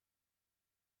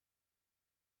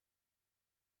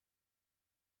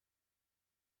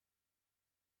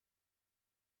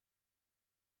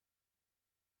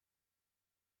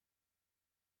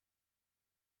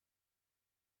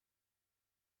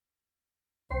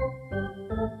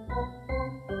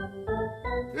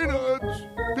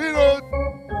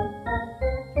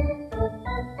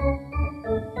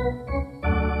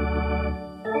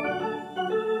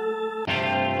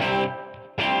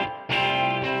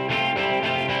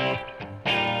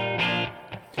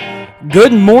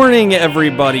Good morning,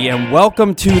 everybody, and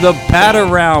welcome to the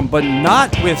Bat-Around, but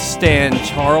not with Stan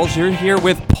Charles. You're here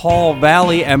with Paul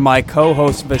Valle and my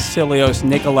co-host Vasilios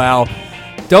Nicolaou.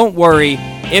 Don't worry,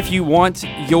 if you want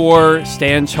your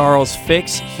Stan Charles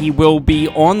fix, he will be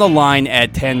on the line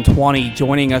at 10:20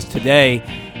 joining us today.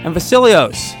 And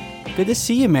Vasilios, good to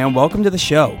see you, man. Welcome to the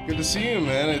show. Good to see you,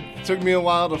 man. It took me a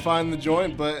while to find the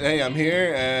joint, but hey, I'm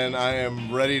here, and I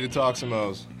am ready to talk some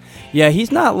O's. Yeah,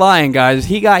 he's not lying, guys.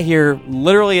 He got here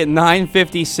literally at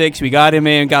 9:56. We got him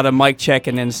in, got a mic check,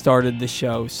 and then started the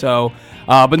show. So,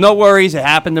 but no worries. It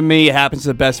happened to me. It happens to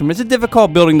the best of them. It's a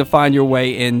difficult building to find your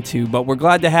way into, but we're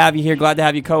glad to have you here. Glad to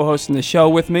have you co-hosting the show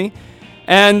with me.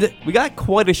 And we got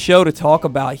quite a show to talk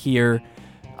about here.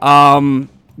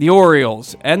 The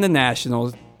Orioles and the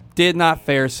Nationals did not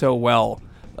fare so well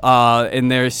in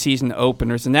their season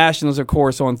openers. The Nationals, of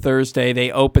course, on Thursday, they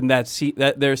opened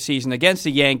their season against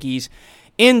the Yankees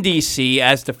in D.C.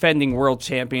 as defending world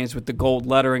champions with the gold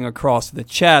lettering across the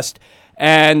chest.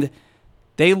 And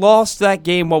they lost that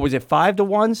game, what was it,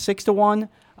 5-1, 6-1?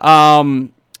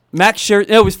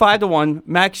 It was 5-1.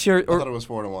 Max Scherzer. I thought it was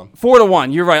 4-1.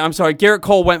 4-1. You're right. I'm sorry. Garrett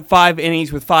Cole went 5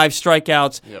 innings with 5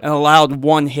 strikeouts and allowed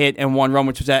 1 hit and 1 run,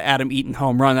 which was that Adam Eaton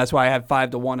home run. That's why I had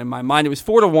 5-1 in my mind. It was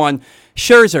 4-1.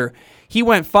 Scherzer, he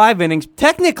went 5 innings.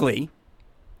 Technically,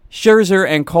 Scherzer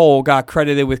and Cole got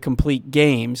credited with complete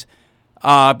games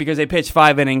because they pitched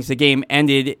 5 innings. The game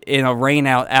ended in a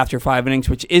rainout after 5 innings,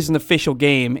 which is an official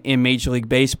game in Major League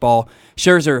Baseball.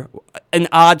 Scherzer, an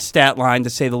odd stat line to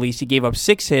say the least. He gave up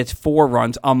 6 hits, 4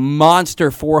 runs, a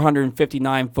monster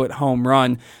 459-foot home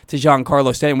run to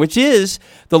Giancarlo Stanton, which is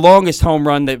the longest home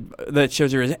run that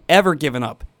Scherzer has ever given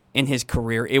up in his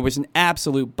career. It was an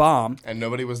absolute bomb. And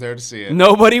nobody was there to see it.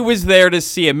 Nobody was there to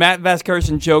see it. Matt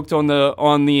Vasgersian joked on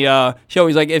the show.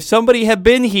 He's like, if somebody had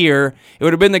been here, it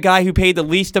would have been the guy who paid the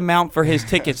least amount for his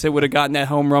tickets that would have gotten that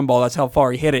home run ball. That's how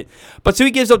far he hit it. But so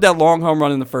he gives up that long home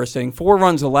run in the first inning. 4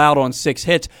 runs allowed on 6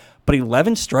 hits, but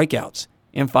 11 strikeouts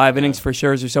in 5 innings for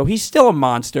Scherzer. So he's still a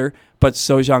monster, but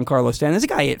so Giancarlo Stanton. This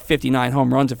guy hit 59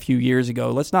 home runs a few years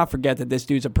ago. Let's not forget that this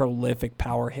dude's a prolific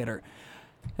power hitter.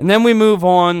 And then we move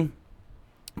on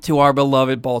to our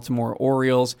beloved Baltimore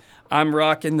Orioles. I'm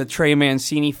rocking the Trey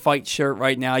Mancini fight shirt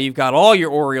right now. You've got all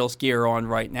your Orioles gear on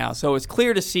right now. So it's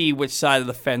clear to see which side of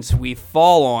the fence we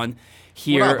fall on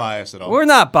here. We're not biased at all. We're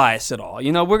not biased at all.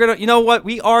 You know,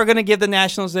 we are gonna give the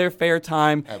Nationals their fair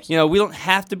time. Absolutely. You know, we don't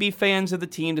have to be fans of the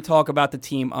team to talk about the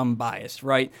team unbiased,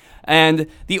 right? And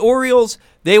the Orioles,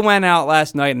 they went out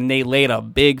last night and they laid a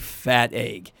big fat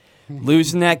egg,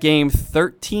 losing that game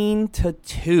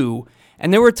 13-2.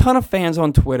 And there were a ton of fans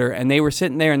on Twitter, and they were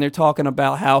sitting there and they're talking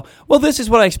about how, well, this is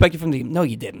what I expected from the team. No,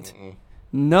 you didn't.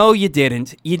 No, you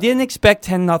didn't. You didn't expect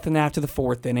 10-0 after the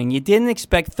 4th inning. You didn't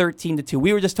expect 13-2.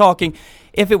 We were just talking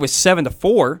if it was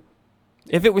 7-4.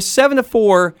 If it was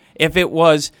 7-4, if it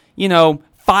was,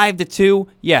 5-2,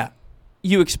 yeah,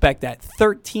 you expect that.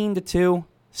 13-2,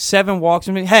 7 walks.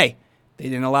 I mean, hey, they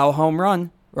didn't allow a home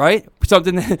run. Right?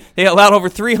 Something they allowed over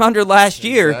 300 last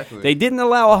year. Exactly. They didn't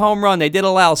allow a home run. They did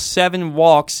allow 7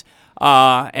 walks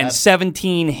and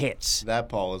 17 hits. That,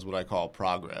 Paul, is what I call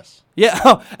progress.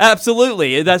 Yeah,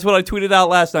 absolutely. That's what I tweeted out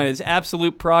last night. It's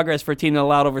absolute progress for a team that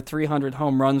allowed over 300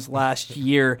 home runs last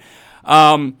year.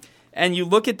 And you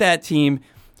look at that team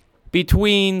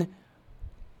between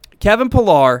Kevin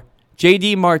Pillar,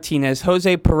 J.D. Martinez,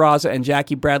 Jose Peraza, and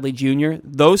Jackie Bradley Jr.,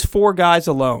 those 4 guys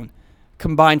alone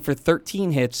combined for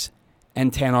 13 hits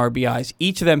and 10 RBIs.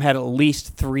 Each of them had at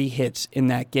least 3 hits in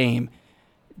that game.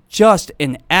 Just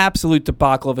an absolute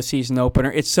debacle of a season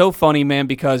opener. It's so funny, man,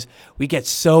 because we get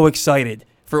so excited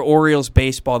for Orioles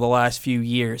baseball the last few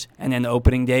years, and then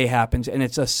opening day happens, and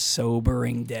it's a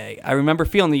sobering day. I remember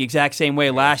feeling the exact same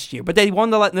way last year, but they won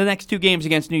the next 2 games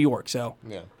against New York. So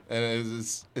yeah, and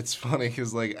it's funny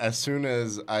because like as soon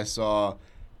as I saw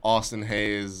Austin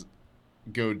Hayes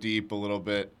go deep a little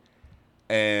bit,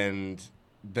 and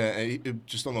then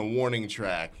just on the warning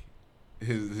track,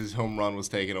 his home run was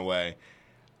taken away.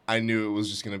 I knew it was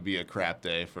just going to be a crap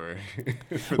day for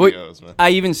the O's, man. I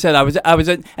even said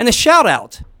and a shout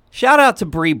out to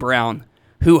Bree Brown,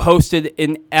 who hosted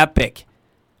an epic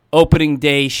opening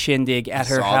day shindig at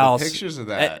her house. The pictures of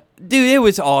that, dude, it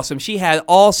was awesome. She had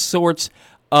all sorts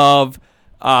of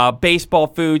baseball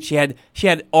food. She had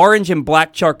orange and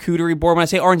black charcuterie board. When I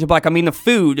say orange and black, I mean the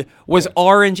food was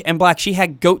orange and black. She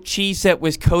had goat cheese that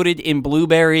was coated in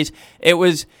blueberries. It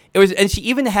was, and she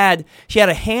had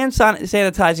a hand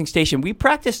sanitizing station. We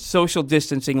practiced social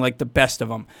distancing like the best of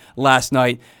them last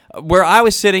night. Where I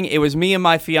was sitting, it was me and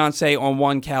my fiance on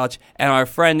one couch, and our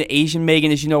friend Asian Megan,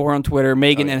 as you know her on Twitter,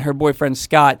 Megan and her boyfriend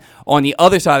Scott on the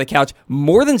other side of the couch,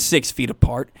 more than 6 feet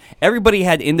apart. Everybody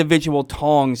had individual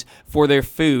tongs for their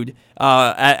food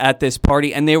at this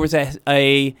party, and there was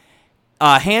a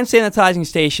hand sanitizing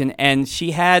station, and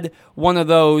she had one of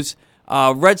those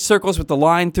red circles with the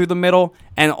line through the middle,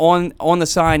 and on the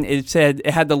sign it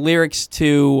had the lyrics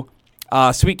to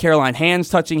Sweet Caroline, hands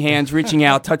touching hands, reaching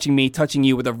out, touching me, touching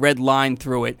you, with a red line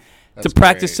through it. That's to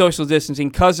practice social distancing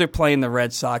because they're playing the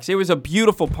Red Sox. It was a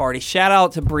beautiful party. Shout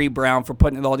out to Bree Brown for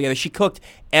putting it all together. She cooked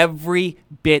every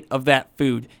bit of that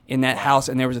food in that house,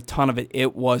 and there was a ton of it.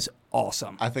 It was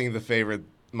awesome. I think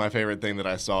my favorite thing that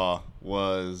I saw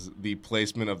was the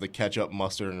placement of the ketchup,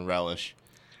 mustard, and relish.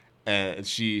 And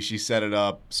she set it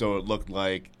up so it looked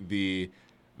like the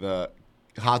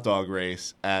hot dog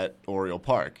race at Oriole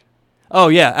Park. Oh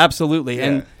yeah, absolutely. Yeah.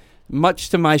 And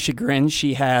much to my chagrin,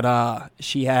 she had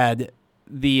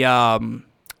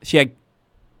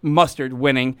mustard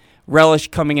winning,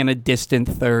 relish coming in a distant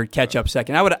third, ketchup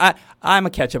second. I'm a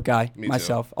ketchup guy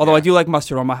myself. Although I do like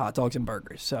mustard on my hot dogs and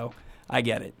burgers, so I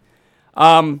get it.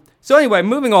 So anyway,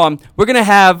 moving on, we're going to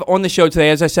have on the show today,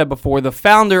 as I said before, the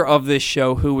founder of this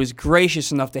show, who was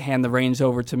gracious enough to hand the reins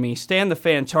over to me. Stan the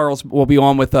Fan Charles will be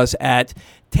on with us at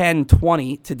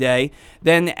 10:20 today.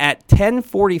 Then at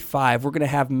 10:45, we're going to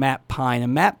have Matt Pyne.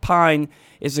 And Matt Pyne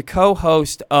is a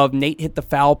co-host of Nate Hit the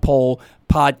Foul Pole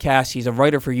podcast. He's a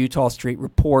writer for Eutaw Street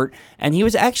Report. And he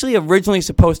was actually originally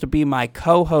supposed to be my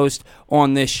co-host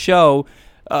on this show.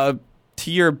 To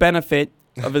your benefit,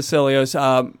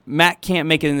 Vasilios, Matt can't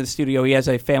make it into the studio. He has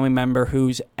a family member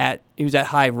who's at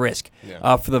high risk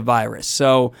for the virus.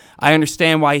 So I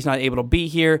understand why he's not able to be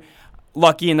here.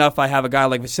 Lucky enough, I have a guy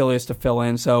like Vasilios to fill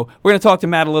in. So we're going to talk to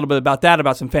Matt a little bit about that,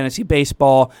 about some fantasy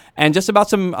baseball, and just about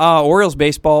some Orioles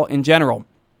baseball in general.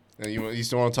 You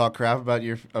still want to talk crap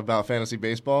about fantasy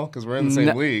baseball? Because we're in the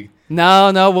same league.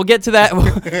 No, we'll get to that.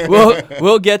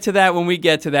 We'll get to that when we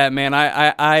get to that, man.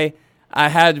 I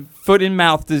had foot and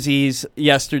mouth disease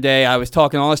yesterday. I was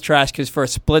talking all this trash because for a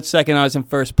split second I was in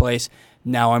first place.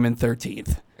 Now I'm in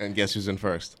 13th. And guess who's in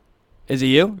first? Is it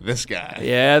you? This guy.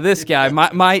 Yeah, this guy.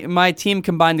 My team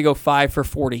combined to go 5 for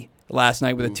 40 last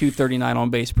night with a .239 on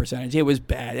base percentage. It was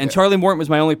bad. And Charlie Morton was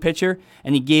my only pitcher,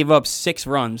 and he gave up 6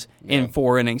 runs in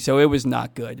 4 innings, so it was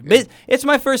not good. But it's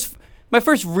my first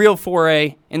real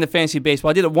foray in the fantasy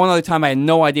baseball. I did it one other time. I had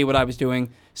no idea what I was doing,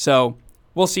 so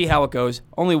we'll see how it goes.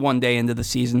 Only one day into the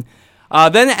season. So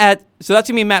that's going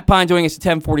to be Matt Pyne joining us at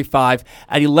 10:45.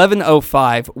 At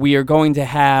 11:05, we are going to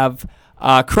have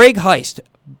Craig Heist.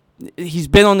 He's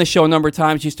been on the show a number of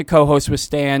times, used to co-host with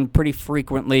Stan pretty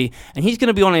frequently, and he's going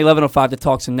to be on at 11:05 to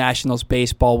talk some Nationals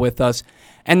baseball with us.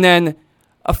 And then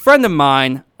a friend of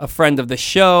mine, a friend of the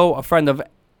show, a friend of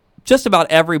just about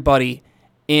everybody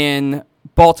in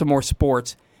Baltimore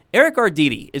sports, Eric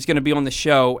Arditti is going to be on the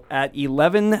show at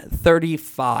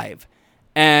 11:35.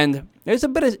 And there's a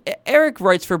bit of Eric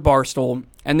writes for Barstool,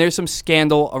 and there's some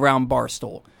scandal around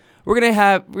Barstool. We're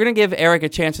gonna give Eric a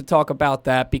chance to talk about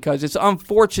that because it's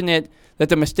unfortunate that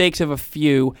the mistakes of a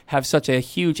few have such a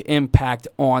huge impact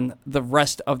on the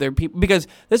rest of their people. Because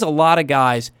there's a lot of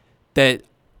guys that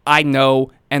I know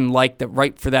and like that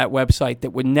write for that website that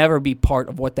would never be part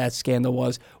of what that scandal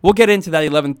was. We'll get into that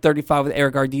 11:35 with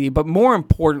Eric Arditti, but more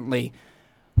importantly,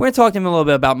 we're gonna talk to him a little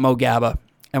bit about Mo Gaba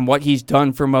and what he's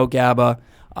done for Mo Gaba.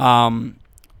 Mo's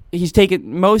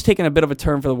taken a bit of a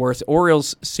turn for the worse.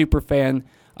 Orioles super fan.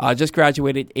 Just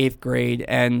graduated 8th grade,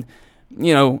 and,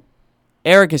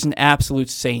 Eric is an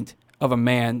absolute saint of a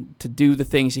man to do the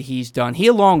things that he's done. He,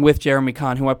 along with Jeremy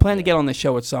Kahn, who I plan to get on the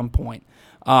show at some point.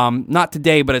 Not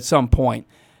today, but at some point.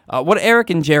 What Eric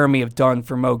and Jeremy have done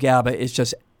for Mo Gaba is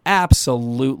just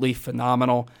absolutely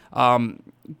phenomenal.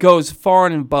 Goes far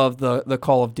and above the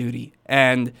Call of Duty,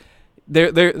 and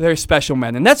they're special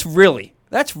men, and that's really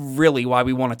why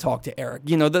we want to talk to Eric.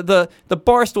 The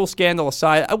Barstool scandal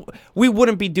aside, we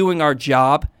wouldn't be doing our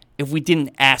job if we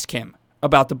didn't ask him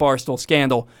about the Barstool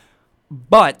scandal.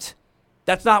 But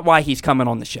that's not why he's coming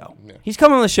on the show. Yeah. He's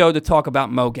coming on the show to talk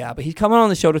about Mo Gaba. He's coming on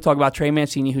the show to talk about Trey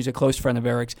Mancini, who's a close friend of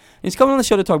Eric's. And he's coming on the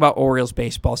show to talk about Orioles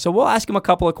baseball. So we'll ask him a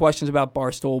couple of questions about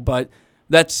Barstool, but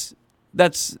that's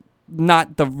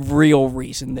not the real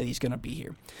reason that he's going to be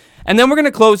here. And then we're going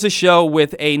to close the show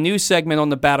with a new segment on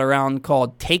the Bat Around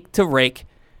called Take to Rake.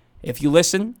 If you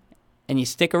listen and you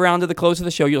stick around to the close of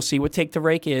the show, you'll see what Take to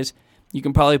Rake is. You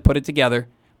can probably put it together,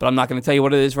 but I'm not going to tell you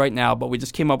what it is right now. But we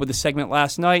just came up with the segment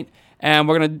last night, and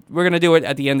we're gonna do it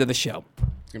at the end of the show.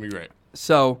 It's going to be great.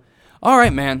 So, all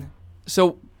right, man.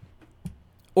 So,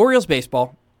 Orioles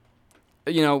baseball,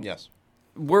 Yes.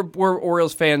 we're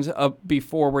Orioles fans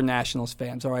before we're Nationals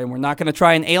fans, all right? And we're not going to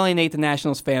try and alienate the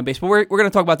Nationals fan base, but we're going to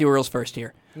talk about the Orioles first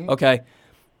here, okay?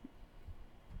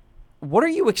 What are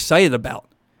you excited about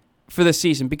for this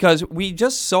season? Because we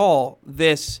just saw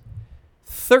this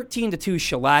 13-2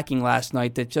 shellacking last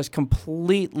night that just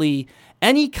completely,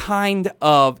 any kind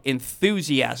of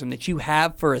enthusiasm that you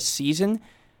have for a season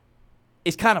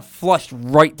is kind of flushed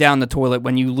right down the toilet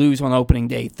when you lose on opening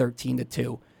day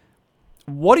 13-2.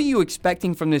 What are you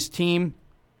expecting from this team?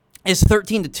 Is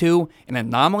 13-2 an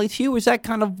anomaly to you? Is that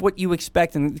kind of what you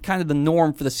expect and kind of the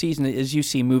norm for the season as you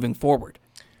see moving forward?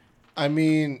 I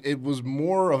mean, it was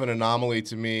more of an anomaly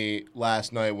to me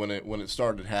last night when it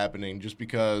started happening, just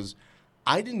because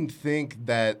I didn't think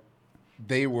that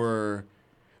they were,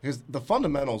 because the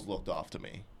fundamentals looked off to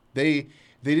me. They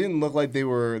didn't look like they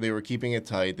were keeping it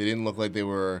tight. They didn't look like they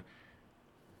were,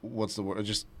 what's the word,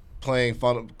 just playing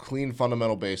clean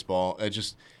fundamental baseball.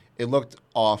 It looked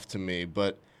off to me,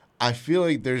 but I feel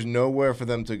like there's nowhere for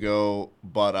them to go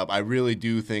but up. I really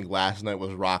do think last night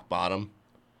was rock bottom.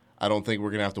 I don't think we're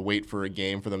going to have to wait for a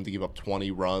game for them to give up 20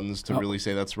 runs to really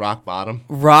say that's rock bottom.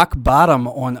 Rock bottom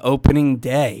on opening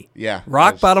day. Yeah.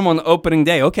 Rock bottom on opening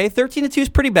day. Okay, 13-2 is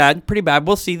pretty bad. Pretty bad.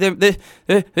 We'll see.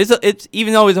 It's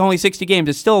even though it's only 60 games,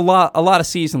 it's still a lot of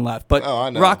season left. But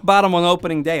rock bottom on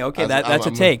opening day. Okay, that's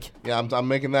a take. Yeah, I'm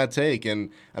making that take.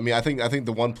 And I mean, I think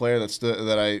the one player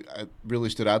that I really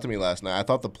stood out to me last night, I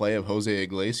thought the play of Jose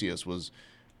Iglesias was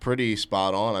pretty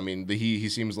spot on. I mean, he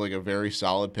seems like a very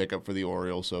solid pickup for the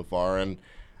Orioles so far, and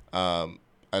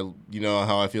you know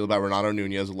how I feel about Renato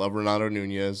Nunez. I love Renato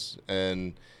Nunez,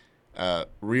 and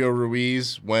Rio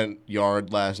Ruiz went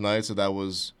yard last night, so that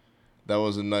was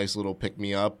a nice little pick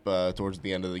me up towards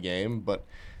the end of the game. But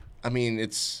I mean,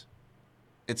 it's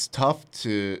tough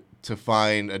to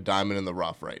find a diamond in the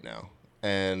rough right now,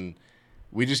 and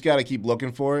we just got to keep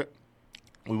looking for it.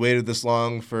 We waited this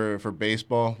long for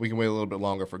baseball. We can wait a little bit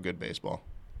longer for good baseball.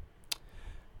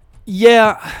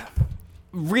 Yeah.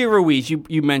 Rio Ruiz,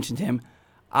 you mentioned him.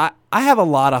 I have a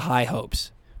lot of high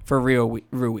hopes for Rio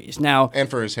Ruiz. Now, and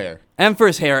for his hair.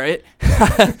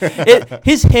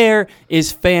 His hair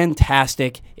is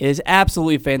fantastic. It is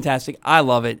absolutely fantastic. I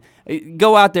love it.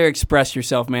 Go out there, express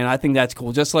yourself, man. I think that's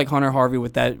cool. Just like Hunter Harvey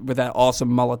with that awesome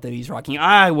mullet that he's rocking.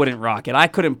 I wouldn't rock it. I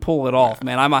couldn't pull it off,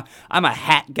 man. I'm a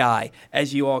hat guy,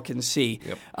 as you all can see.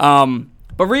 Yep.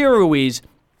 But Rio Ruiz,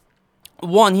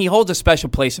 one, he holds a special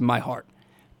place in my heart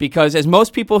because, as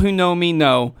most people who know me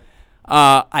know,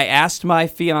 I asked my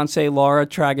fiance Laura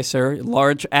Trageser,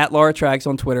 at Laura Trags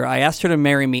on Twitter. I asked her to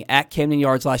marry me at Camden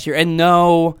Yards last year, and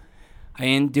no, I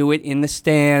didn't do it in the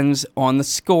stands on the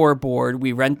scoreboard.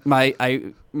 We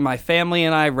my family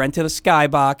and I rented a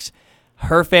skybox.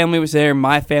 Her family was there.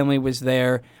 My family was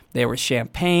there. There was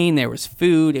champagne. There was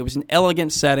food. It was an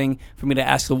elegant setting for me to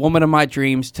ask the woman of my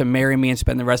dreams to marry me and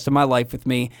spend the rest of my life with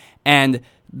me. And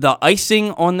the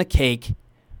icing on the cake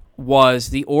was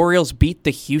the Orioles beat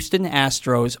the Houston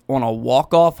Astros on a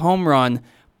walk-off home run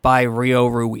by Rio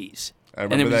Ruiz. I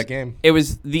remember that game. It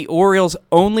was the Orioles'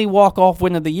 only walk-off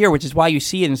win of the year, which is why you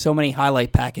see it in so many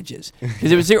highlight packages.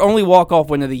 Because it was their only walk-off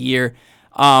win of the year.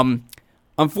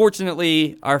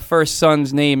 Unfortunately, our first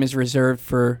son's name is reserved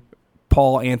for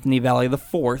Paul Anthony Valle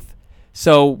IV.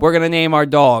 So we're going to name our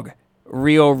dog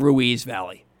Rio Ruiz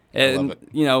Valle. And, I love it.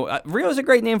 You know, Rio's a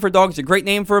great name for a dog. It's a great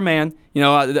name for a man. You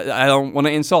know, I don't want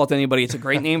to insult anybody. It's a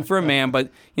great name for a man. But,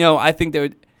 you know, I think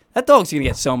that dog's going to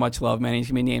get so much love, man. He's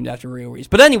going to be named after Rio Ruiz.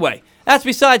 But anyway, that's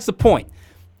besides the point.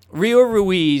 Rio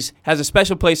Ruiz has a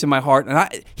special place in my heart,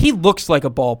 and he looks like a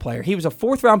ball player. He was a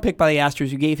fourth-round pick by the Astros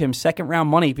who gave him second-round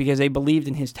money because they believed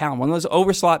in his talent. One of those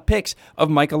overslot picks of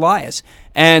Mike Elias.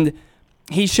 And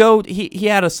he showed he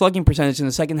had a slugging percentage in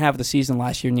the second half of the season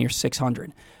last year near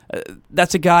 600.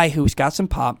 That's a guy who's got some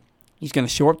pop. He's going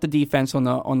to shore up the defense on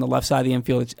the left side of the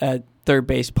infield at third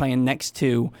base, playing next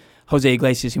to Jose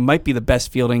Iglesias, who might be the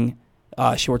best fielding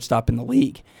shortstop in the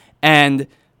league. And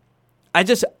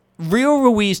Rio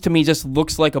Ruiz to me just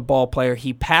looks like a ball player.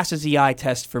 He passes the eye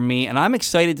test for me, and I'm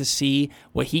excited to see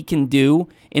what he can do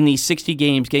in these 60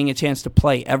 games, getting a chance to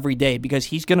play every day because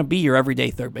he's going to be your everyday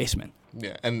third baseman.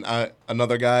 Yeah, and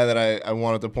another guy that I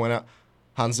wanted to point out,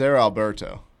 Hanser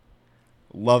Alberto.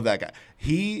 Love that guy.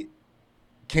 He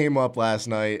came up last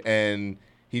night and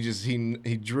he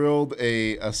drilled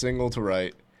a single to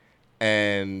right,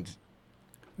 and it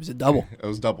was a double. It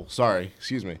was double. Sorry,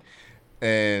 excuse me.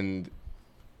 And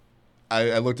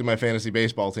I looked at my fantasy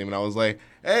baseball team and I was like,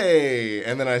 hey!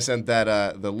 And then I sent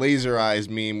that the laser eyes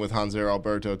meme with Hanser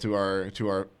Alberto to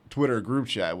our Twitter group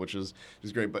chat, which is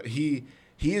great. But he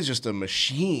is just a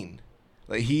machine.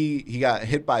 Like he got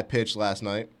hit by pitch last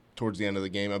night towards the end of the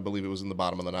game. I believe it was in the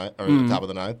bottom of the ninth or Mm-hmm. the top of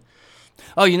the ninth.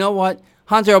 Oh, you know what?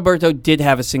 Hanser Alberto did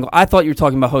have a single. I thought you were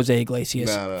talking about Jose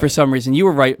Iglesias No. for some reason. You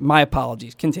were right. My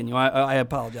apologies. Continue. I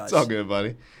apologize. It's all good,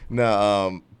 buddy.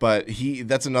 No, but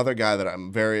that's another guy that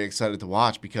I'm very excited to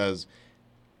watch because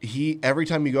every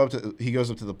time he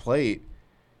goes up to the plate,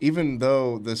 even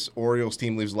though this Orioles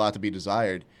team leaves a lot to be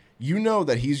desired, you know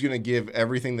that he's going to give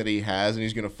everything that he has and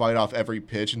he's going to fight off every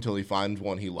pitch until he finds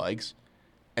one he likes.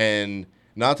 And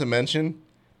not to mention,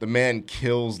 the man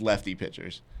kills lefty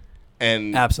pitchers.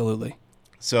 And absolutely.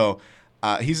 So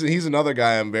he's another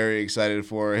guy I'm very excited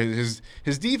for. His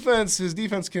defense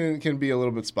can be a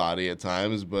little bit spotty at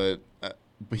times, but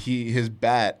his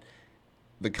bat,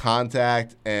 the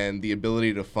contact and the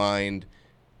ability to find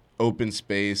open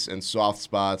space and soft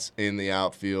spots in the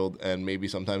outfield and maybe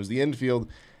sometimes the infield,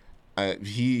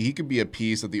 he could be a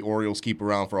piece that the Orioles keep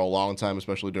around for a long time,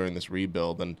 especially during this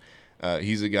rebuild. And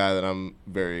he's a guy that I'm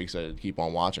very excited to keep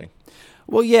on watching.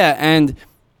 Well, yeah, and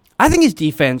I think his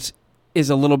defense is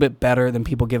a little bit better than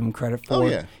people give him credit for. Oh,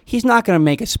 yeah. He's not going to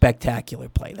make a spectacular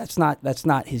play. That's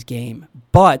not his game.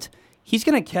 But he's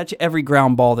going to catch every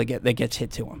ground ball that gets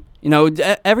hit to him. You know,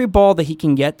 every ball that he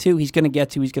can get to, he's going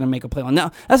to make a play on.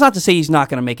 Now, that's not to say he's not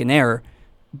going to make an error,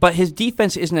 but his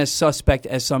defense isn't as suspect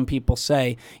as some people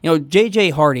say. You know, J.J.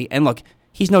 Hardy, and look,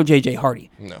 he's no J.J.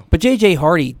 Hardy. No. But J.J.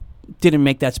 Hardy didn't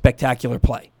make that spectacular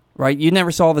play. Right, you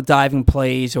never saw the diving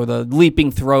plays or the leaping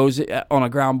throws on a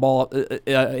ground ball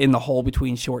in the hole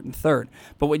between short and third.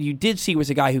 But what you did see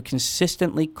was a guy who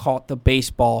consistently caught the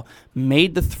baseball,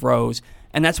 made the throws,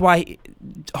 and that's why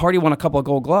Hardy won a couple of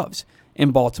Gold Gloves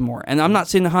in Baltimore. And I'm not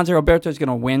saying that Hanser Alberto is going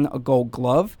to win a Gold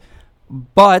Glove,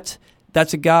 but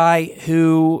that's a guy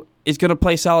who is going to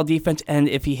play solid defense, and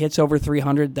if he hits over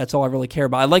 300, that's all I really care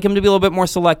about. I'd like him to be a little bit more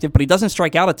selective, but he doesn't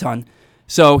strike out a ton.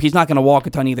 So he's not going to walk a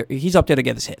ton either. He's up there to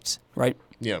get his hits, right?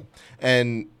 Yeah,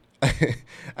 and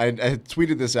I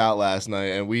tweeted this out last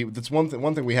night, and that's one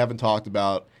thing we haven't talked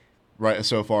about right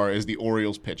so far is the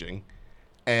Orioles pitching,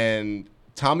 and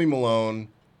Tommy Milone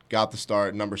got the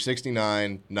start, number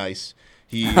 69, nice.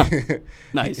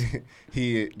 Nice.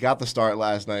 He got the start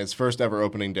last night, his first ever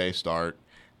opening day start,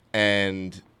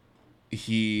 and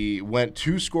he went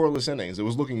 2 scoreless innings. It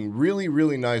was looking really,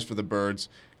 really nice for the Birds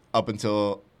up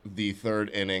until the third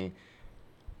inning,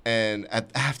 and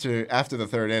after the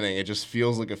third inning, it just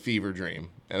feels like a fever dream.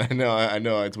 And I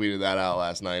know I tweeted that out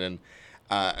last night. And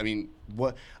I mean,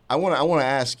 what I want to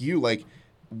ask you, like,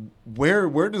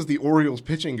 where does the Orioles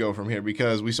pitching go from here?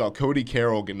 Because we saw Cody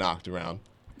Carroll get knocked around.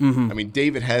 Mm-hmm. I mean,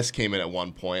 David Hess came in at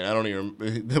one point. I don't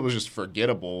even. That was just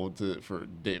forgettable for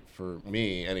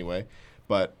me anyway.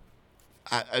 But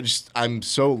I'm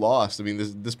so lost. I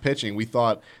mean, this pitching, we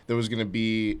thought there was going to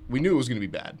be, we knew it was going to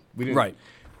be bad. We didn't, right.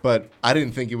 But I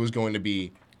didn't think it was going to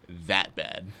be that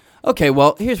bad. Okay,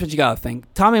 well, here's what you got to think.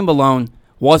 Tommy Milone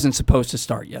wasn't supposed to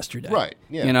start yesterday. Right,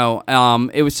 yeah. You know,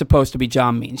 it was supposed to be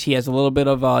John Means. He has a little bit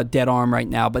of a dead arm right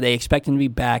now, but they expect him to be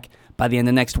back by the end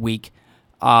of next week.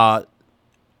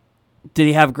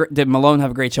 Did Milone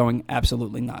have a great showing?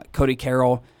 Absolutely not. Cody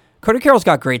Carroll's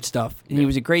got great stuff. Yeah. He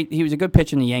was a good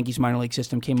pitcher in the Yankees minor league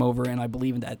system. Came over, and I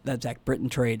believe in that Zach Britton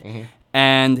trade, mm-hmm.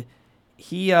 and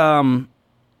he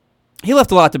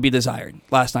left a lot to be desired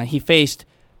last night. He faced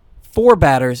 4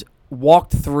 batters,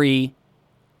 walked 3,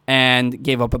 and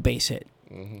gave up a base hit.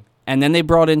 Mm-hmm. And then they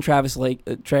brought in Travis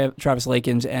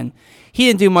Lakins, and he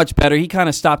didn't do much better. He kind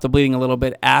of stopped the bleeding a little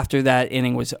bit after that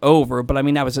inning was over. But I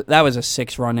mean, that was a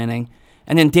 6-run inning.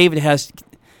 And then David Hess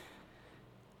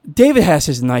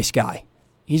is a nice guy.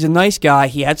 He's a nice guy.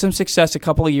 He had some success a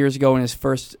couple of years ago in his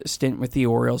first stint with the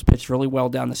Orioles. Pitched really well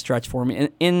down the stretch for him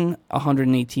in a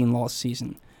 118-loss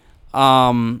season.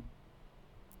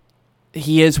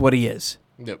 He is what he is.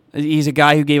 Yep. He's a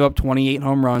guy who gave up 28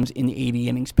 home runs in 80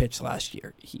 innings pitched last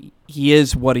year. He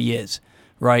is what he is,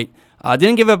 right?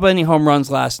 Didn't give up any home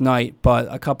runs last night,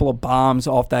 but a couple of bombs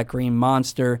off that green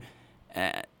monster.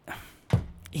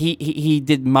 He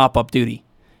did mop-up duty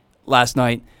last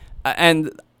night.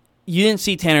 And you didn't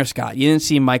see Tanner Scott. You didn't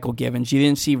see Michael Givens. You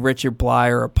didn't see Richard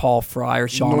Blyer or Paul Fry or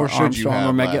Sean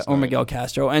Armstrong or Miguel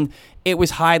Castro. And it was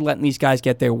Hyde letting these guys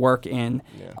get their work in.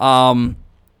 Yeah.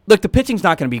 Look, the pitching's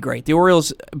not going to be great. The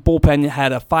Orioles bullpen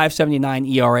had a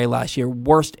 5.79 ERA last year,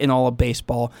 worst in all of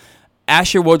baseball.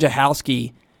 Asher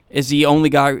Wojciechowski is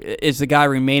the guy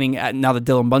remaining now that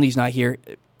Dylan Bundy's not here.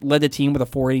 Led the team with a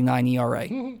 4.89 ERA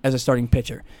as a starting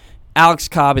pitcher. Alex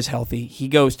Cobb is healthy. He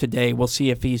goes today. We'll see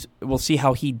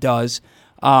how he does.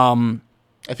 I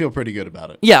feel pretty good about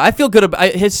it. Yeah, I feel good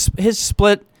about his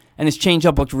split and his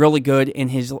changeup looked really good in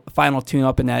his final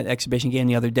tune-up in that exhibition game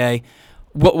the other day.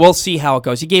 we'll see how it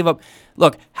goes. He gave up.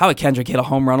 Look, Howie Kendrick hit a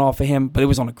home run off of him, but it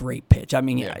was on a great pitch. I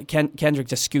mean, Kendrick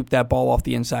just scooped that ball off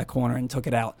the inside corner and took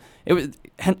it out.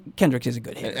 Kendrick is a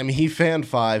good hitter. I mean, he fanned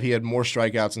 5. He had more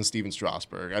strikeouts than Steven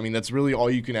Strasburg. I mean, that's really all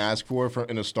you can ask for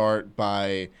in a start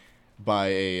by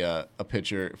a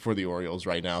pitcher for the Orioles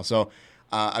right now. So,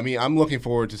 I mean, I'm looking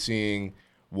forward to seeing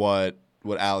what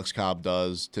Alex Cobb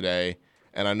does today,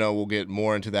 and I know we'll get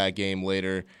more into that game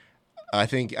later. I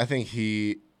think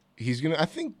he has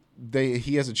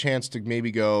a chance to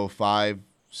maybe go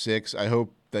 5-6. I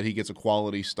hope that he gets a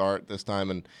quality start this time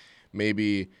and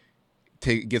maybe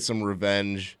get some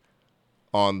revenge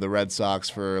on the Red Sox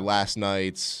for last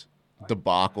night's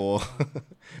debacle.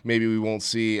 Maybe we won't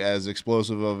see as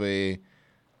explosive of an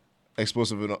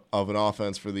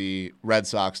offense for the Red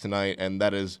Sox tonight, and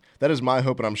that is my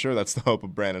hope, and I'm sure that's the hope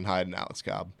of Brandon Hyde and Alex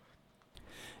Cobb.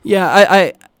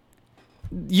 Yeah,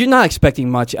 you're not expecting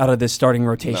much out of this starting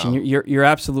rotation. No. You're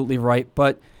absolutely right,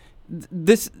 but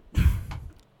none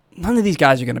of these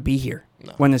guys are going to be here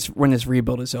when this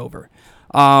rebuild is over.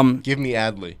 Give me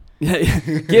Adley.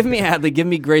 Give me Adley. Give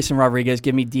me Grayson Rodriguez.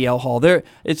 Give me DL Hall.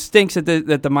 It stinks that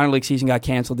the minor league season got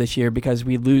canceled this year because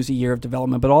we lose a year of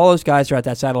development. But all those guys are at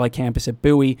that satellite campus at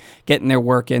Bowie getting their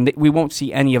work in. We won't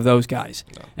see any of those guys,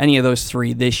 any of those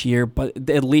 3 this year. But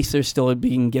at least they're still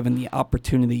being given the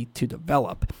opportunity to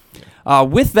develop.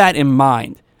 With that in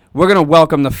mind, we're going to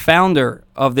welcome the founder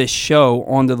of this show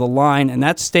onto the line, and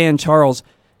that's Stan Charles.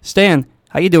 Stan,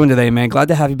 how you doing today, man? Glad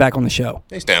to have you back on the show.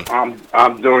 Hey, Stan.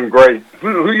 I'm doing great.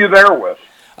 Who are you there with?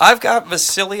 I've got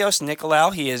Vasilios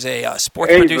Nicolaou. He is a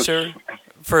sports producer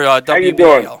for WBAL. How you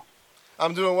doing?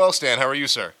 I'm doing well, Stan. How are you,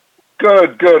 sir?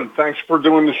 Good. Thanks for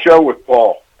doing the show with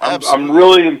Paul. I'm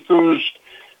really enthused,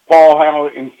 Paul, how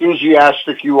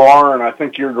enthusiastic you are, and I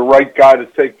think you're the right guy to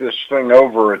take this thing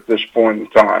over at this point in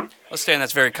time. Well, Stan,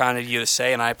 that's very kind of you to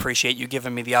say, and I appreciate you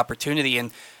giving me the opportunity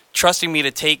and trusting me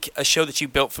to take a show that you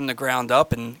built from the ground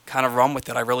up and kind of run with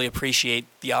it. I really appreciate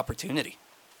the opportunity.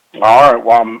 All right.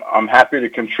 Well, I'm happy to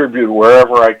contribute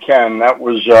wherever I can. That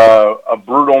was a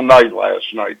brutal night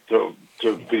last night, to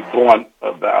be blunt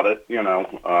about it.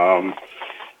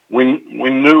 We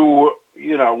knew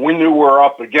we're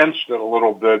up against it a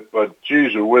little bit, but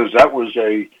geez whiz, that was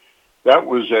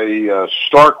a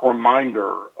stark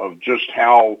reminder of just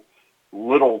how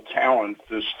little talent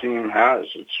this team has.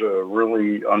 It's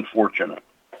really unfortunate.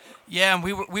 Yeah, and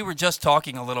we were just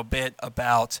talking a little bit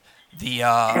about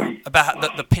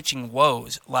the pitching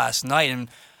woes last night, and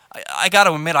I got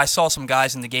to admit I saw some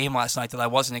guys in the game last night that I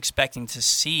wasn't expecting to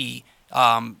see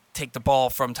take the ball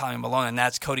from Tommy Milone, and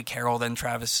that's Cody Carroll, then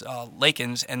Travis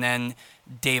Lakins, and then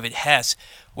David Hess.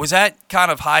 Was that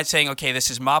kind of Hyde saying, okay, this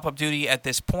is mop-up duty at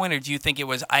this point, or do you think it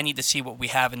was, I need to see what we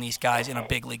have in these guys in a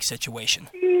big league situation?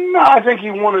 No, I think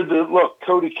he wanted to look.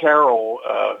 Cody Carroll,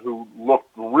 who looked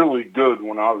really good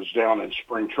when I was down in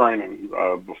spring training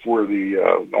before the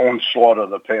onslaught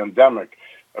of the pandemic.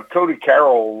 Cody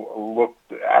Carroll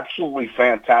looked absolutely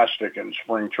fantastic in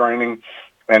spring training,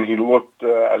 and he looked,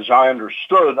 as I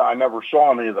understood, I never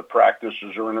saw any of the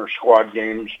practices or inter-squad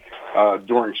games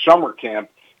during summer camp,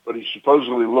 but he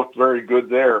supposedly looked very good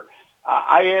there.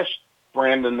 I asked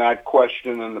Brandon that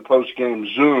question in the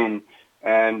post-game Zoom,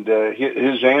 and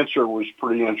his answer was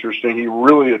pretty interesting. He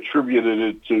really attributed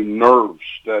it to nerves,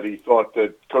 that he thought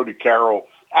that Cody Carroll,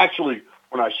 actually,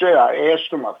 when I say I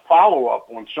asked him a follow-up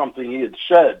on something he had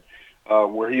said,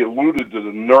 where he alluded to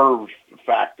the nerve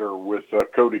factor with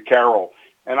Cody Carroll.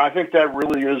 And I think that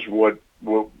really is what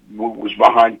was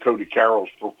behind Cody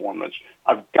Carroll's performance.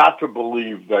 I've got to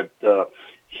believe that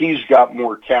he's got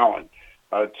more talent.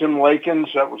 Tim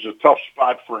Lakins, that was a tough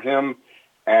spot for him.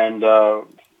 And,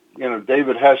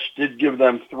 David Hess did give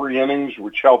them 3 innings,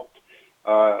 which helped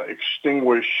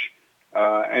extinguish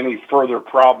any further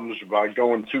problems by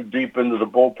going too deep into the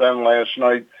bullpen last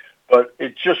night. But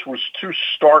it just was too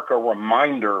stark a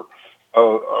reminder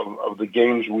of the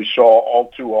games we saw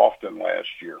all too often last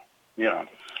year.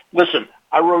 Listen,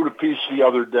 I wrote a piece the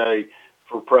other day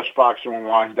for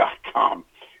PressBoxOnline.com,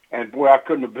 and boy, I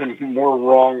couldn't have been more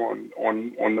wrong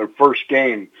on the first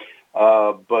game.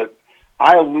 But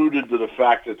I alluded to the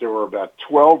fact that there were about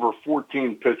 12 or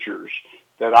 14 pitchers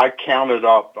that I counted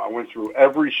up. I went through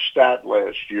every stat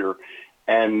last year,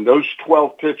 and those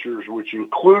 12 pitchers, which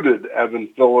included Evan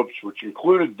Phillips, which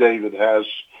included David Hess,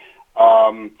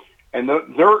 and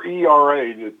their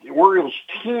ERA, the Orioles'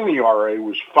 team ERA,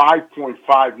 was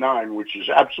 5.59, which is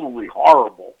absolutely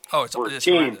horrible for a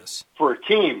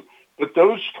team. But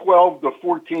those 12 to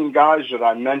 14 guys that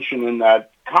I mentioned in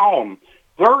that column,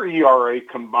 their ERA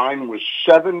combined was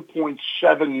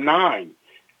 7.79,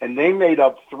 and they made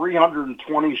up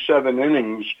 327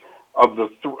 innings of the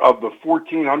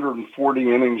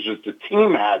 1,440 innings that the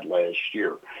team had last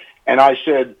year. And I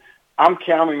said, I'm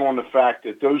counting on the fact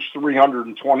that those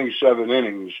 327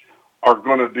 innings are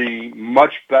going to be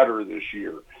much better this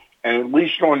year. And at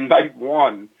least on night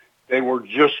one, they were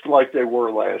just like they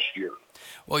were last year.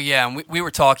 Well, yeah, and we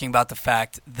were talking about the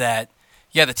fact that,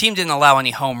 the team didn't allow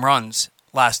any home runs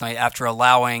last night after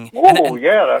allowing.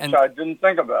 I didn't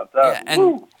think about that. Yeah,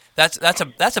 and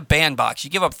that's a bandbox. You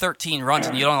give up 13 runs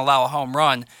and you don't allow a home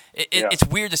run. It's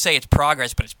weird to say it's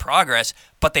progress, but it's progress.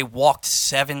 But they walked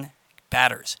 7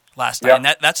 batters last night, and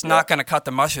that's not going to cut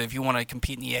the mustard if you want to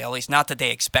compete in the AL East. Not that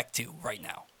they expect to right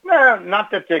now.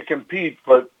 Not that they compete,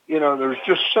 but there's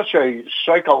just such a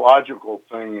psychological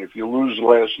thing. If you lose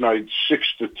last night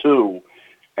 6-2.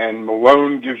 And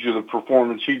Malone gives you the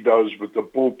performance he does, but the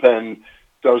bullpen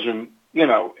doesn't,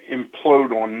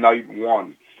 implode on night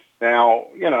one. Now,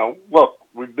 look,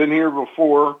 we've been here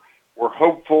before. We're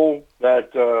hopeful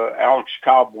that Alex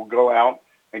Cobb will go out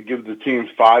and give the team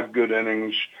 5 good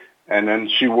innings and then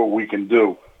see what we can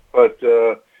do. But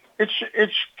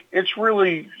it's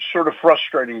really sort of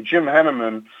frustrating. Jim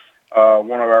Henneman,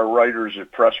 one of our writers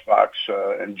at Pressbox,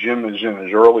 and Jim is in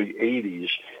his early 80s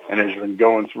and has been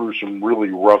going through some really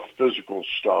rough physical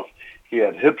stuff. He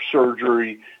had hip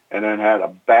surgery and then had a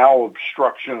bowel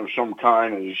obstruction of some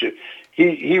kind. And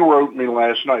he wrote me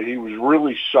last night. He was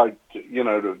really psyched,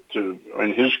 to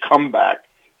in his comeback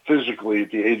physically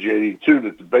at the age of 82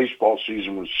 that the baseball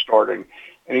season was starting.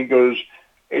 And he goes,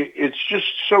 it's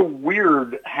just so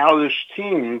weird how this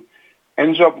team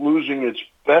ends up losing its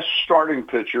best starting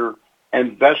pitcher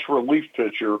and best relief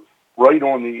pitcher right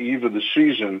on the eve of the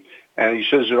season. And he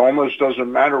says it almost doesn't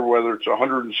matter whether it's a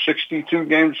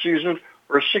 162-game season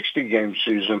or a 60-game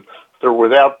season. They're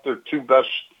without their 2 best,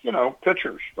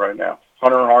 pitchers right now,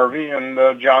 Hunter Harvey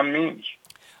and John Means.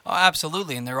 Oh,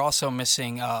 absolutely, and they're also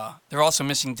missing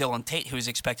Dylan Tate, who is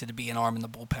expected to be an arm in the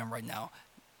bullpen right now.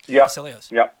 Yeah,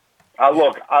 yeah.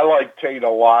 I like Tate a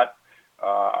lot.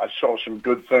 I saw some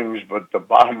good things, but the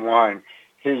bottom line,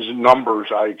 his numbers,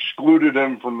 I excluded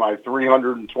him from my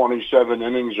 327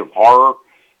 innings of horror,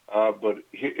 but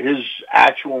his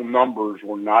actual numbers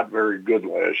were not very good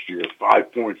last year,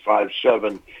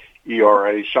 5.57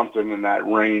 ERA, something in that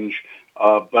range.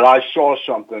 But I saw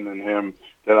something in him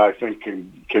that I think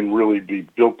can really be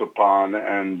built upon,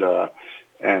 and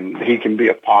he can be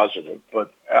a positive.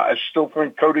 But I still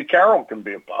think Cody Carroll can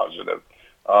be a positive.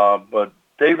 But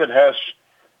David Hess,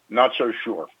 not so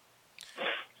sure.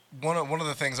 One of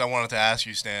the things I wanted to ask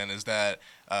you, Stan, is that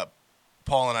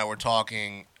Paul and I were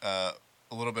talking a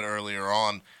little bit earlier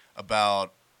on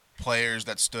about players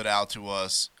that stood out to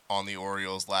us on the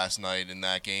Orioles last night in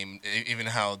that game, even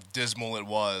how dismal it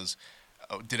was.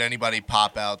 Did anybody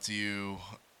pop out to you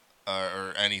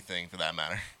or anything for that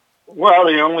matter? Well,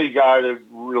 the only guy that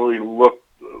really looked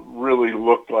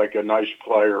like a nice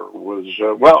player was,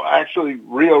 actually,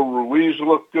 Rio Ruiz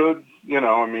looked good. He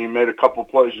made a couple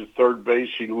plays at third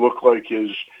base. He looked like his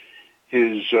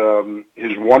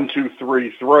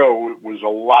 1-2-3 throw was a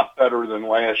lot better than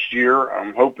last year.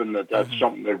 I'm hoping that that's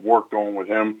something they've worked on with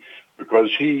him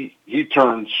because he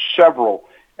turned several,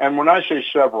 and when I say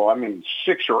several, I mean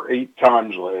 6 or 8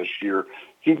 times last year.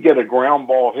 He'd get a ground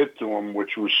ball hit to him,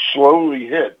 which was slowly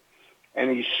hit, and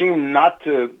he seemed not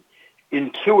to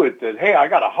intuit that, hey, I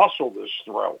got to hustle this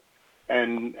throw,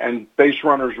 and base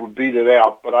runners would beat it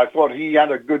out. But I thought he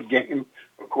had a good game.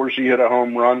 Of course, he hit a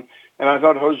home run, and I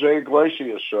thought Jose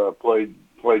Iglesias played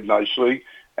nicely,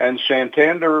 and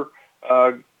Santander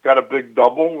got a big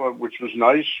double, which was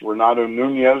nice. Renato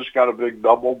Nunez got a big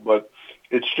double, but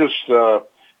it's just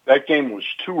that game was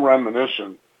too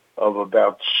reminiscent of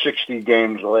about 60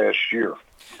 games last year,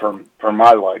 for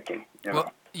my liking.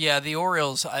 Well, yeah, the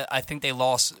Orioles, I think they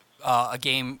lost a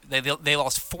game. They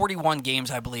lost 41 games,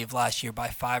 I believe, last year by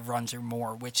 5 runs or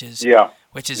more, which is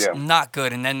not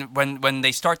good. And then when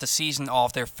they start the season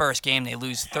off, their first game, they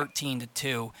lose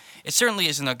 13-2. It certainly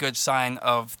isn't a good sign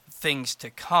of things to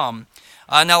come.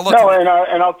 Now look. No,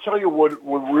 and I'll tell you what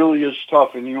really is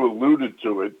tough, and you alluded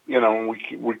to it.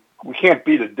 We can't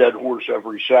beat a dead horse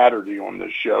every Saturday on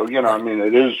this show. I mean,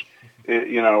 it is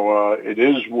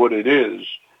what it is.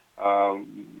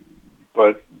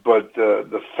 But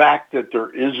the fact that there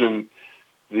isn't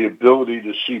the ability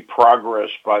to see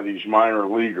progress by these minor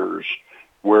leaguers,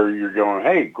 where you're going,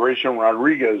 hey, Grayson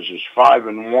Rodriguez is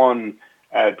 5-1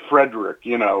 at Frederick,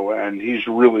 and he's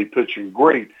really pitching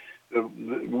great.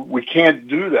 We can't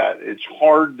do that. It's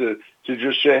hard to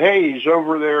just say, hey, he's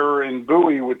over there in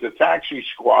Bowie with the taxi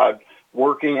squad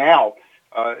working out.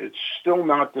 It's still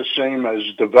not the same as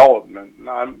development.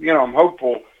 I'm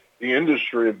hopeful the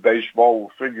industry of baseball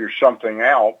will figure something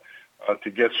out to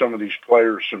get some of these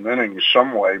players some innings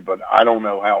some way, but I don't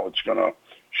know how it's going to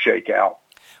shake out.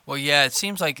 Well, yeah, it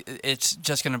seems like it's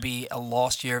just going to be a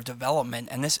lost year of development,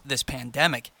 and this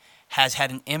pandemic has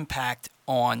had an impact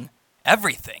on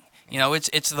everything. You know,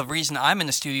 it's the reason I'm in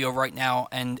the studio right now,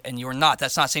 and you're not.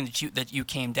 That's not saying that you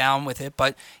came down with it,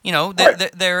 but you know,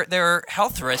 there are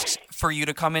health risks for you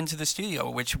to come into the studio,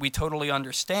 which we totally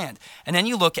understand. And then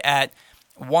you look at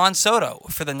Juan Soto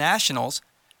for the Nationals.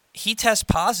 He tests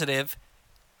positive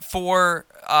for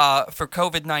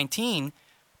COVID-19.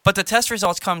 But the test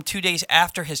results come 2 days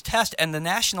after his test, and the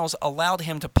Nationals allowed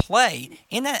him to play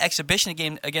in that exhibition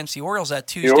game against the Orioles that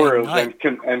Tuesday night.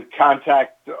 And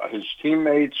contact his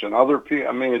teammates and other people.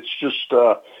 I mean, it's just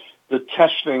the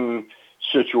testing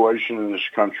situation in this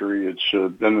country.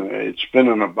 It's been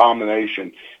an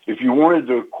abomination. If you wanted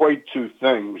to equate two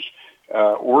things,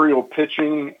 Oriole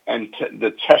pitching and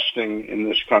the testing in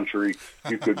this country,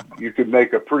 you could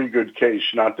make a pretty good case,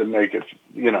 not to make it,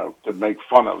 to make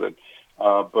fun of it.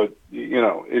 But,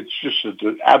 it's just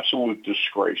an absolute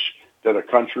disgrace that a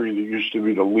country that used to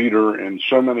be the leader in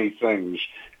so many things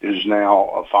is now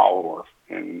a follower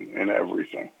in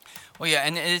everything. Well, yeah,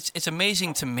 and it's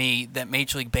amazing to me that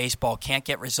Major League Baseball can't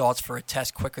get results for a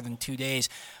test quicker than 2 days.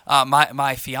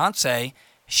 My fiance,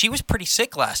 she was pretty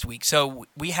sick last week, so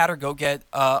we had her go get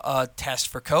a test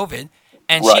for COVID,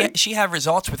 and right. she had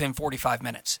results within 45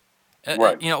 minutes.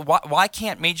 Right. Why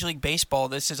can't Major League Baseball,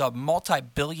 this is a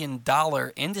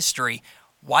multi-billion-dollar industry,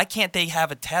 why can't they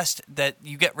have a test that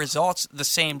you get results the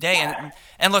same day?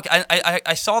 And look,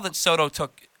 I saw that Soto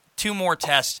took 2 more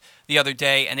tests the other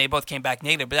day, and they both came back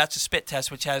negative, but that's a spit test,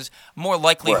 which has more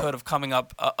likelihood of coming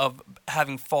up, of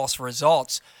having false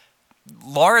results.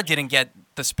 Laura didn't get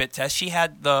the spit test. She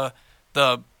had the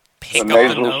pick the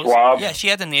up the nose. Swab. Yeah, she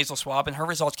had the nasal swab, and her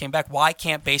results came back. Why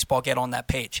can't baseball get on that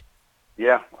page?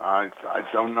 Yeah, I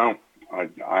don't know.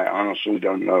 I honestly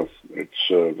don't know. It's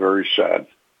very sad.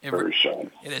 Very sad.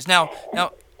 It is. Now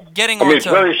getting on it's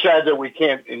very sad that we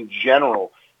can't, in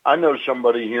general. I know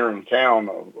somebody here in town,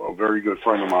 a very good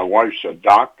friend of my wife's, a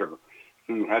doctor,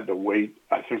 who had to wait,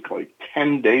 I think, like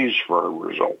 10 days for her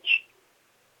results.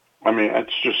 I mean,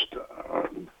 that's just,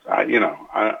 I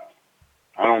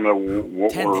don't know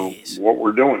what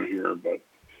we're doing here, but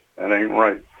that ain't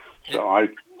right. So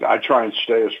I try and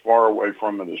stay as far away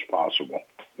from it as possible,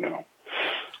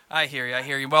 I hear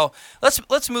you. Well,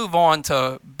 let's move on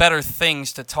to better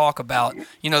things to talk about.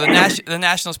 The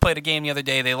Nationals played a game the other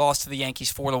day. They lost to the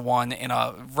Yankees 4-1 in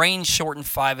a rain-shortened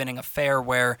 5-inning affair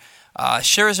where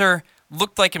Scherzer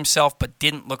looked like himself but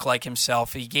didn't look like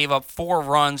himself. He gave up 4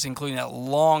 runs, including that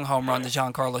long home run to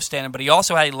Giancarlo Stanton, but he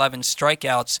also had 11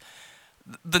 strikeouts.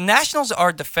 The Nationals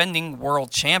are defending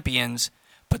world champions,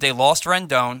 but they lost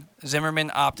Rendon.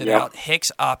 Zimmerman opted out.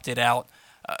 Hicks opted out.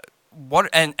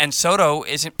 And Soto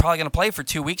isn't probably going to play for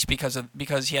 2 weeks because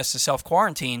he has to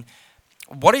self-quarantine.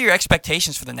 What are your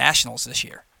expectations for the Nationals this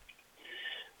year?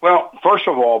 Well, first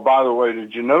of all, by the way,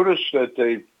 did you notice that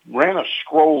they ran a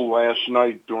scroll last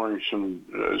night during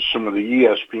some of the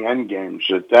ESPN games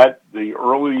that the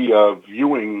early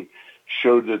viewing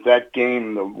showed that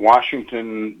game, the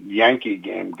Washington Yankee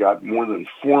game, got more than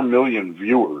 4 million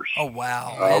viewers. Oh,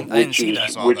 wow. I didn't see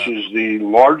that. Which is the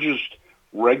largest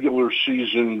regular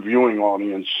season viewing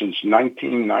audience since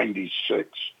 1996,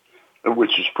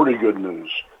 which is pretty good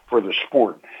news for the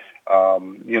sport. All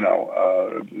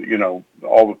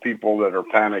the people that are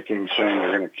panicking, saying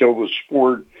they're going to kill the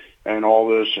sport and all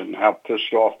this, and how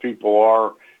pissed off people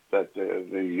are that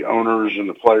the owners and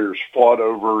the players fought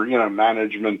over,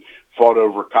 management fought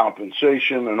over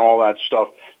compensation and all that stuff.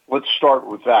 Let's start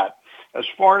with that. As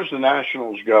far as the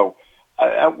Nationals go,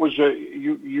 that was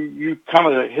you kind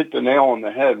of hit the nail on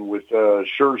the head with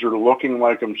Scherzer looking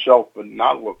like himself but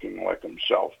not looking like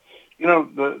himself.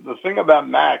 The thing about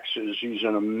Max is he's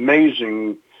an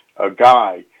amazing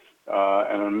guy,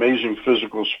 an amazing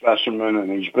physical specimen,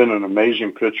 and he's been an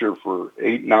amazing pitcher for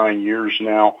 8-9 years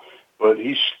now. But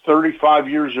he's 35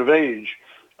 years of age.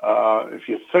 If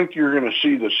you think you're going to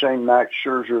see the same Max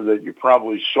Scherzer that you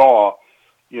probably saw,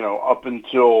 up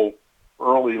until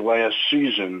early last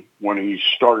season when he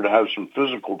started to have some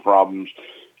physical problems,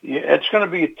 it's going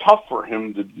to be tough for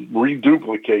him to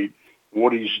reduplicate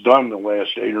what he's done the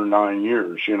last 8 or 9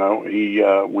 years.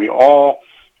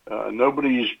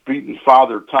 Nobody's beaten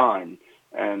Father Time,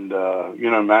 and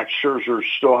Max Scherzer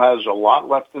still has a lot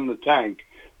left in the tank.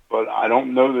 But I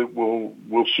don't know that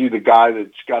we'll see the guy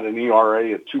that's got an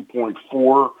ERA at 2.4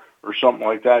 or something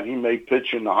like that. He may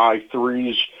pitch in the high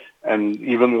 3s and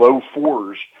even low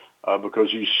 4s because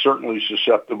he's certainly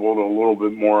susceptible to a little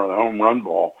bit more of the home run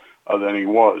ball than he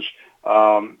was.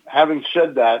 Having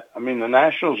said that, I mean, the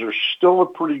Nationals are still a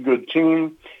pretty good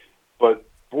team, but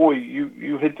boy,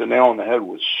 you hit the nail on the head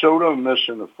with Soto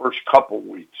missing the first couple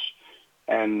weeks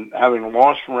and having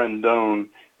lost Rendon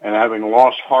and having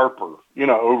lost Harper,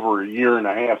 over a year and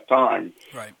a half time.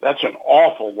 Right. That's an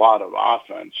awful lot of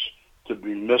offense to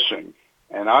be missing.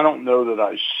 And I don't know that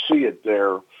I see it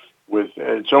there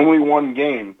it's only one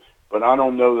game, but I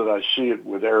don't know that I see it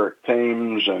with Eric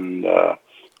Thames and,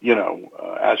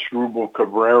 Asdrubal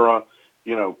Cabrera,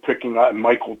 picking up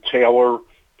Michael Taylor,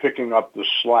 picking up the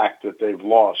slack that they've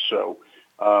lost. So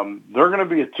they're going to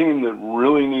be a team that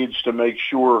really needs to make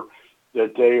sure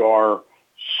that they are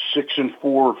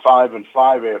 6-4,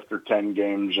 5-5 after 10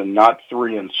 games, and not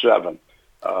 3-7,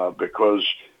 because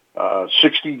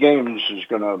 60 games is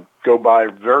going to go by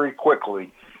very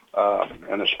quickly,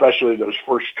 and especially those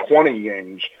first 20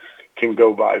 games can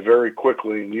go by very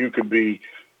quickly, and you could be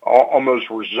almost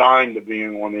resigned to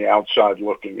being on the outside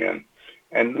looking in.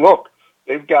 And look,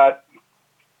 they've got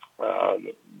a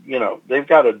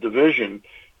division.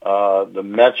 The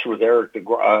Mets with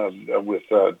DeGrom,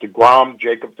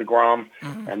 Jacob DeGrom,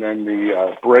 and then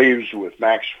the Braves with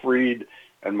Max Fried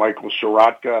and Michael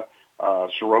Soroka. They're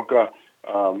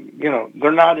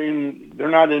not in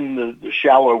the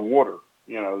shallow water.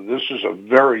 This is a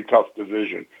very tough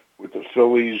division with the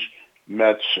Phillies,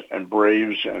 Mets, and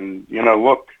Braves. And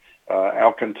look,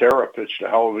 Alcantara pitched a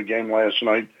hell of a game last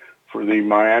night for the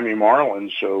Miami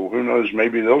Marlins, so who knows,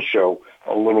 maybe they'll show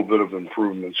a little bit of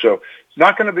improvement. So it's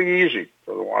not going to be easy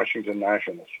for the Washington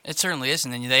Nationals. It certainly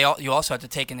isn't, and you also have to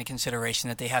take into consideration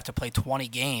that they have to play 20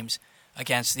 games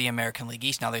against the American League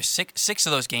East. Now, there's six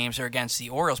of those games are against the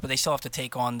Orioles, but they still have to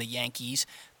take on the Yankees,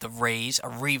 the Rays, a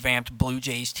revamped Blue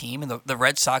Jays team, and the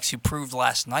Red Sox, who proved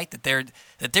last night that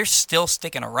they're still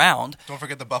sticking around. Don't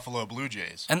forget the Buffalo Blue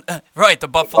Jays. And right, the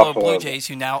Buffalo Blue Jays,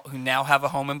 who now have a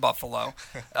home in Buffalo.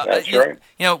 That's right.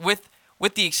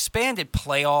 With the expanded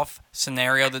playoff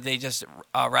scenario that they just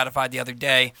ratified the other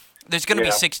day, there's going to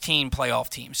be 16 playoff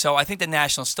teams. So I think the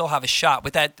Nationals still have a shot.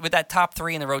 With that top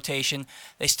three in the rotation,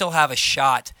 they still have a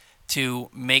shot to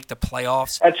make the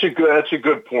playoffs. That's a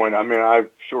good point. I mean, I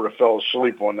sort of fell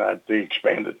asleep on that, the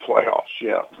expanded playoffs.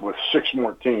 Yeah, with 6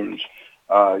 more teams,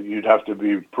 you'd have to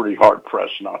be pretty hard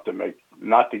pressed not to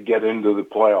get into the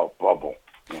playoff bubble.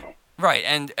 Right,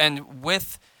 and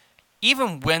with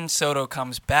even when Soto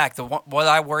comes back, what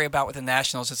I worry about with the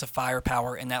Nationals is the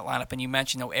firepower in that lineup. And you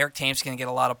mentioned, Eric Thames is going to get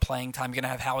a lot of playing time. You're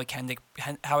going to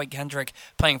have Howie Kendrick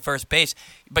playing first base.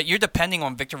 But you're depending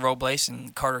on Victor Robles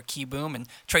and Carter Kieboom and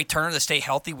Trey Turner to stay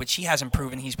healthy, which he hasn't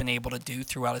proven he's been able to do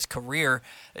throughout his career.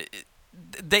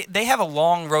 They have a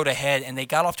long road ahead, and they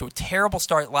got off to a terrible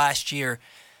start last year.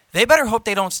 They better hope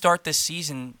they don't start this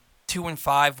season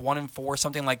 2-5, 1-4,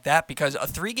 something like that, because a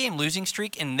 3-game losing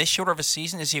streak in this short of a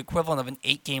season is the equivalent of an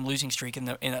 8-game losing streak in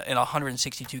a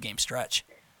 162-game stretch.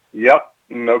 Yep,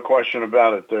 no question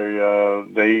about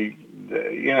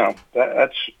it.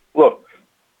 That's look.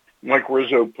 Mike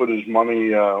Rizzo put his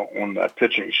money on that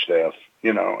pitching staff,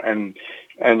 and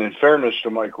in fairness to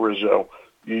Mike Rizzo,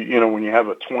 when you have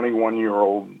a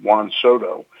 21-year-old Juan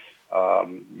Soto,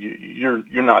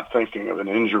 you're not thinking of an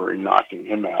injury knocking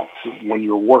him out when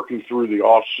you're working through the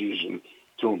off season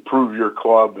to improve your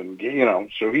club, and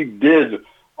so he did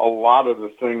a lot of the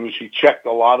things. He checked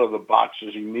a lot of the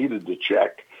boxes he needed to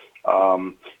check,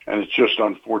 and it's just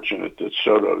unfortunate that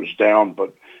Soto's down.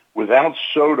 But without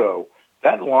Soto,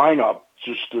 that lineup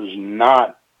just does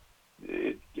not.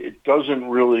 It doesn't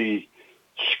really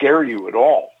scare you at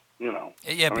all.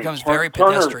 It becomes very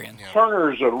pedestrian.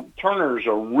 Turner's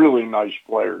a really nice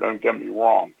player, don't get me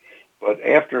wrong. But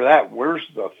after that, where's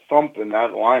the thump in that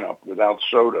lineup without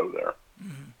Soto there?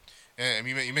 Mm-hmm. Yeah,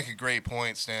 you make a great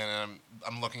point, Stan.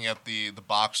 I'm looking at the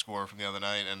box score from the other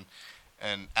night,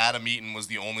 and Adam Eaton was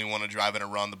the only one to drive in a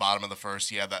run the bottom of the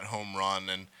first. He had that home run,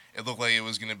 and it looked like it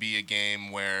was going to be a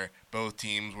game where both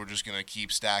teams were just going to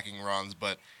keep stacking runs.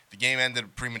 But the game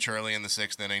ended prematurely in the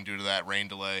 6th inning due to that rain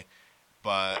delay.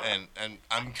 But and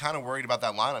I'm kind of worried about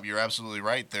that lineup. You're absolutely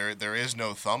right. There is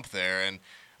no thump there, and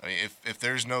I mean if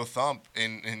there's no thump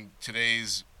in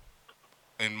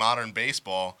modern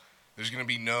baseball, there's going to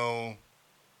be no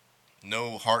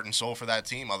heart and soul for that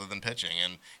team other than pitching.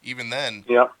 And even then,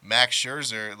 Max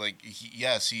Scherzer,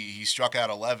 he struck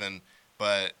out 11,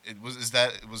 but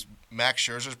was Max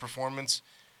Scherzer's performance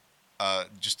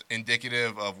just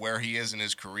indicative of where he is in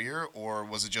his career, or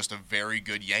was it just a very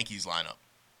good Yankees lineup?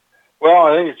 Well,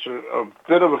 I think it's a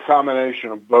bit of a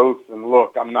combination of both. And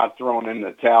look, I'm not throwing in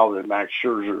the towel that Max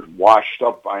Scherzer's washed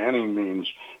up by any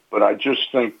means, but I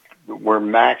just think where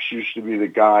Max used to be the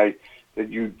guy that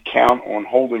you'd count on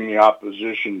holding the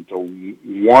opposition to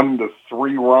 1 to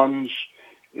 3 runs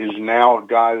is now a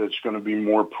guy that's going to be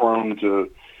more prone to,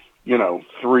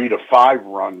 3 to 5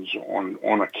 runs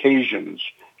on occasions.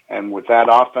 And with that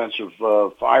offensive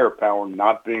firepower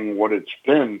not being what it's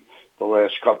been the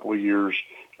last couple of years,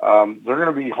 they're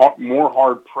going to be more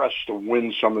hard-pressed to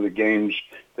win some of the games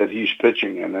that he's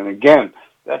pitching in. And again,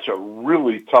 that's a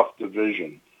really tough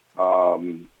division.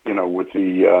 With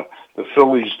the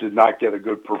Phillies did not get a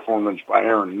good performance by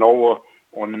Aaron Nola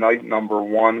on night number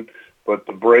 1, but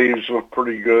the Braves look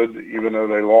pretty good, even though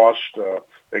they lost.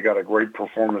 They got a great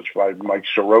performance by Mike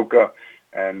Soroka,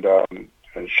 and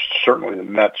certainly the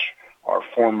Mets are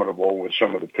formidable with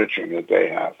some of the pitching that they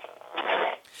have.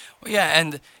 Well, yeah,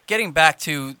 and getting back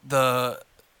to the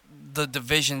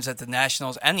divisions that the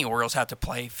Nationals and the Orioles have to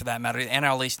play, for that matter, the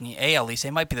NL East and the AL East,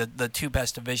 they might be the 2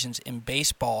 best divisions in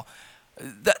baseball.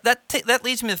 That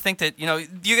leads me to think that you're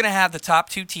going to have the top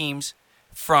 2 teams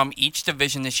from each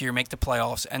division this year make the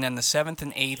playoffs, and then the 7th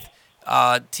and 8th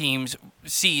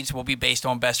seeds will be based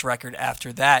on best record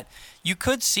after that. You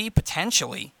could see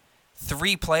potentially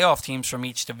 3 playoff teams from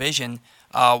each division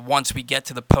once we get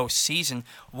to the postseason.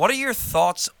 What are your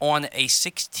thoughts on a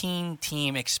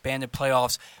 16-team expanded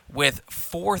playoffs with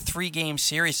 4 3-game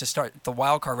series to start the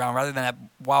wild card round rather than a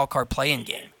wild card play-in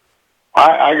game?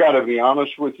 I got to be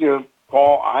honest with you,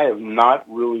 Paul. I have not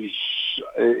really.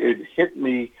 It hit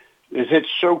me. It hit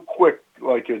so quick.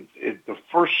 Like the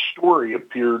first story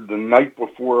appeared the night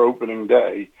before opening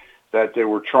day that they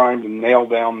were trying to nail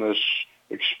down this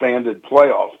expanded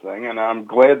playoff thing, and I'm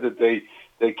glad that they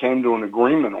came to an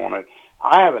agreement on it.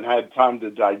 I haven't had time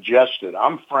to digest it.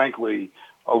 I'm frankly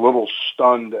a little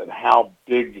stunned at how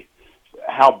big,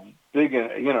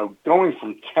 going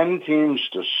from 10 teams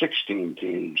to 16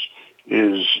 teams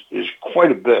is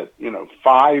quite a bit.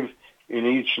 5 in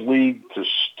each league to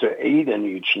 8 in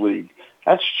each league.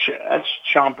 That's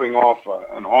chomping off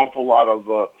an awful lot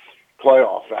of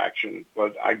playoff action.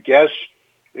 But I guess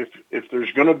if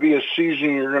there's going to be a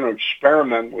season, you're going to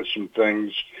experiment with some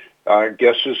things. I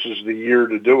guess this is the year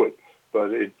to do it.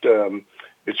 But it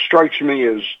strikes me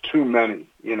as too many.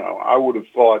 I would have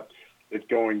thought that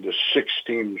going to 6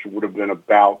 teams would have been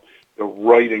about the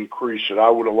right increase that I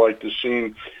would have liked to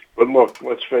see. But look,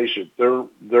 let's face it,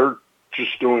 they're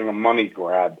just doing a money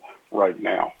grab right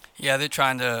now. Yeah, they're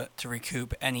trying to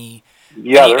recoup any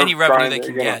revenue they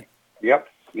can get. Yep,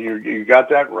 you got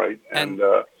that right. And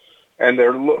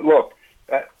they're look,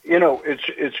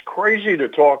 it's crazy to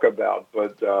talk about,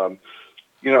 but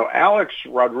Alex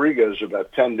Rodriguez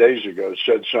about 10 days ago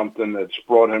said something that's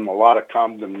brought him a lot of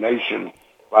condemnation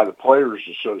by the Players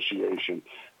Association.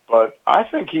 But I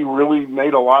think he really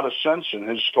made a lot of sense in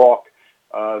his talk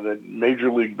that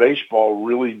Major League Baseball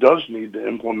really does need to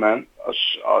implement a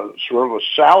sort of a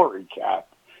salary cap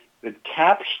that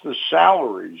caps the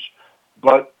salaries,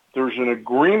 but there's an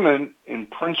agreement in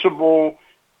principle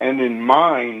and in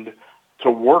mind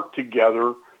to work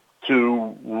together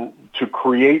to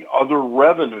create other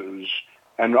revenues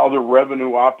and other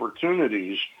revenue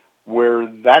opportunities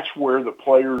that's where the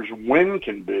players' win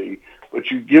can be, but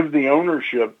you give the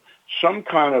ownership some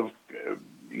kind of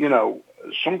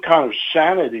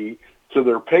sanity to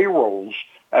their payrolls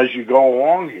as you go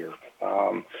along here.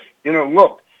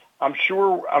 Look, I'm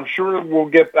sure we'll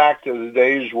get back to the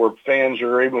days where fans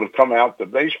are able to come out to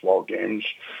baseball games,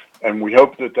 and we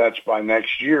hope that that's by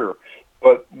next year.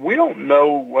 But we don't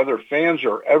know whether fans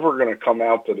are ever going to come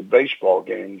out to the baseball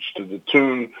games to the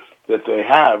tune that they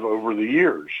have over the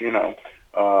years.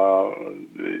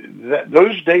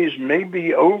 Those days may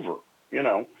be over,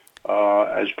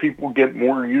 as people get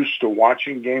more used to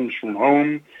watching games from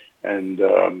home and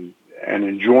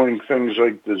enjoying things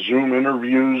like the Zoom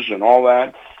interviews and all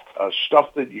that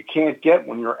stuff that you can't get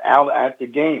when you're out at the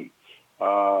game.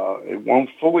 It won't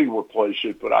fully replace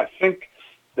it, but I think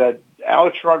that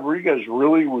Alex Rodriguez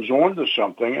really was onto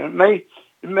something, and it may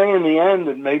in the end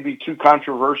it may be too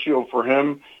controversial for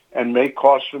him and may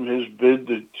cost him his bid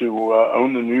to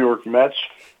own the New York Mets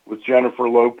with Jennifer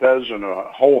Lopez and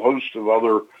a whole host of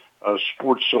other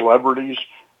sports celebrities.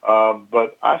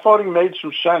 But I thought he made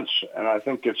some sense, and I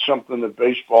think it's something that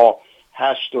baseball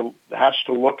has to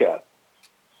look at.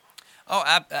 Oh,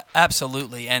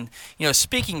 absolutely. And,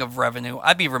 speaking of revenue,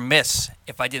 I'd be remiss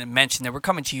if I didn't mention that we're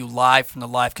coming to you live from the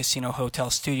Live Casino Hotel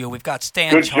studio. We've got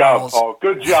Stan Charles.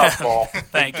 Good job, Paul.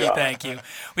 Thank you.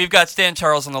 We've got Stan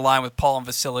Charles on the line with Paul and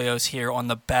Vasilios here on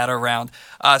the Batter Round.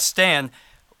 Stan,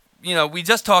 we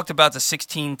just talked about the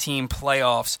 16-team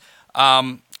playoffs.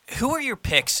 Who are your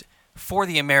picks for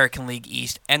the American League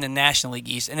East and the National League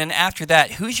East? And then after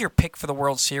that, who's your pick for the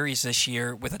World Series this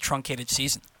year with a truncated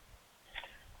season?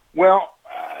 Well,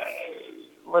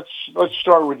 let's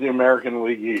start with the American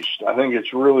League East. I think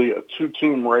it's really a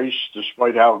two-team race,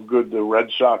 despite how good the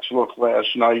Red Sox looked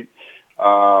last night.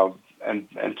 And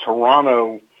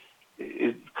Toronto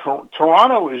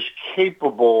is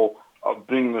capable of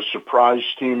being the surprise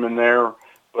team in there,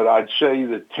 but I'd say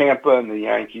that Tampa and the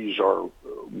Yankees are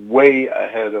way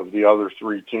ahead of the other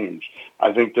three teams.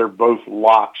 I think they're both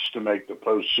locks to make the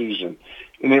postseason.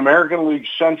 In the American League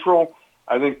Central,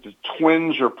 I think the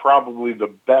Twins are probably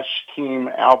the best team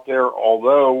out there,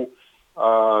 although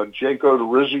Jake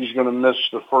Odorizzi is going to miss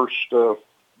the first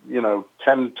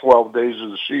 10, 12 days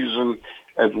of the season,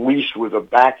 at least with a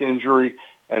back injury.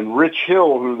 And Rich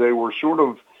Hill, who they were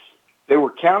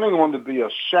counting on to be a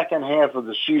second half of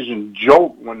the season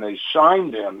jolt when they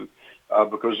signed him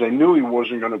because they knew he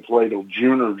wasn't going to play till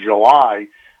June or July.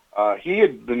 He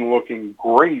had been looking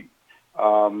great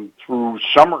through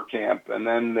summer camp, and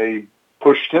then they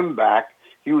pushed him back.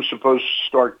 He was supposed to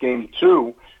start game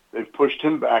 2. They've pushed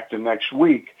him back to next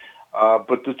week.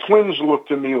 But the Twins look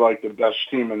to me like the best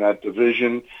team in that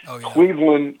division. Oh, yeah.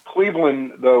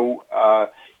 Cleveland, though,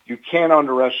 you can't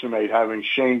underestimate having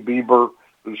Shane Bieber,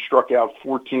 who struck out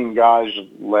 14 guys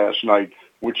last night,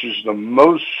 which is the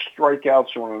most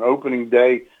strikeouts on an opening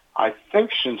day, I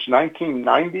think, since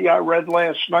 1990, I read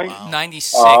last night. Wow.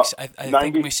 96. I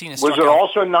think Mussina struck out. Was it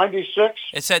also 96?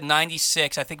 It said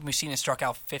 96. I think Mussina struck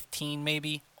out 15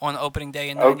 maybe on opening day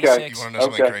in 96. Okay. You want to know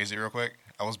something crazy real quick?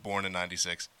 I was born in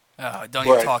 96. Don't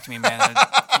even talk to me, man.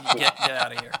 Get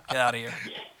out of here. Get out of here.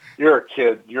 You're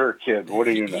a kid. What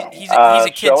do you know? He's a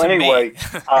kid so to anyway,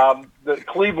 me. the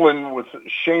Cleveland with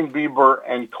Shane Bieber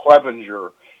and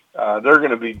Clevenger, they're going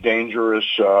to be dangerous,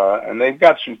 and they've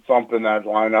got some thump in that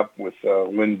lineup with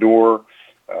Lindor,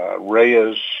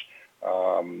 Reyes,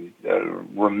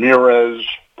 Ramirez,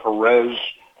 Perez.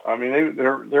 I mean,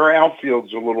 their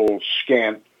outfield's a little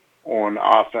scant on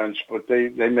offense, but they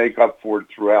make up for it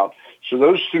throughout. So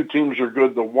those two teams are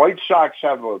good. The White Sox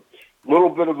have a little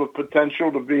bit of a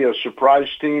potential to be a surprise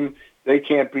team. They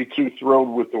can't be too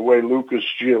thrilled with the way Lucas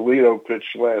Giolito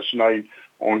pitched last night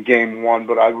on Game 1,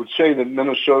 but I would say that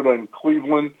Minnesota and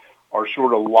Cleveland are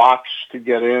sort of locks to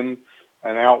get in.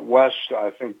 And out west, I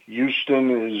think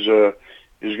Houston is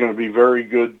going to be very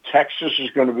good. Texas is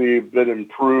going to be a bit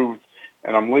improved,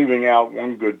 and I'm leaving out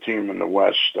one good team in the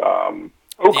West. Oakland.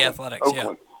 The Athletics,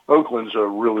 Oakland. Yeah. Oakland's a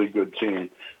really good team.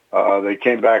 They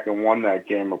came back and won that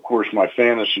game. Of course, my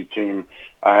fantasy team,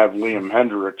 I have Liam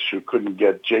Hendricks, who couldn't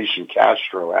get Jason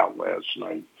Castro out last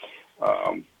night.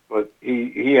 But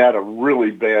he had a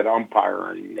really bad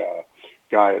umpiring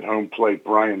guy at home plate,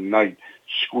 Brian Knight,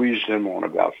 squeezed him on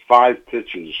about 5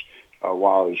 pitches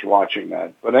while I was watching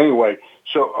that. But anyway,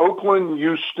 so Oakland,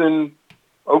 Houston,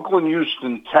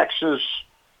 Texas,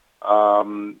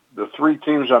 the 3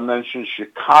 teams I mentioned.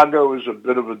 Chicago is a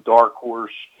bit of a dark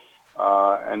horse.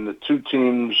 And the 2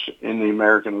 teams in the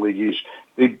American League East.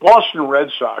 The Boston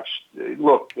Red Sox,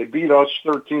 look, they beat us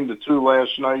 13-2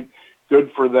 last night.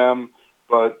 Good for them.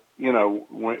 But,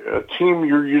 a team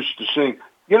you're used to seeing,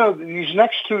 these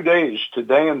next 2 days,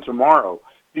 today and tomorrow,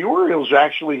 the Orioles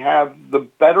actually have the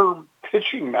better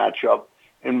pitching matchup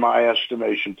in my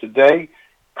estimation. Today,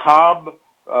 Cobb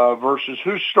versus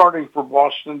who's starting for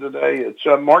Boston today? It's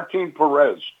Martin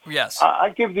Perez. Yes. I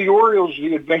give the Orioles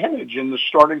the advantage in the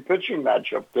starting pitching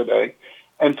matchup today.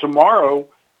 And tomorrow,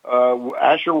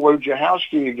 Asher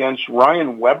Wojciechowski against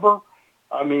Ryan Weber.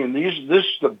 I mean, this is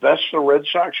the best the Red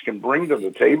Sox can bring to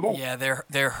the table. Yeah,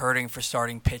 they're hurting for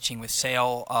starting pitching with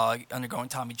Sale undergoing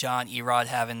Tommy John, Erod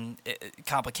having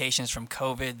complications from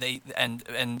COVID.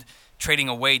 And trading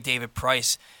away David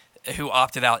Price, who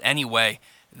opted out anyway.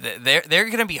 They're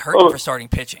going to be hurting for starting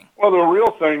pitching. Well, the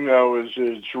real thing, though, is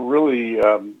it's really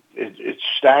it's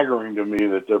staggering to me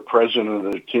that the president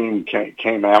of the team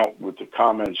came out with the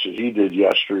comments that he did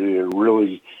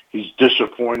yesterday. He's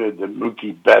disappointed that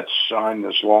Mookie Betts signed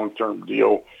this long-term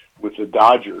deal with the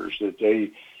Dodgers, that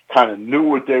they kind of knew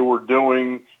what they were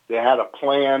doing. They had a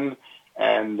plan,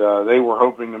 and they were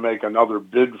hoping to make another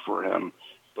bid for him.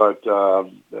 But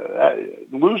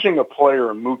losing a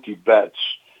player in Mookie Betts,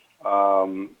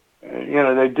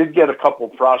 they did get a couple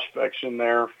prospects in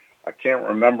there. I can't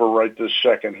remember right this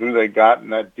second who they got in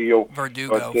that deal.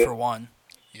 Verdugo for one.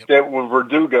 Yep. That was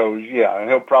Verdugo, yeah, and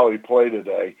he'll probably play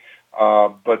today.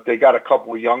 But they got a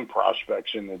couple of young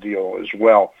prospects in the deal as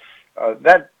well.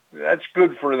 That's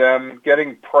good for them.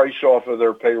 Getting Price off of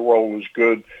their payroll was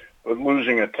good, but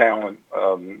losing a talent,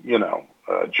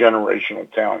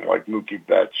 generational talent like Mookie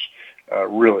Betts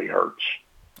really hurts.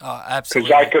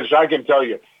 Absolutely. Because I can tell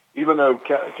you, even though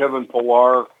Kevin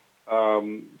Pillar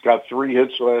got 3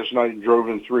 hits last night and drove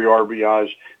in 3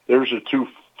 RBIs, there's a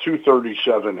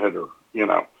 237 hitter,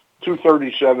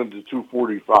 237 to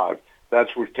 245.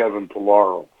 That's what Kevin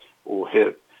Pillar will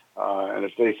hit. And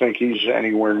if they think he's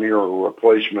anywhere near a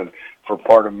replacement for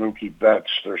part of Mookie Betts,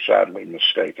 they're sadly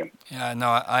mistaken. Yeah, no,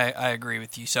 I agree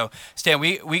with you. So, Stan,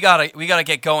 we gotta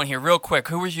get going here real quick.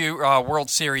 Who was your World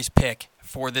Series pick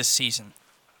for this season?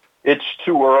 It's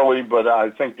too early, but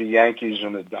I think the Yankees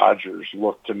and the Dodgers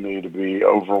look to me to be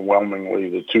overwhelmingly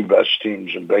the two best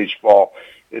teams in baseball.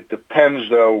 It depends,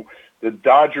 though. The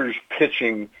Dodgers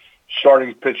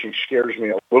starting pitching scares me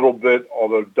a little bit,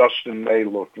 although Dustin May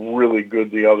looked really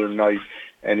good the other night,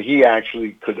 and he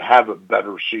actually could have a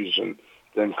better season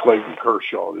than Clayton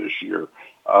Kershaw this year.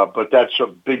 But that's a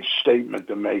big statement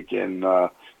to make in the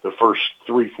first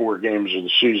 3-4 games of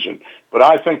the season. But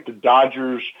I think the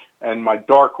Dodgers, and my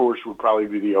dark horse would probably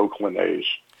be the Oakland A's.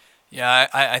 Yeah,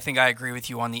 I think I agree with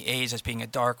you on the A's as being a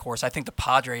dark horse. I think the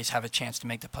Padres have a chance to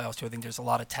make the playoffs too. I think there's a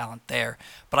lot of talent there.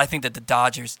 But I think that the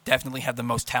Dodgers definitely have the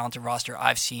most talented roster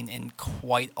I've seen in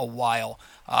quite a while.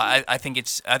 I think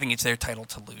it's their title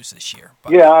to lose this year.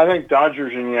 But. Yeah, I think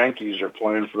Dodgers and Yankees are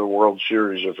playing for the World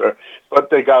Series, but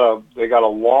they got a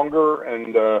longer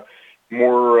and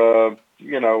more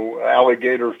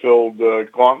alligator-filled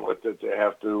gauntlet that they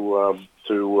have to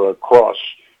cross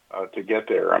to get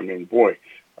there. I mean, boy.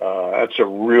 That's a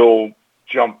real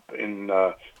jump in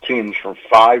teams from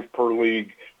 5 per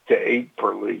league to 8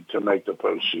 per league to make the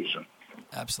postseason.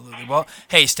 Absolutely. Well,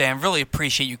 hey, Stan, really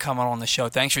appreciate you coming on the show.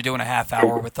 Thanks for doing a half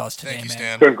hour with us today, Thank you, man.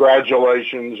 Stan.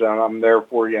 Congratulations, and I'm there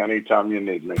for you anytime you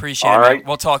need me. Appreciate it. Right?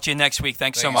 We'll talk to you next week.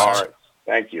 Thanks so much. All right.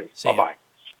 Thank you. Bye-bye.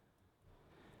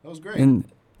 That was great. And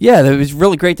yeah, it was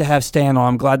really great to have Stan on.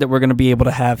 I'm glad that we're going to be able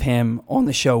to have him on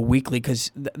the show weekly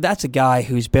because that's a guy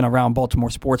who's been around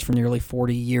Baltimore sports for nearly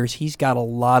 40 years. He's got a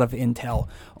lot of intel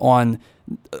on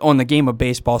the game of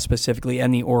baseball specifically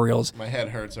and the Orioles. My head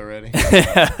hurts already.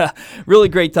 Really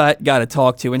great guy to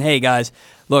talk to. And hey, guys,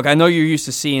 look, I know you're used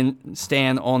to seeing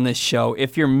Stan on this show.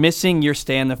 If you're missing your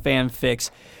Stan the Fan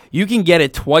fix, you can get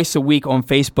it twice a week on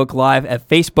Facebook Live at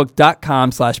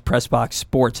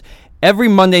facebook.com/PressBoxSports. Every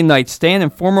Monday night, Stan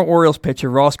and former Orioles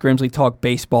pitcher Ross Grimsley talk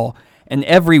baseball. And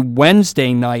every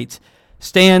Wednesday night,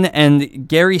 Stan and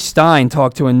Gary Stein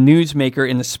talk to a newsmaker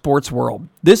in the sports world.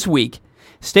 This week,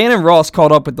 Stan and Ross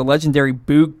caught up with the legendary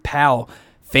Boog Powell,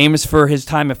 famous for his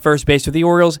time at first base with the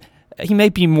Orioles. He may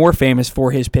be more famous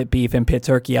for his pit beef and pit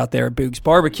turkey out there at Boog's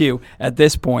Barbecue at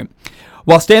this point.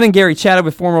 While Stan and Gary chatted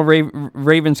with former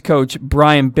Ravens coach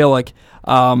Brian Billick,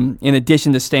 in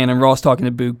addition to Stan and Ross talking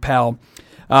to Boog Powell,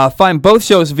 find both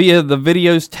shows via the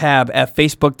videos tab at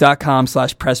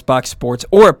facebook.com/PressBoxSports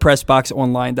or at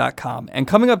PressBoxOnline.com. And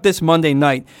coming up this Monday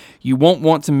night, you won't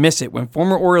want to miss it when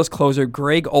former Orioles closer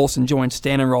Greg Olson joins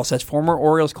Stan and Ross as former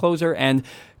Orioles closer and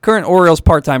current Orioles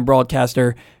part-time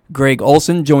broadcaster Greg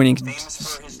Olson joining.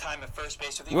 Famous for his time at first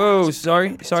base with the Orioles.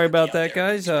 Sorry about that,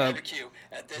 guys. A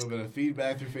little bit of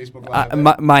feedback through Facebook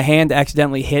Live. My hand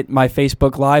accidentally hit my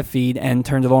Facebook Live feed and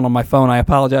turned it on my phone. I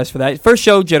apologize for that. First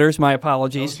show jitters, my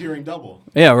apologies. I was hearing double.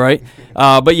 Yeah, right.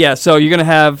 But yeah, so you're going to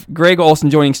have Greg Olson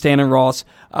joining Stan and Ross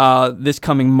this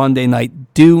coming Monday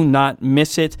night. Do not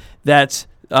miss it. That's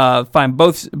find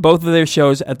both of their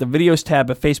shows at the videos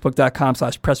tab at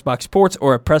facebook.com/PressBoxSports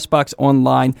or at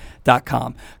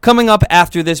PressBoxOnline.com. Coming up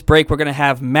after this break, we're going to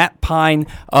have Matt Pyne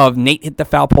of Nate Hit the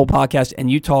Foul Pole podcast and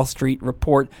Eutaw Street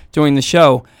Report joining the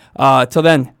show. Till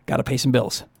then, got to pay some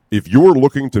bills. If you're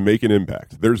looking to make an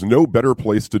impact, there's no better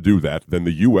place to do that than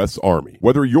the U.S. Army.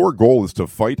 Whether your goal is to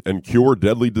fight and cure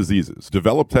deadly diseases,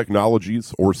 develop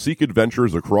technologies, or seek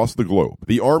adventures across the globe,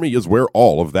 the Army is where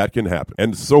all of that can happen,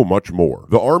 and so much more.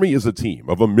 The Army is a team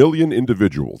of 1 million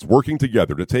individuals working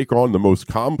together to take on the most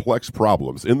complex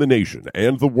problems in the nation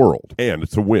and the world, and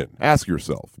to win. Ask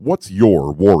yourself, what's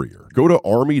your warrior? Go to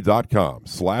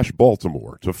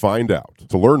army.com/Baltimore to find out.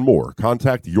 To learn more,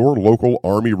 contact your local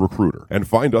Army recruiter and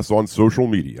find us on social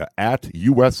media at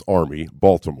U.S. Army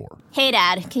Baltimore. Hey,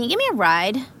 Dad, can you give me a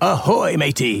ride? Ahoy,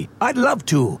 matey. I'd love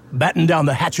to. Batten down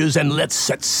the hatches and let's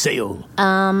set sail.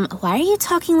 Why are you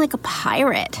talking like a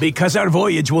pirate? Because our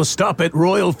voyage will stop at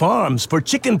Royal Farms for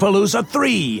Chicken Palooza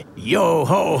 3. Yo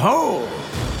ho ho!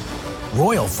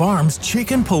 Royal Farms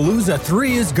Chicken Palooza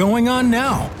 3 is going on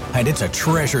now, and it's a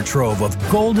treasure trove of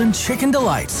golden chicken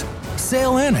delights.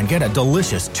 Sail in and get a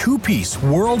delicious 2-piece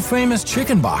world-famous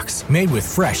chicken box made with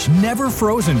fresh,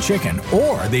 never-frozen chicken,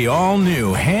 or the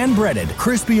all-new hand-breaded,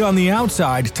 crispy on the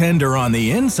outside, tender on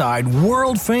the inside,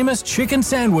 world-famous chicken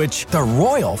sandwich, the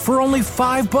Royal, for only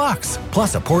 $5.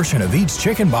 Plus, a portion of each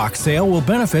chicken box sale will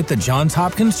benefit the Johns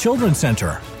Hopkins Children's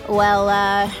Center.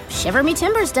 Well, shiver me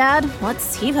timbers, Dad.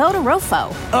 Let's heave-ho to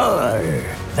Rofo.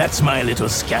 That's my little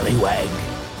scallywag.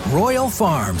 Royal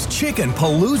Farms Chicken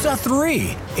Palooza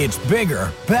 3. It's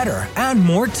bigger, better, and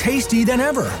more tasty than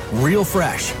ever. Real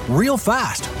fresh, real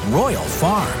fast. Royal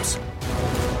Farms.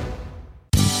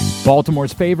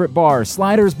 Baltimore's favorite bar,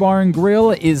 Sliders Bar and Grill,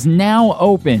 is now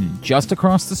open. Just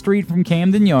across the street from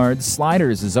Camden Yards,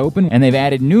 Sliders is open, and they've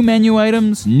added new menu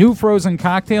items, new frozen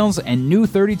cocktails, and new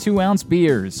 32-ounce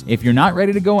beers. If you're not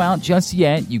ready to go out just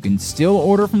yet, you can still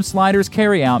order from Sliders'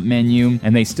 carry-out menu,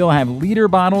 and they still have liter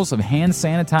bottles of hand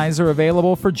sanitizer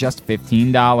available for just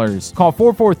 $15. Call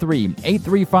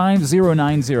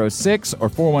 443-835-0906 or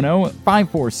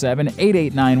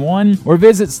 410-547-8891 or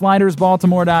visit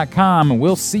slidersbaltimore.com.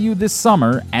 We'll see you this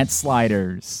summer at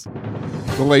Sliders.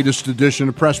 The latest edition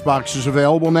of Press Box is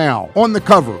available now. On the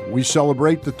cover, we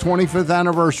celebrate the 25th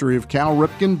anniversary of Cal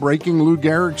Ripken breaking Lou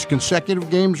Gehrig's consecutive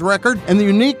games record and the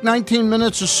unique 19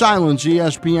 minutes of silence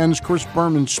ESPN's Chris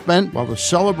Berman spent while the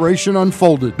celebration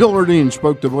unfolded. Bill Erdine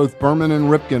spoke to both Berman and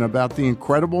Ripken about the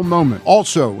incredible moment.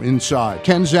 Also inside,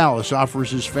 Ken Zales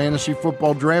offers his fantasy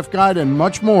football draft guide and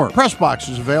much more. Press Box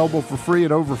is available for free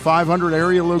at over 500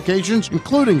 area locations,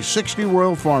 including 60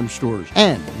 Royal Farm stores.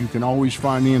 And you can always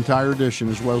find the entire edition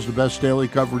as well as the best daily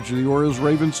coverage of the Orioles,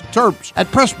 Ravens, and Terps at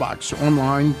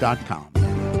PressBoxOnline.com.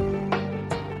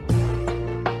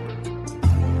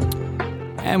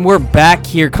 And we're back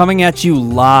here coming at you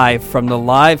live from the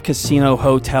Live Casino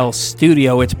Hotel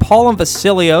studio. It's Paul and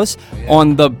Vasilios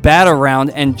on the Bat Around,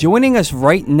 and joining us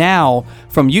right now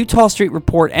from Eutaw Street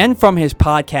Report and from his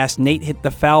podcast, Nate Hit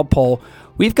the Foul Pole,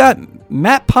 we've got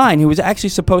Matt Pyne, who was actually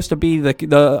supposed to be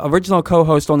the original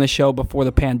co-host on the show before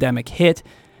the pandemic hit.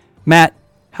 Matt,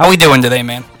 how we doing today,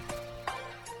 man?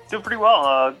 Doing pretty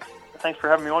well. Thanks for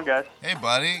having me on, guys. Hey,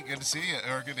 buddy. Good to see you,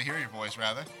 or good to hear your voice,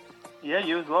 rather. Yeah,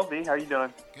 you as well, B. How you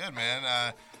doing? Good, man.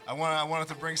 I wanted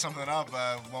to bring something up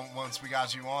once we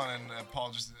got you on, and Paul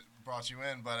just brought you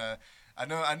in. But I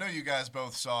know you guys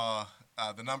both saw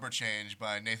the number change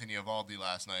by Nathan Eovaldi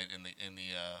last night in the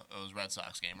O's Red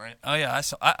Sox game, right? Oh yeah,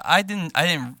 I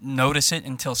didn't notice it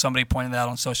until somebody pointed it out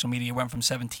on social media. It went from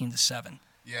 17 to 7.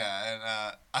 Yeah, and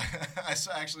I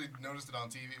actually noticed it on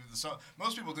TV. So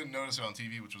most people didn't notice it on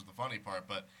TV, which was the funny part.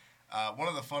 But one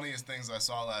of the funniest things I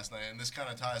saw last night, and this kind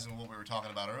of ties into what we were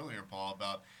talking about earlier, Paul,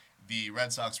 about the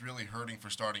Red Sox really hurting for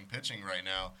starting pitching right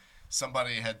now.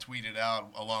 Somebody had tweeted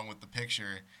out along with the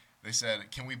picture. They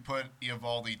said, "Can we put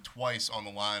Eovaldi twice on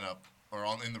the lineup or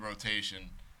in the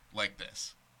rotation like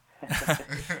this?"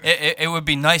 It would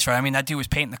be nice, right? I mean, that dude was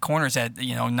painting the corners at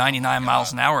 99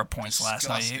 miles an hour at points last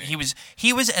night.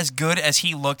 He was as good as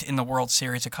he looked in the World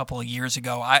Series a couple of years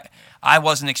ago. I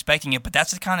wasn't expecting it, but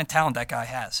that's the kind of talent that guy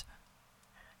has.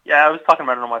 Yeah, I was talking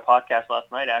about it on my podcast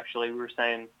last night. Actually, we were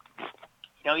saying,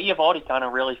 Eovaldi kind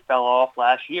of really fell off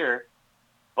last year,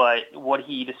 but what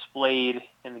he displayed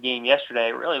in the game yesterday,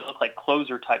 it really looked like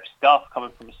closer type stuff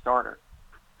coming from a starter.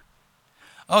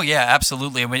 Oh yeah,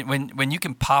 absolutely. When you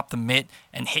can pop the mitt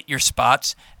and hit your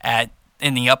spots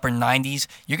in the upper 90s,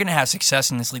 you're going to have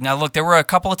success in this league. Now, look, there were a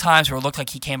couple of times where it looked like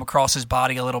he came across his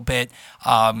body a little bit,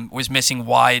 was missing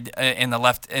wide in the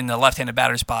left-handed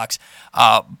batter's box.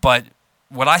 But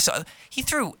what I saw, he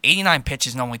threw 89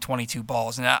 pitches and only 22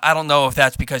 balls, and I don't know if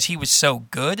that's because he was so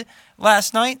good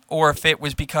last night or if it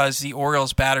was because the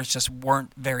Orioles batters just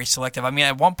weren't very selective. I mean,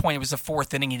 at one point it was the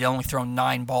fourth inning; he'd only thrown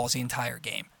 9 balls the entire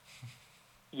game.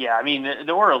 Yeah, I mean,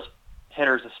 the Orioles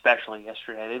hitters especially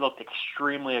yesterday, they looked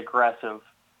extremely aggressive.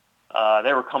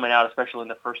 They were coming out, especially in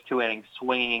the first 2 innings,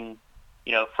 swinging,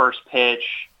 first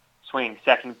pitch, swinging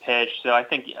second pitch. So I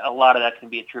think a lot of that can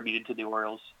be attributed to the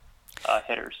Orioles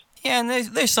hitters. Yeah, and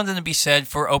there's something to be said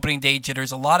for opening day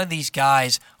jitters. Most of these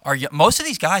guys are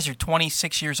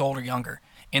 26 years old or younger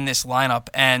in this lineup,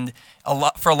 and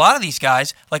for a lot of these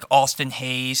guys, like Austin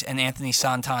Hayes and Anthony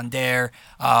Santander,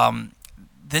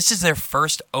 this is their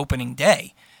first opening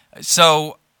day.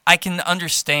 So I can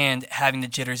understand having the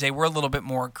jitters. They were a little bit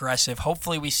more aggressive.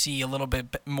 Hopefully we see a little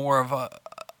bit more of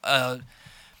a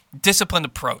disciplined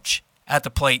approach at the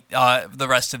plate the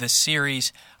rest of this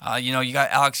series. You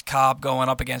got Alex Cobb going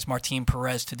up against Martin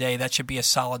Perez today. That should be a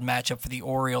solid matchup for the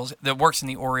Orioles that works in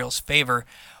the Orioles' favor.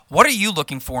 What are you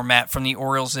looking for, Matt, from the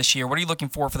Orioles this year? What are you looking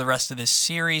for the rest of this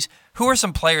series? Who are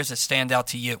some players that stand out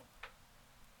to you?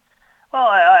 Well,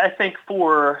 I think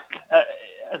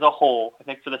as a whole, I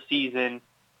think for the season,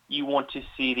 you want to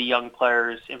see the young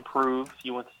players improve.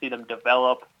 You want to see them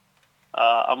develop.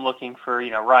 I'm looking for,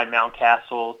 Ryan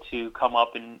Mountcastle to come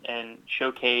up and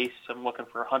showcase. I'm looking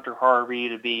for Hunter Harvey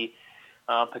to be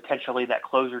potentially that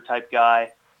closer type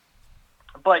guy.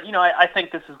 But, I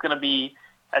think this is going to be,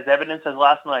 as evidenced as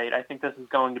last night, I think this is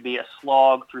going to be a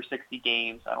slog through 60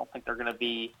 games. I don't think they're going to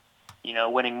be,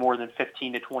 winning more than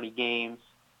 15 to 20 games.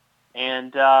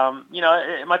 And,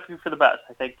 it might be for the best.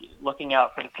 I think looking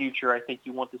out for the future, I think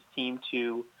you want this team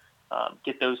to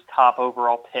get those top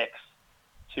overall picks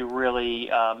to really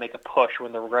make a push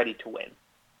when they're ready to win.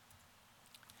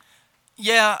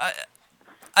 Yeah,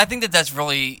 I think that's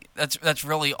really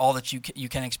all that you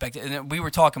can expect. And we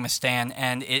were talking with Stan,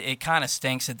 and it kind of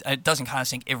stinks. It doesn't kind of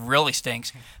stink. It really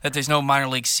stinks that there's no minor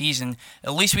league season.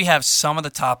 At least we have some of the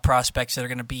top prospects that are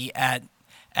going to be at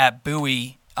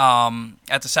Bowie,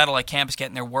 at the satellite campus,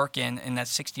 getting their work in that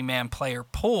 60-man player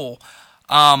pool.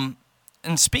 And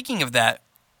speaking of that,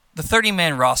 the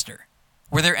 30-man roster,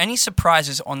 were there any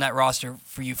surprises on that roster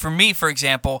for you? For me, for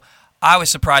example, I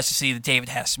was surprised to see that David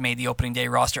Hess made the opening day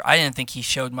roster. I didn't think he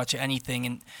showed much of anything.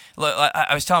 And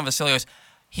I was telling Vasilios,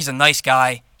 he's a nice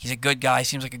guy. He's a good guy.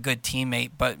 Seems like a good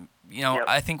teammate. But, Yep.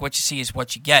 I think what you see is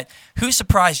what you get. Who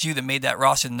surprised you that made that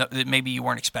roster that maybe you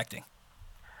weren't expecting?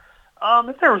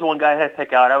 If there was one guy I had to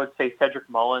pick out, I would say Cedric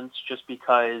Mullins, just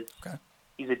because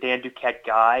he's a Dan Duquette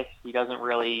guy. He doesn't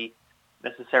really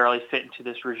necessarily fit into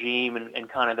this regime and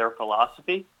kind of their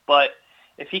philosophy. But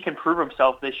if he can prove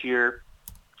himself this year,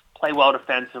 play well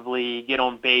defensively, get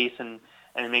on base, and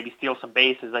maybe steal some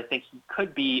bases, I think he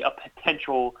could be a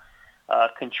potential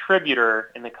contributor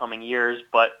in the coming years.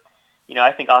 But,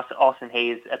 I think Austin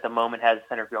Hayes at the moment has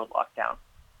center field locked down.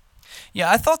 Yeah,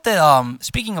 I thought that,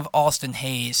 speaking of Austin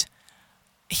Hayes,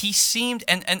 he seemed,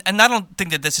 and I don't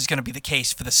think that this is going to be the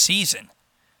case for the season,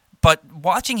 but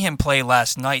watching him play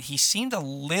last night, he seemed a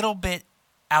little bit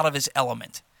out of his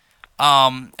element.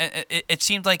 It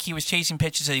seemed like he was chasing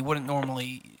pitches that he wouldn't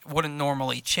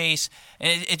normally chase,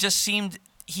 and it just seemed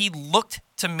he looked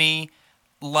to me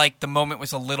like the moment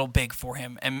was a little big for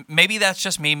him. And maybe that's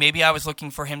just me. Maybe I was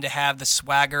looking for him to have the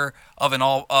swagger of an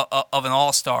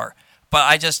all-star,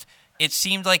 but it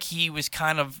seemed like he was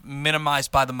kind of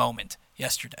minimized by the moment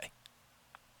yesterday.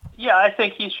 Yeah, I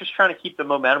think he's just trying to keep the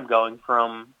momentum going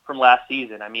from last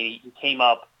season. I mean, he came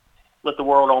up, lit the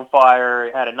world on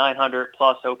fire, had a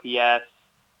 900-plus OPS.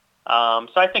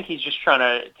 So I think he's just trying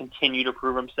to continue to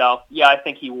prove himself. Yeah, I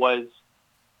think he was,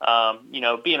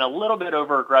 being a little bit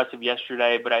over-aggressive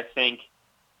yesterday, but I think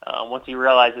once he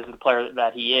realizes the player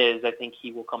that he is, I think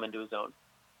he will come into his own.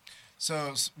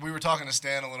 So we were talking to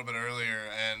Stan a little bit earlier,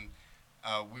 and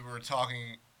we were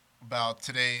talking about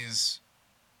today's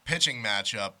pitching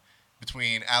matchup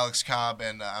between Alex Cobb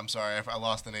and I'm sorry, I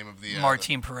lost the name of the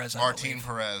Martin Perez. Martin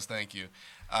Perez, thank you.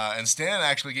 And Stan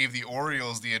actually gave the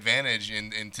Orioles the advantage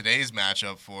in today's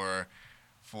matchup for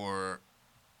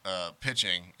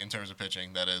pitching, in terms of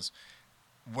pitching. That is,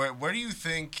 where do you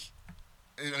think?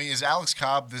 I mean, is Alex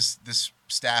Cobb this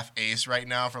staff ace right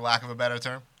now, for lack of a better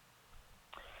term?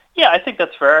 Yeah, I think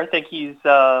that's fair. I think he's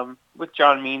with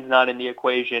John Means not in the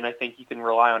equation. I think you can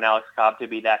rely on Alex Cobb to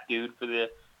be that dude for the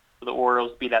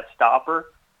Orioles, be that stopper.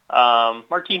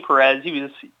 Martin Perez, he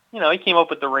was, he came up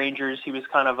with the Rangers. He was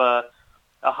kind of a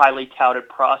highly touted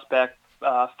prospect.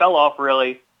 Fell off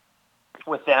really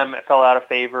with them. It fell out of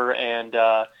favor, and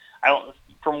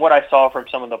from what I saw from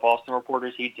some of the Boston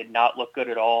reporters, he did not look good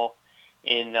at all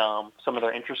in some of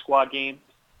their inter-squad games.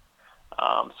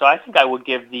 So I think I would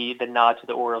give the nod to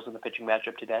the Orioles in the pitching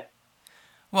matchup today.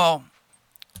 Well,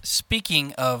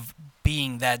 speaking of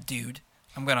being that dude,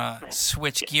 I'm going to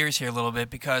switch gears here a little bit,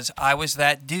 because I was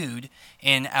that dude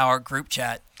in our group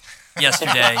chat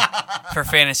yesterday for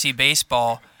fantasy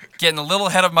baseball, getting a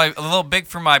little big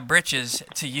for my britches,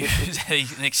 to use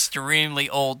an extremely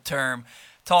old term,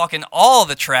 talking all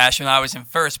the trash when I was in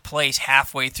first place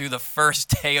halfway through the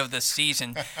first day of the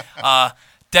season.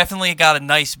 Definitely got a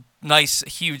nice,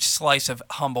 huge slice of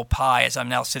humble pie, as I'm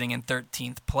now sitting in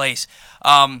 13th place.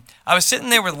 I was sitting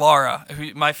there with Laura,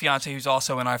 my fiance, who's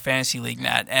also in our fantasy league,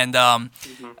 Matt, and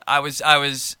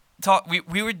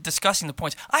we were discussing the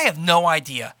points. I have no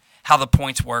idea how the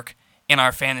points work in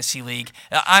our fantasy league.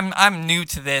 I'm new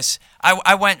to this.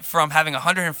 I went from having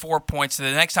 104 points to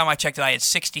the next time I checked it, I had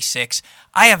 66.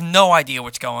 I have no idea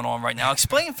what's going on right now.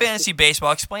 Explain fantasy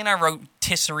baseball. Explain our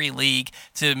rotisserie league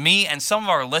to me and some of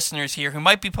our listeners here who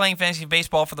might be playing fantasy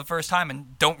baseball for the first time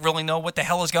and don't really know what the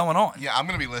hell is going on. Yeah, I'm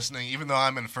going to be listening. Even though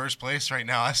I'm in first place right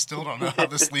now, I still don't know how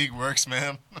this league works,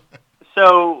 man.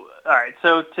 So, all right.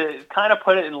 So to kind of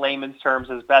put it in layman's terms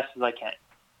as best as I can,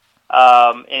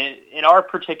 in our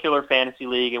particular fantasy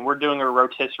league, and we're doing a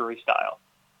rotisserie style.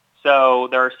 So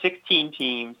there are 16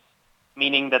 teams,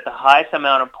 meaning that the highest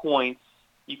amount of points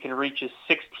you can reach is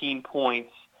 16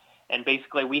 points, and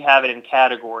basically we have it in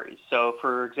categories. So,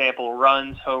 for example,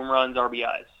 runs, home runs,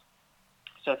 RBIs.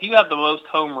 So if you have the most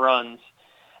home runs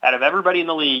out of everybody in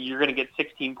the league, you're going to get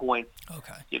 16 points.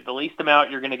 Okay. If you have the least amount,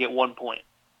 you're going to get 1 point.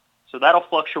 So that'll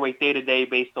fluctuate day to day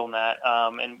based on that.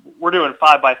 And we're doing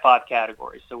 5x5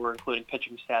 categories, so we're including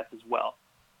pitching stats as well.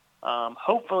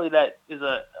 Hopefully that is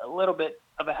a little bit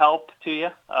of a help to you.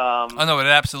 Oh, no, it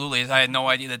absolutely is. I had no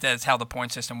idea that that's how the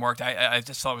point system worked. I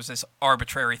just thought it was this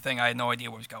arbitrary thing. I had no idea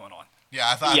what was going on. Yeah,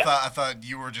 I thought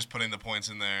you were just putting the points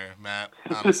in there, Matt,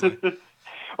 honestly.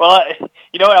 Well,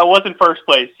 you know what? I was in first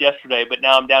place yesterday, but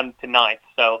now I'm down to 9th,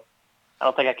 so I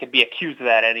don't think I could be accused of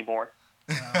that anymore.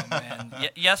 Oh, man.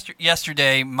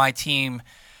 Yesterday, my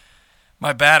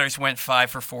batters went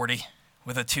 5 for 40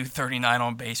 with a .239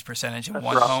 on base percentage and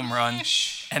one home run.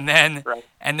 And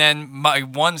then my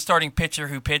one starting pitcher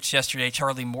who pitched yesterday,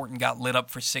 Charlie Morton, got lit up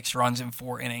for 6 runs in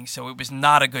 4 innings. So it was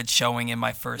not a good showing in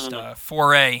my first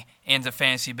foray into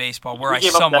fantasy baseball, where I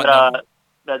somewhat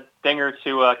that dinger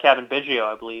to Kevin Biggio,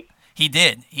 I believe. He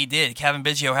did. Kevin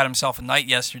Biggio had himself a night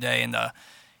yesterday, and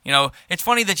it's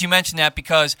funny that you mentioned that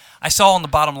because I saw on the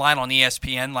bottom line on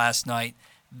ESPN last night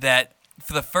that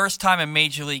for the first time in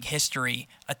Major League history,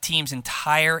 a team's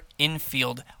entire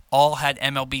infield all had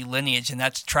MLB lineage, and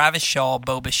that's Travis Shaw,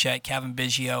 Bo Bichette, Kevin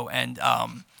Biggio,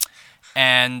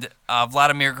 and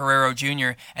Vladimir Guerrero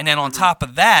Jr. And then on top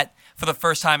of that, for the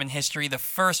first time in history, the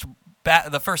first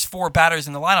 4 batters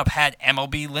in the lineup had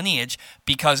MLB lineage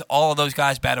because all of those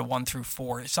guys batted 1 through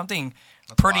 4. It's something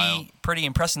pretty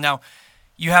impressive. Now,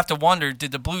 you have to wonder,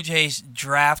 did the Blue Jays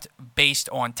draft based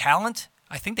on talent?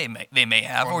 I think they may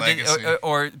have,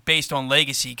 or based on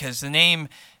legacy, because the name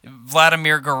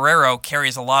Vladimir Guerrero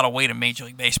carries a lot of weight in Major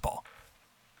League Baseball.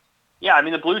 Yeah, I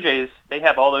mean, the Blue Jays, they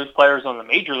have all those players on the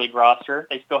Major League roster.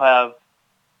 They still have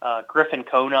Griffin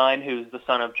Conine, who's the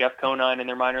son of Jeff Conine in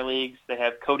their minor leagues. They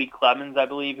have Cody Clemens, I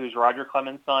believe, who's Roger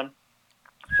Clemens' son.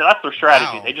 So that's their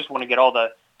strategy. Wow. They just want to get all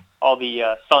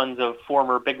the sons of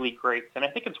former big league greats, and I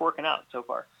think it's working out so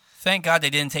far. Thank God they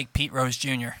didn't take Pete Rose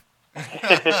Jr.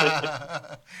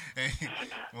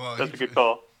 Well, that's a good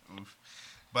call.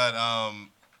 But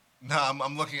no,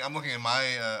 I'm looking at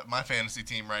my fantasy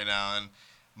team right now, and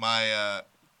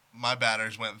my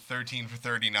batters went 13 for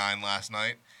 39 last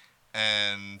night,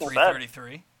 and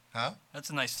 333. Huh? That's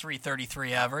a nice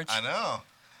 333 average. I know,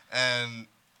 and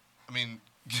I mean,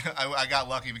 I got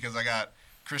lucky because I got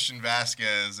Christian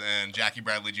Vasquez and Jackie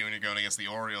Bradley Jr. going against the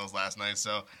Orioles last night.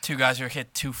 So 2 guys who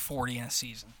hit 240 in a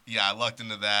season. Yeah, I lucked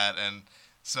into that, and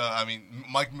so I mean,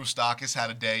 Mike Moustakas had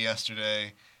a day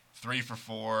yesterday, 3 for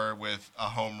 4 with a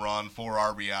home run, 4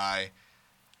 RBI,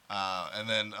 and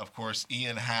then of course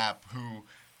Ian Happ, who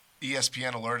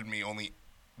ESPN alerted me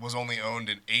was only owned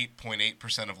in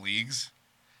 8.8% of leagues.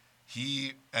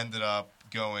 He ended up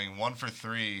going 1 for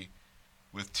 3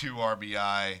 with 2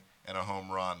 RBI and a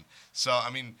home run. So I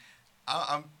mean,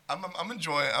 I'm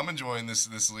enjoying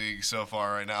this league so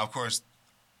far right now. Of course,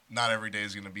 not every day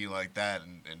is going to be like that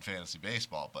in fantasy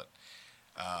baseball, but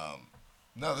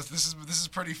no, this is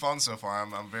pretty fun so far.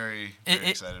 I'm very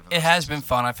excited for this. It has been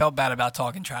fun. I felt bad about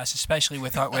talking trash, especially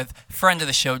with friend of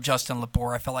the show, Justin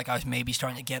Lepore. I felt like I was maybe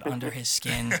starting to get under his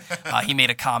skin. He made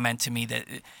a comment to me that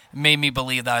made me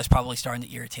believe that I was probably starting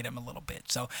to irritate him a little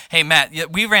bit. So, hey,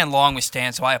 Matt, we ran long with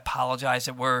Stan, so I apologize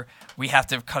that we have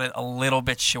to cut it a little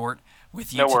bit short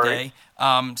with you today.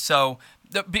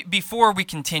 Before we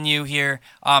continue here,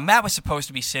 Matt was supposed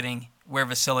to be sitting where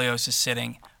Vasilios is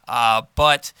sitting,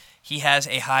 but he has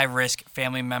a high-risk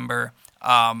family member.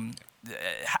 How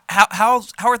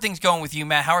are things going with you,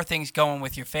 Matt? How are things going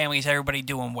with your family? Is everybody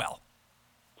doing well?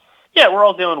 Yeah, we're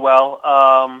all doing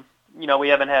well. We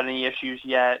haven't had any issues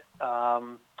yet.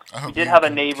 We did have a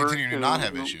neighbor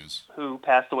who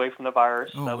passed away from the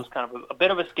virus. So that was kind of a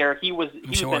bit of a scare. He was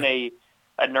in a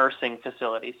nursing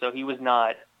facility, so he was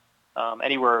not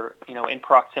anywhere in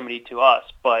proximity to us,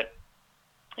 but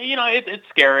it's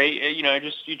scary.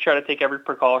 You try to take every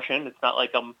precaution. It's not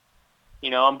like I'm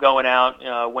going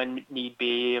out when need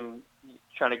be. I'm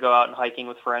trying to go out and hiking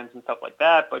with friends and stuff like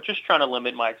that, but just trying to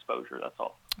limit my exposure. That's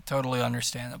all. Totally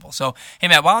understandable. So, hey,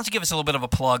 Matt, why don't you give us a little bit of a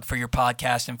plug for your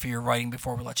podcast and for your writing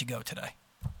before we let you go today?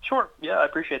 Sure. Yeah, I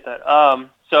appreciate that.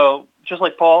 So, just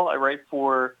like Paul, I write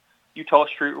for Eutaw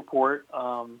Street Report.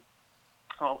 I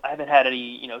haven't had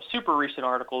any, super recent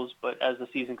articles, but as the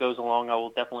season goes along, I will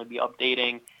definitely be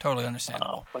updating. Totally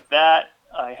understandable. With that,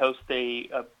 I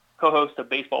co-host a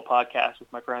baseball podcast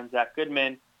with my friend Zach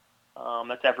Goodman.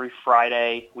 That's every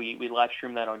Friday. We live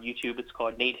stream that on YouTube. It's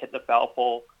called Nate Hit the Foul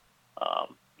Pole.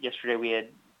 Yesterday we had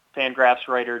Fangraphs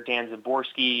writer Dan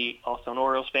Zaborski, also an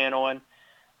Orioles fan, on.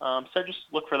 So just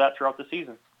look for that throughout the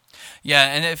season. Yeah,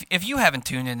 and if you haven't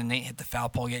tuned in and Nate Hit the Foul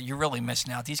Pole yet, you're really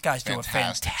missing out. These guys do a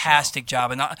fantastic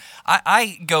job. And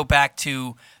I go back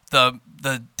to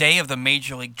the day of the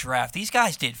Major League Draft. These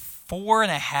guys did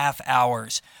 4.5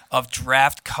 hours of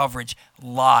draft coverage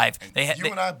live.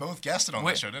 And I both guessed on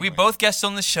the show, didn't we? We both guessed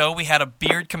on the show. We had a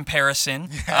beard comparison.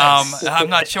 Yes. I'm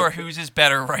not sure whose is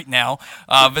better right now.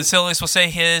 Vasilis will say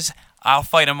his. I'll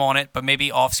fight him on it, but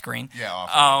maybe off screen. Yeah,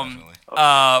 off screen,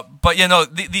 definitely.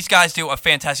 But these guys do a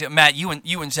fantastic. Matt, you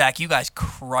and Zach, you guys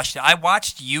crushed it. I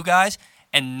watched you guys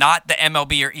and not the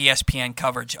MLB or ESPN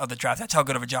coverage of the draft. That's how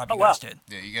good of a job you guys did.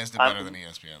 Yeah, you guys did better than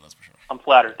ESPN, that's for sure. I'm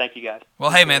flattered. Thank you, guys.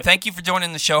 Well, hey, man, thank you for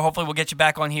joining the show. Hopefully we'll get you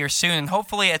back on here soon, and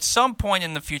hopefully at some point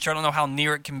in the future, I don't know how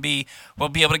near it can be, we'll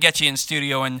be able to get you in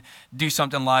studio and do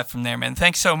something live from there, man.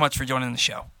 Thanks so much for joining the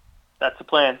show. That's the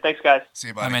plan. Thanks, guys. See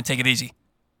you, buddy. All right, man, take it easy.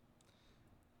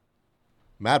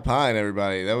 Matt Pyne,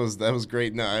 everybody, that was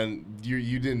great. No, and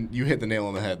you hit the nail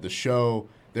on the head. The show,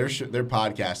 their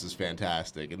podcast is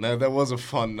fantastic, and that was a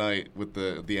fun night with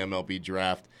the MLB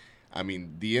draft. I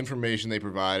mean, the information they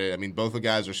provided. I mean, both the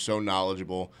guys are so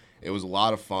knowledgeable. It was a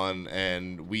lot of fun,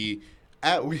 and we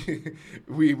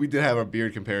did have a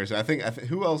beard comparison. I think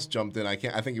who else jumped in? I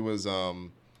think it was.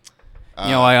 I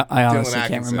honestly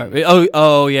can't remember.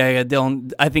 Oh yeah,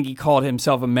 Dylan. I think he called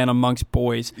himself a man amongst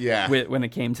boys. Yeah. When it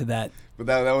came to that. But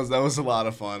that was a lot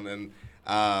of fun, and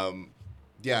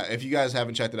if you guys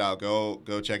haven't checked it out,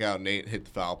 go check out Nate Hit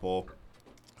the Foul Pole.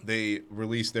 They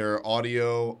released their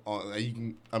audio.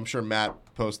 I'm sure Matt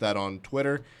posts that on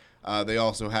Twitter. They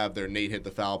also have their Nate Hit the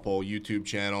Foul Pole YouTube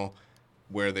channel,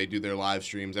 where they do their live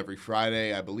streams every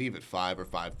Friday, I believe at 5 or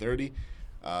 5:30.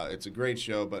 It's a great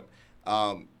show, but.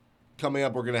 Coming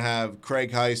up, we're going to have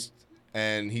Craig Heist,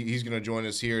 and he's going to join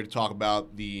us here to talk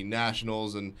about the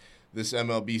Nationals and this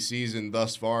MLB season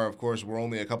thus far. Of course, we're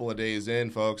only a couple of days in,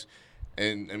 folks,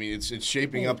 and I mean it's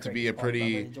shaping up to be a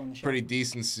pretty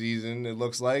decent season. It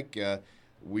looks like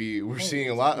we're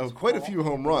seeing quite a few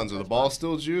home runs. Are the balls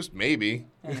still juiced? Maybe,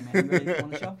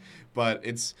 but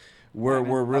we're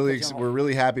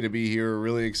really happy to be here. We're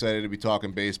really excited to be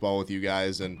talking baseball with you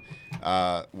guys, and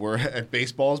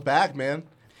baseball's back, man.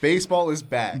 Baseball is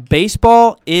back.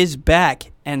 Baseball is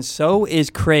back, and so is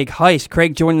Craig Heist.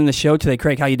 Craig joining the show today.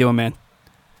 Craig, how you doing, man?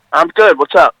 I'm good.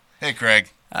 What's up? Hey,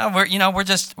 Craig. We're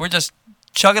just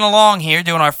chugging along here,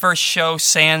 doing our first show,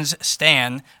 sans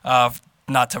Stan.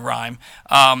 Not to rhyme.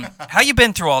 How you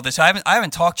been through all this? I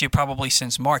haven't talked to you probably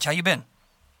since March. How you been?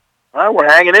 We're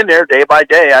hanging in there day by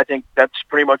day. I think that's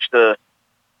pretty much the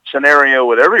scenario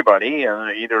with everybody.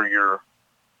 Either you're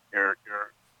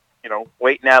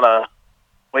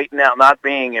waiting out not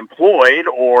being employed,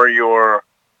 or you're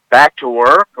back to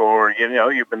work, or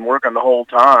you've been working the whole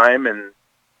time, and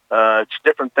it's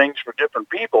different things for different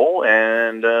people.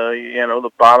 And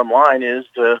the bottom line is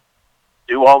to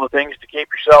do all the things to keep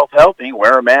yourself healthy.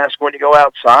 Wear a mask when you go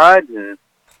outside, and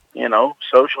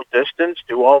social distance.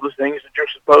 Do all the things that you're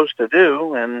supposed to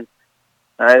do. And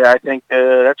I think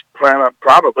that's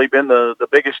probably been the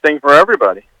biggest thing for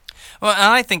everybody. Well,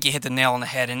 and I think you hit the nail on the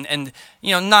head, and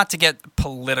not to get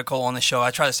political on the show,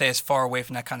 I try to stay as far away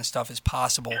from that kind of stuff as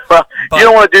possible. Well, you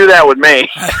don't want to do that with me.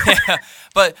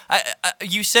 But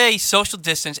you say social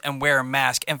distance and wear a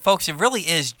mask, and folks, it really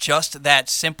is just that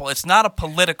simple. It's not a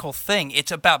political thing.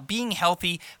 It's about being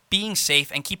healthy, being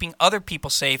safe, and keeping other people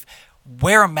safe.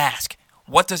 Wear a mask.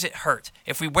 What does it hurt?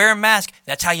 If we wear a mask,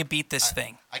 that's how you beat this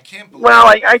thing. I can't believe. Well,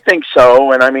 I think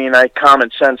so, and I mean, common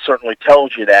sense certainly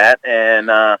tells you that, and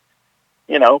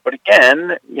but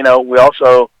again, we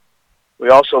also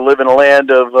live in a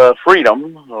land of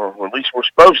freedom, or at least we're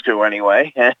supposed to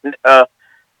anyway. And I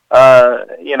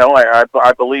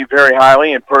believe very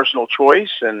highly in personal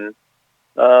choice. And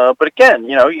but again,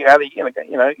 you got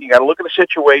to look at the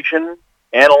situation,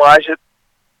 analyze it,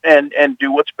 and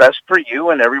do what's best for you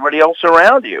and everybody else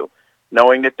around you,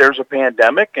 knowing that there's a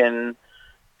pandemic and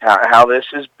how this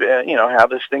is, how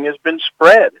this thing has been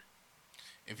spread.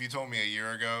 If you told me a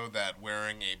year ago that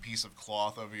wearing a piece of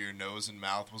cloth over your nose and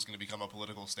mouth was going to become a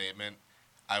political statement,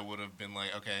 I would have been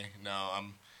like, okay, no,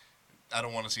 I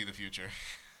don't want to see the future.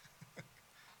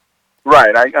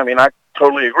 Right. I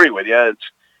totally agree with you.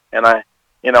 I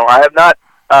have not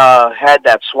had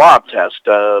that swab test,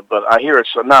 but I hear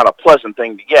it's not a pleasant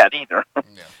thing to get either.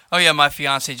 Yeah. Oh yeah, my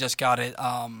fiance just got it.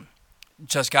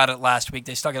 Just got it last week.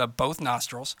 They stuck it up both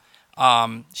nostrils.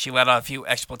 She let out a few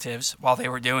expletives while they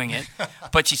were doing it,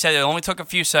 but she said it only took a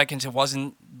few seconds. It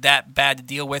wasn't that bad to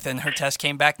deal with, and her test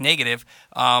came back negative.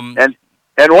 And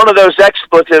one of those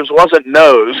expletives wasn't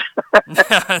nose.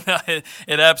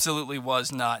 It absolutely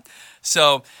was not.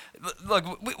 So, look,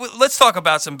 let's talk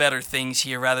about some better things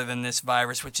here rather than this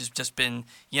virus, which has just been,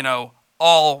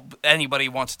 all anybody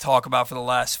wants to talk about for the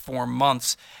last 4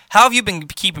 months. How have you been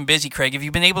keeping busy, Craig?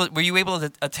 Were you able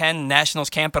to attend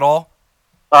Nationals camp at all?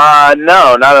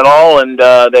 No, not at all. And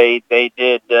they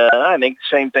did. I think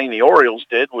the same thing the Orioles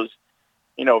did was,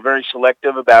 very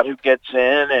selective about who gets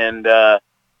in, and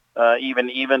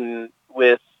even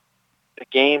with the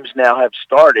games now have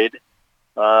started.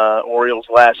 Orioles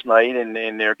last night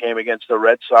in their game against the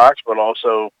Red Sox, but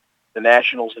also the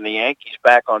Nationals and the Yankees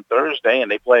back on Thursday,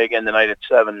 and they play again tonight at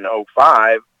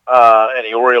 7:05, and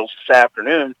the Orioles this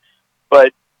afternoon.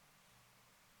 But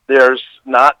there's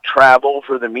not travel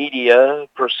for the media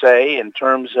per se in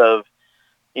terms of,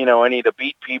 any of the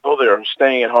beat people that are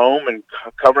staying at home and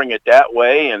covering it that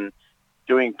way and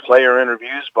doing player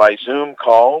interviews by Zoom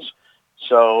calls.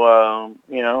 So,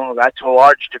 that to a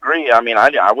large degree. I mean,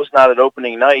 I was not at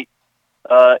opening night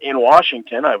in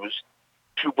Washington. I was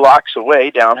 2 blocks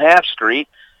away down Half Street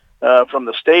from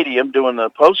the stadium doing the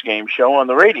post-game show on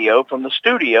the radio from the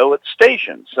studio at the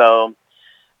station. So,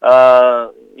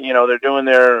 they're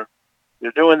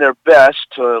doing their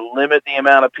best to limit the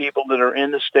amount of people that are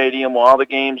in the stadium while the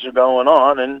games are going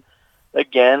on. And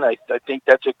again, I think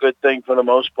that's a good thing for the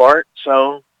most part.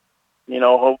 So,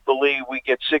 hopefully we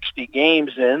get 60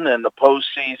 games in, and the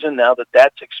postseason, now that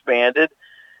that's expanded,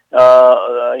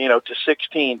 to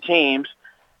 16 teams,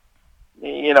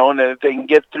 and if they can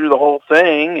get through the whole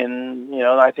thing, and,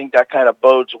 I think that kind of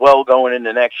bodes well going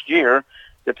into next year,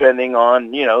 depending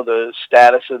on, the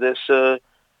status of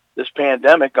this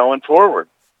pandemic going forward.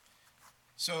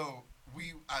 So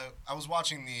I was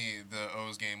watching the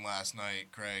O's game last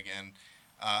night, Craig, and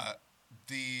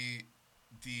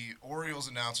the Orioles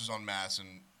announcers on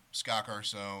MASN, Scott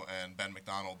Garceau and Ben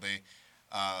McDonald, they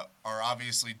are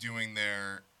obviously doing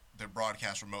their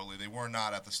broadcast remotely. They were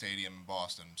not at the stadium in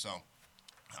Boston, so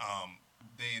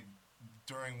they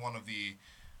during one of the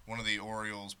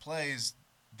Orioles plays,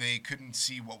 they couldn't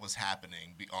see what was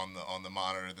happening on the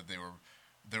monitor that they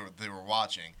were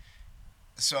watching.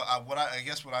 So what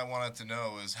I wanted to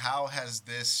know is how has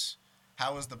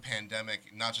the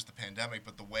pandemic, not just the pandemic,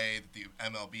 but the way that the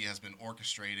MLB has been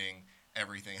orchestrating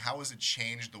everything, how has it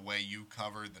changed the way you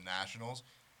covered the Nationals?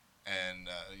 And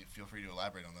feel free to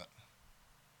elaborate on that.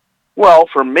 Well,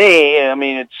 for me, I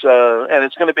mean, it's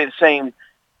going to be the same.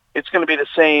 It's going to be the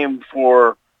same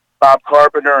for Bob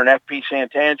Carpenter and F.P.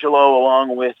 Santangelo,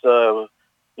 along with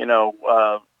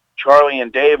Charlie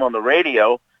and Dave on the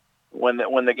radio. When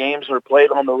the games are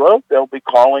played on the road, they'll be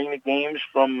calling the games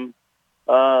from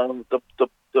the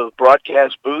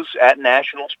broadcast booths at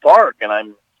Nationals Park, and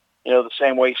I'm, the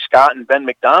same way Scott and Ben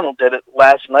McDonald did it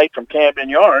last night from Camden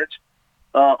Yards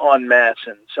on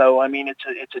MASN. So I mean, it's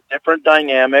a different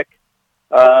dynamic.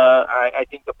 I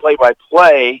think the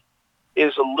play-by-play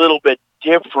is a little bit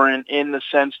different in the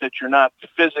sense that you're not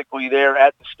physically there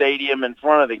at the stadium in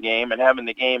front of the game and having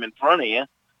the game in front of you.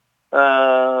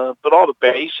 But all the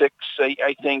basics,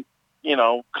 I think,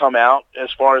 come out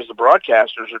as far as the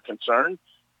broadcasters are concerned.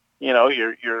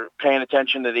 You're paying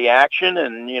attention to the action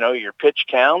and, your pitch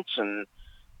counts and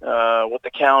what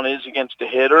the count is against the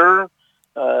hitter.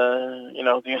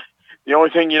 The only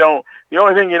thing you don't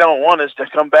want is to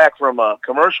come back from a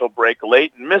commercial break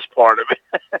late and miss part of it.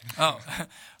 Oh,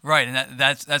 right, and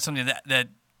that's something that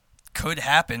could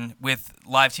happen with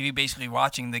live TV, basically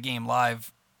watching the game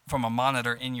live from a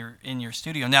monitor in your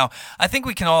studio. Now, I think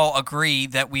we can all agree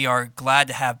that we are glad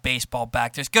to have baseball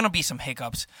back. There's going to be some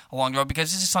hiccups along the road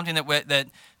because this is something that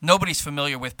nobody's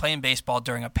familiar with, playing baseball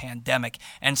during a pandemic.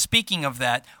 And speaking of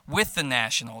that, with the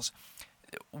Nationals,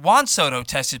 Juan Soto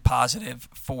tested positive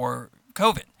for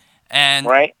COVID.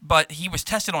 But he was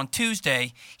tested on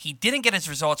Tuesday. He didn't get his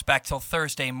results back till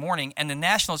Thursday morning. And the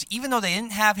Nationals, even though they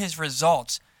didn't have his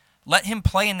results, let him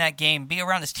play in that game, be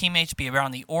around his teammates, be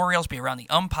around the Orioles, be around the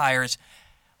umpires.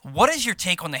 What is your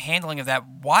take on the handling of that?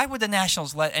 Why would the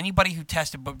Nationals let anybody who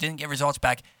tested but didn't get results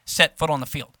back set foot on the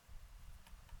field?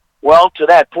 Well, to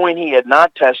that point, he had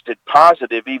not tested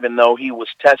positive, even though he was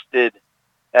tested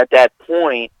at that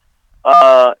point.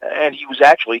 And he was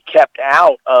actually kept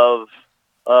out of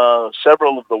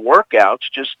several of the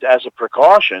workouts just as a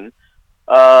precaution.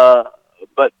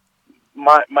 But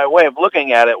my way of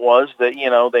looking at it was that,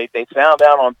 they found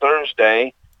out on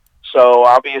Thursday, so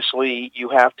obviously you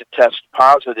have to test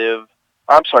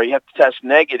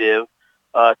negative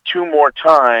 2 more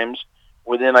times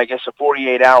within, I guess, a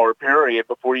 48-hour period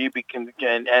before you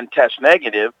and test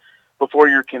negative before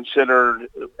you're considered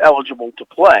eligible to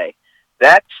play.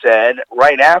 That said,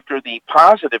 right after the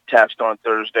positive test on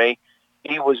Thursday,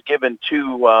 he was given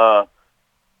two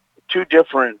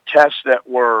different tests that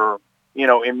were,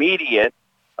 immediate,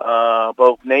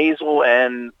 both nasal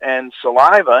and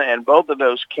saliva, and both of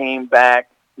those came back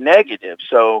negative.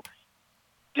 So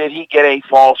did he get a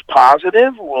false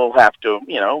positive? We'll have to,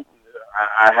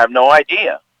 I have no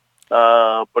idea.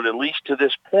 But at least to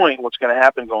this point, what's going to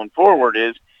happen going forward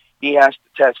is he has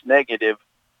to test negative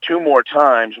 2 more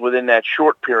times within that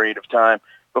short period of time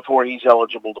before he's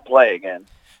eligible to play again.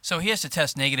 So he has to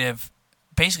test negative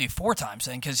basically 4 times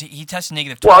then, because he tested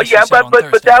negative twice. Well, yeah,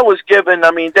 but that was given.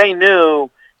 I mean, they knew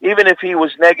even if he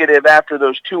was negative after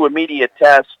those 2 immediate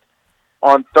tests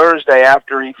on Thursday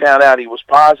after he found out he was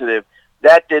positive,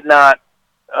 that did not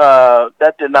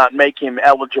make him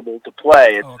eligible to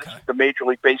play. It's the Major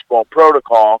League Baseball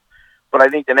protocol. But I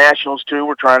think the Nationals too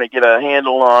were trying to get a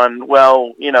handle on,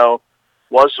 well, you know,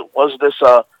 was this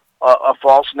a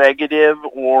false negative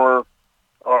or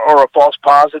a false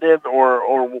positive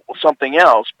or something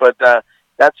else? But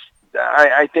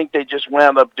I think they just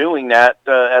wound up doing that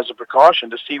as a precaution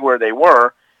to see where they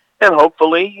were, and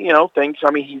hopefully, you know, things.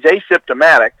 I mean, he's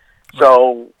asymptomatic,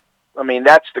 so I mean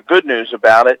that's the good news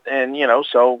about it. And you know,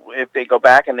 so if they go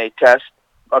back and they test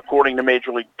according to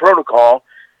Major League protocol,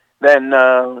 then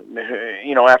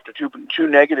you know, after two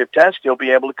negative tests, he'll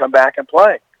be able to come back and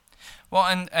play.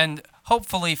 Well, and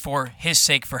hopefully for his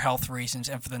sake, for health reasons,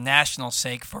 and for the Nationals'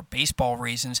 sake, for baseball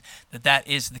reasons, that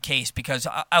is the case. Because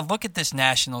I look at this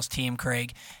Nationals team,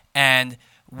 Craig, and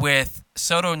with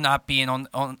Soto not being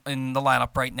in the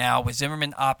lineup right now, with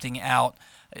Zimmerman opting out,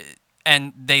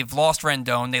 and they've lost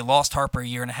Rendon, they lost Harper a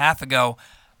year and a half ago,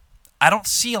 I don't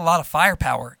see a lot of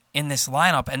firepower in this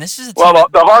lineup. And this is a team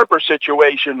the Harper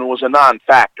situation was a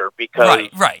non-factor because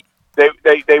right.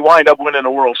 They wind up winning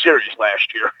a World Series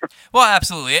last year. Well,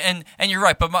 absolutely, and you're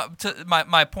right. But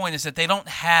my point is that they don't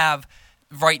have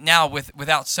right now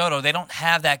without Soto. They don't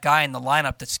have that guy in the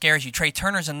lineup that scares you. Trey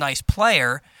Turner's a nice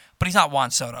player, but he's not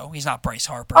Juan Soto. He's not Bryce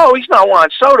Harper. Oh, he's not Juan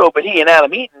Soto, but he and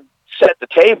Adam Eaton set the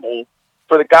table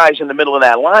for the guys in the middle of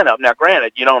that lineup. Now,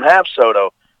 granted, you don't have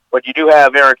Soto, but you do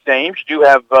have Eric Thames. You do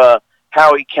have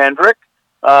Howie Kendrick.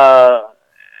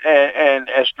 And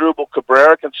Asdrubal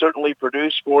Cabrera can certainly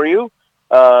produce for you.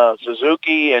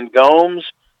 Suzuki and Gomes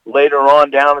later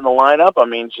on down in the lineup. I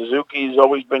mean, Suzuki's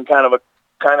always been kind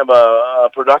of a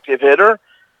productive hitter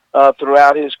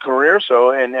throughout his career. So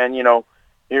and you know,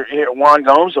 here Juan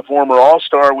Gomes, a former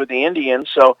All-Star with the Indians.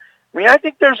 So I mean, I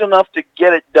think there's enough to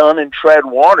get it done and tread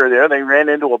water there. They ran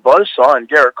into a buzzsaw in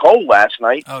Garrett Cole last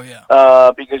night. Oh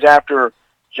yeah. Because after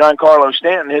Giancarlo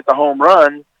Stanton hit the home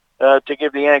run to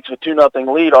give the Yanks a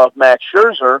 2-0 lead off Max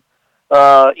Scherzer,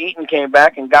 Eaton came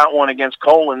back and got one against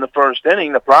Cole in the first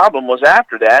inning. The problem was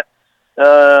after that,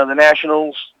 the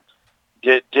Nationals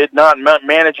did not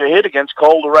manage a hit against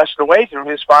Cole the rest of the way through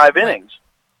his 5 innings.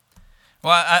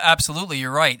 Well, absolutely,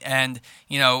 you're right. And,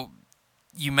 you know,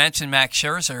 you mentioned Max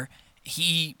Scherzer.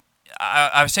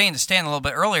 I was saying to Stan a little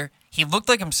bit earlier, he looked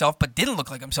like himself, but didn't look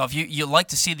like himself. You like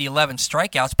to see the 11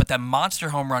 strikeouts, but that monster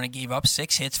home run he gave up,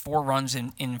 6 hits, 4 runs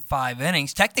in 5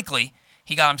 innings. Technically,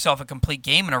 he got himself a complete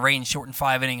game in a rain-shortened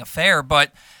 5-inning affair.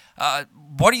 But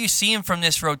what are you seeing from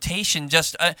this rotation?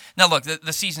 Just now, look,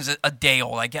 the season's a day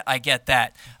old. I get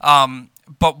that.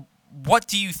 But what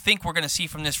do you think we're going to see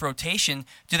from this rotation?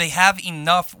 Do they have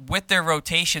enough with their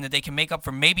rotation that they can make up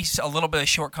for maybe a little bit of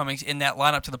shortcomings in that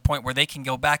lineup to the point where they can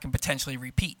go back and potentially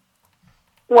repeat?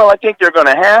 Well, I think they're going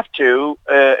to have to,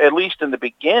 at least in the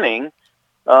beginning.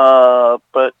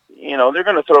 But, you know, they're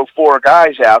going to throw 4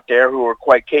 guys out there who are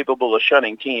quite capable of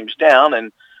shutting teams down.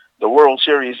 And the World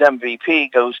Series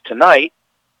MVP goes tonight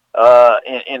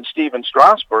in Steven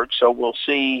Strasburg. So we'll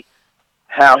see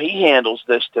how he handles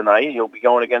this tonight. He'll be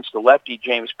going against the lefty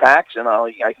James Paxton.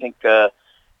 I think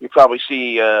you probably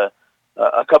see a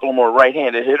couple more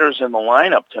right-handed hitters in the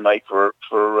lineup tonight for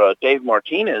Dave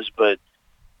Martinez. But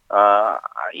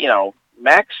you know,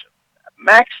 Max,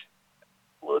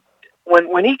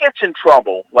 when he gets in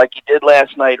trouble, like he did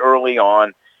last night early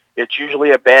on, it's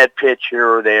usually a bad pitch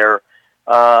here or there.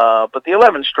 But the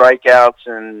 11 strikeouts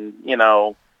and, you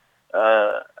know,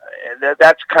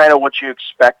 that's kind of what you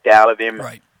expect out of him.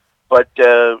 Right. But,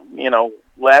 you know,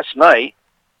 last night,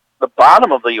 the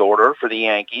bottom of the order for the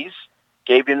Yankees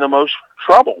gave him the most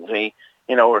trouble.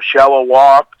 Urshela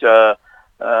walked, the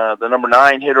number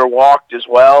 9 hitter walked as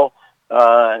well.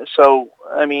 So,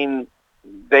 I mean,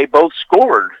 they both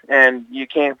scored, and you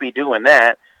can't be doing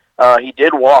that. He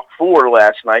did walk 4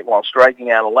 last night while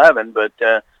striking out 11, but,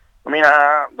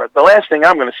 but the last thing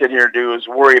I'm going to sit here and do is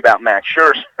worry about Max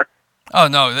Scherzer. Oh,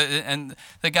 no, and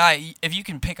the guy, if you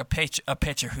can pick a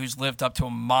pitcher who's lived up to a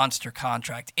monster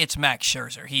contract, it's Max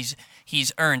Scherzer.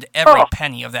 He's earned every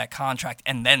penny of that contract,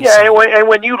 and then some. And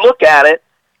when you look at it,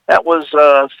 that was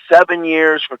 7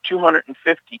 years for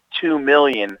 $252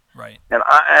 million. Right. And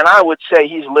I would say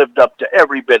he's lived up to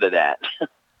every bit of that.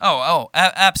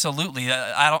 Absolutely.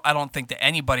 I don't think that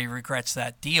anybody regrets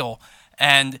that deal.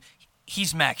 And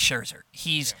he's Max Scherzer.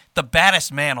 He's the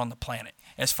baddest man on the planet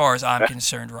as far as I'm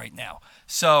concerned right now.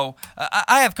 So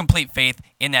I have complete faith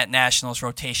in that Nationals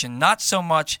rotation, not so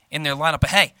much in their lineup.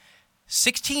 But, hey,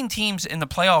 16 teams in the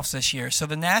playoffs this year, so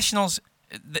the Nationals,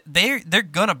 they're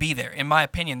going to be there, in my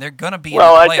opinion. They're going to be in the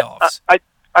playoffs.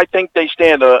 I think they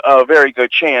stand a very good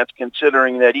chance,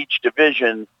 considering that each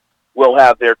division will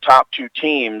have their top 2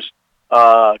 teams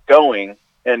going,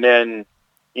 and then,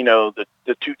 the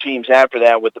 2 teams after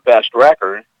that with the best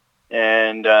record.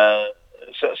 And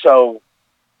so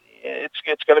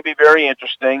it's going to be very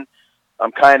interesting.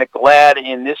 I'm kind of glad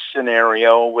in this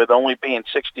scenario, with only being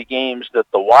 60 games, that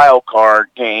the wild card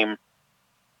game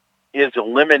is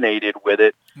eliminated with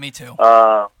it. Me too.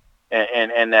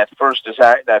 And that first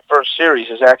series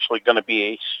is actually going to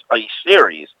be a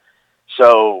series.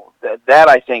 So that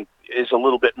I think is a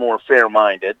little bit more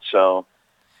fair-minded. So,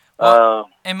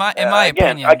 in my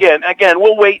opinion, again,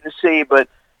 we'll wait and see. But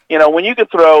when you can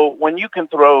throw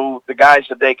the guys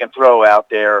that they can throw out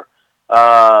there,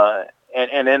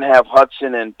 and then have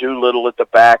Hudson and Doolittle at the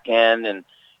back end, and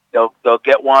they'll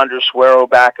get Wander Suero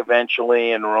back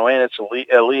eventually, and Roenis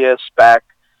Elias back.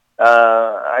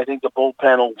 I think the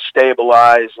bullpen will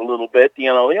stabilize a little bit. The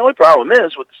only problem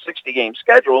is with the 60-game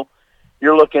schedule,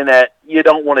 you're looking at, you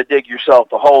don't want to dig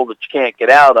yourself a hole that you can't get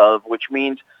out of, which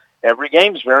means every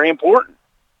game is very important.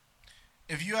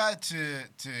 If you had to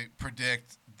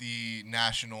predict the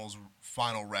Nationals'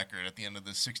 final record at the end of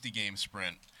the 60-game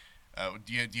sprint,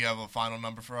 do you have a final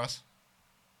number for us?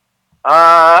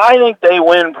 I think they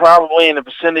win probably in the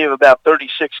vicinity of about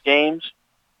 36 games,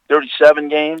 37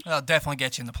 games. That'll definitely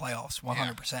get you in the playoffs,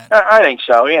 100%. I think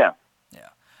so, yeah. Yeah.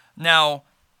 Now,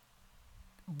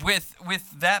 with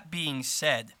that being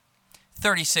said,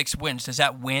 36 wins, does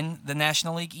that win the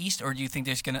National League East, or do you think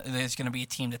there's gonna be a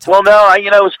team that's... Well, no,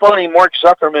 it's funny. Mark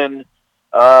Zuckerman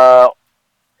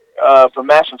from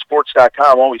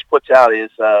MASNsports.com always puts out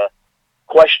his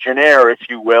questionnaire, if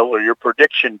you will, or your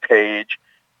prediction page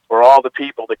for all the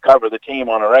people that cover the team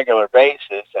on a regular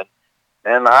basis.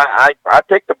 And I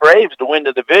picked the Braves to win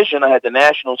the division. I had the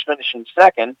Nationals finishing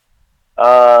second,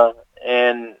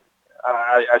 and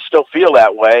I still feel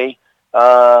that way.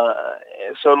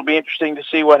 So it'll be interesting to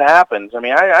see what happens. I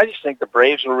mean, I just think the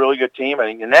Braves are a really good team. I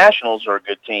think the Nationals are a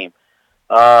good team.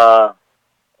 The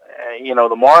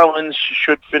Marlins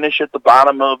should finish at the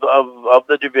bottom of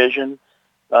the division.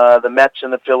 The Mets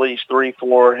and the Phillies,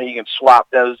 3-4. You can swap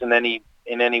those in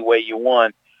any way you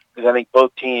want, because I think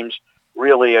both teams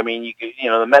really. I mean,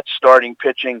 the Mets starting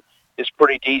pitching is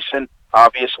pretty decent,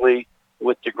 obviously,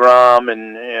 with DeGrom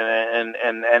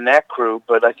and that crew.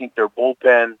 But I think their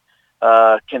bullpen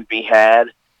can be had.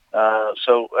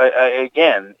 So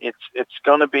again, it's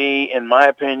going to be, in my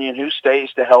opinion, who stays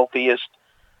the healthiest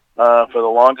for the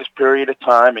longest period of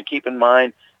time. And keep in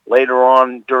mind, later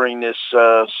on during this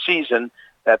season,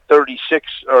 that 36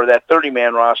 or that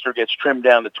 30-man roster gets trimmed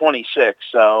down to 26.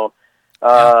 So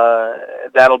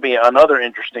that'll be another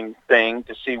interesting thing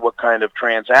to see what kind of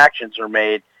transactions are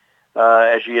made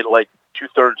as you get like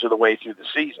 2/3 of the way through the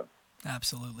season.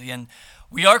 Absolutely. And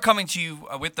we are coming to you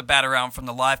with the Bat Around from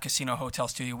the Live Casino Hotel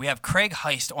Studio. We have Craig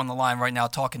Heist on the line right now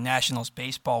talking Nationals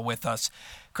baseball with us.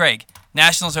 Craig,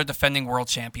 Nationals are defending world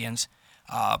champions.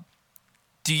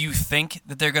 Do you think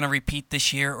that they're going to repeat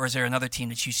this year, or is there another team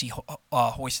that you see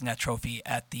hoisting that trophy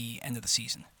at the end of the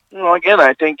season? Well, again,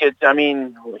 I think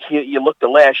you looked at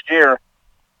last year,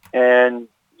 and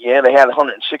yeah, they had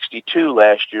 162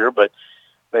 last year, but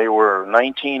they were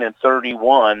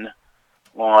 19-31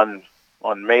 on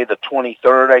May the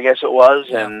 23rd, I guess it was,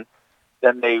 and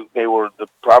then they were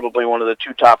probably one of the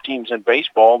 2 top teams in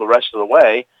baseball the rest of the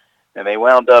way, and they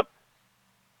wound up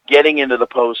getting into the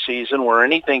postseason where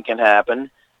anything can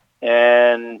happen.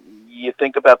 And you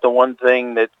think about the one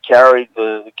thing that carried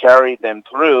them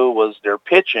through was their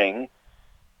pitching,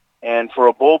 and for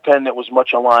a bullpen that was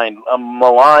much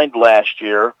maligned last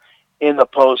year in the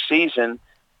postseason,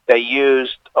 they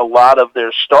used a lot of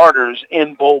their starters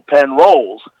in bullpen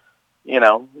roles.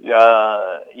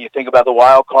 You think about the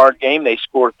wild card game, they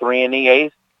scored 3 in the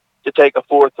 8th to take a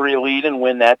 4-3 lead and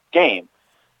win that game.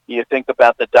 You think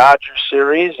about the Dodgers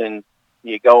series, and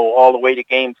you go all the way to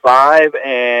Game 5,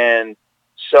 and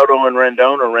Soto and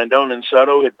Rendon, or Rendon and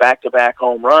Soto, hit back-to-back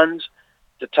home runs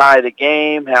to tie the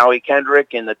game. Howie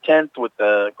Kendrick in the 10th with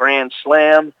the grand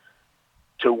slam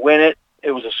to win it.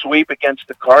 It was a sweep against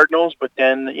the Cardinals, but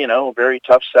then, a very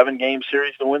tough 7-game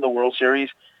series to win the World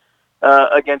Series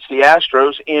against the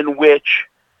Astros, in which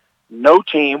no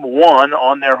team won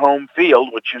on their home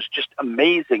field, which is just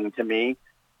amazing to me.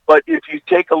 But if you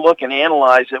take a look and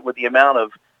analyze it with the amount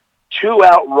of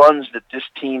 2-out runs that this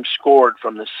team scored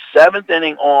from the 7th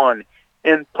inning on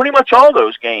in pretty much all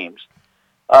those games,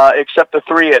 except the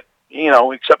three at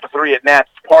Nats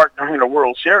Park during the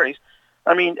World Series.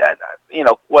 I mean,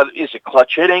 what is it?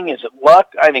 Clutch hitting? Is it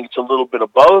luck? I think it's a little bit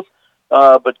of both,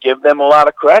 but give them a lot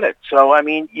of credit. So, I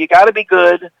mean, you got to be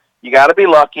good, you got to be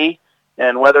lucky,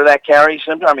 and whether that carries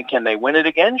them. I mean, can they win it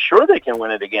again? Sure, they can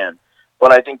win it again.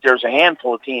 But I think there's a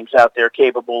handful of teams out there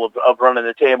capable of running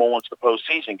the table once the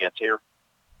postseason gets here.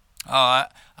 I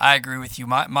agree with you.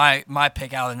 My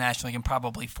pick out of the National League and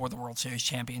probably for the World Series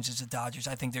champions is the Dodgers.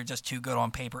 I think they're just too good on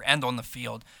paper and on the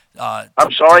field.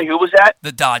 I'm sorry, who was that?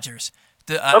 The Dodgers.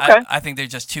 Okay. I think they're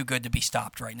just too good to be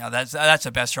stopped right now. That's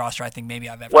the best roster I think maybe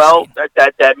I've ever seen. Well,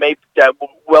 that may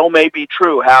be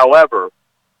true. However,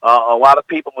 a lot of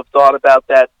people have thought about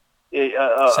that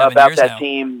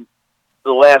team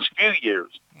the last few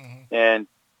years, and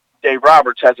Dave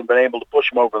Roberts hasn't been able to push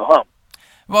them over the hump.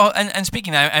 Well, and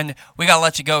speaking of that, and we got to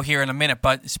let you go here in a minute,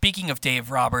 but speaking of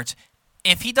Dave Roberts,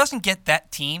 if he doesn't get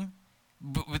that team,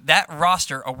 that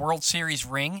roster, a World Series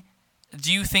ring,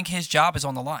 do you think his job is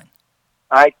on the line?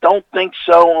 I don't think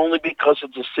so, only because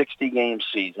it's a 60-game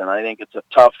season. I think it's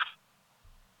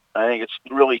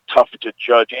really tough to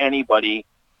judge anybody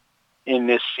in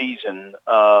this season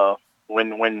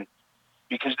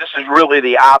because this is really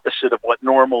the opposite of what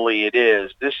normally it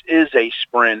is. This is a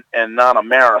sprint and not a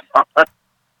marathon.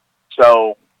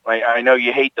 So I know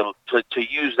you hate to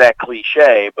use that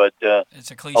cliche, but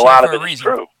it's a cliche lot for of a it is reason.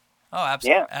 true. Oh,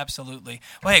 absolutely.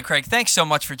 Well, hey, Craig, thanks so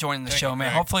much for joining the show,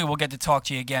 man. Hopefully we'll get to talk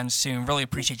to you again soon. Really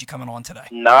appreciate you coming on today.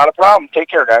 Not a problem. Take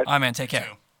care, guys. All right, man. Take care.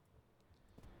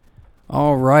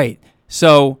 All right.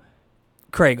 So,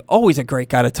 Craig, always a great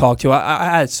guy to talk to. I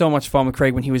had so much fun with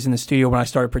Craig when he was in the studio when I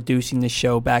started producing this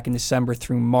show back in December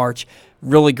through March.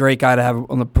 Really great guy to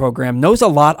have on the program. Knows a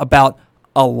lot about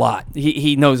a lot.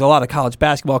 He knows a lot of college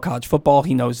basketball, college football.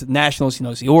 He knows the Nationals. He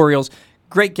knows the Orioles.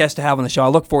 Great guest to have on the show. I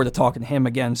look forward to talking to him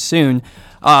again soon.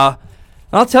 I'll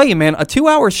tell you, man, a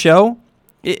 2-hour show,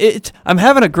 I'm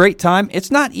having a great time.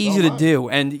 It's not easy to do.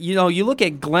 And, you look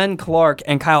at Glenn Clark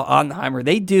and Kyle Ottenheimer.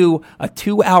 They do a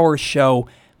 2-hour show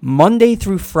Monday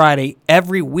through Friday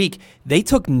every week. They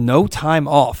took no time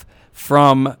off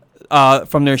from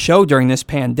their show during this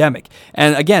pandemic.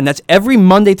 And again, that's every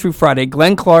Monday through Friday.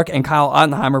 Glenn Clark and Kyle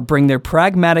Ottenheimer bring their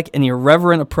pragmatic and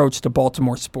irreverent approach to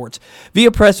Baltimore sports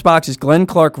via PressBox's Glenn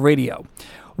Clark Radio.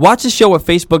 Watch the show at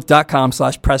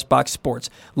facebook.com/PressBoxSports.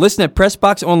 Listen at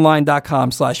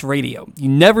PressBoxOnline.com/radio. You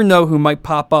never know who might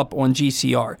pop up on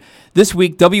GCR. This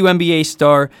week, WNBA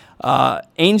star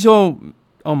Angel,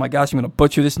 oh my gosh, I'm going to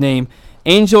butcher this name,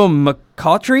 Angel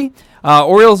McCautry,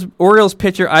 Orioles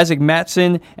pitcher Isaac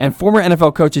Mattson, and former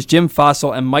NFL coaches Jim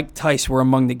Fossil and Mike Tice were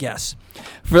among the guests.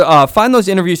 Find those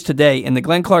interviews today in the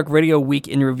Glenn Clark Radio Week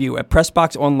in Review at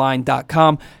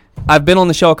PressBoxOnline.com. I've been on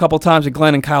the show a couple times with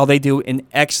Glenn and Kyle. They do an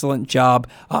excellent job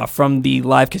from the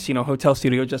live casino hotel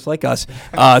studio, just like us.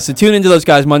 So tune into those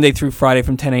guys Monday through Friday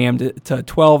from 10 a.m. to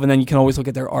 12, and then you can always look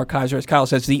at their archives, or as Kyle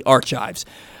says, the archives.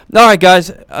 All right,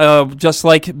 guys, just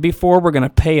like before, we're going to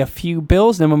pay a few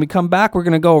bills. Then when we come back, we're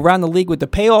going to go around the league with the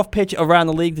payoff pitch around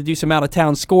the league to do some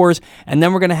out-of-town scores. And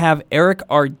then we're going to have Eric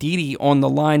Arditti on the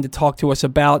line to talk to us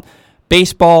about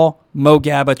baseball, Mo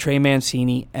Gaba, Trey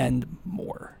Mancini, and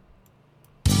more.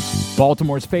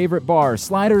 Baltimore's favorite bar,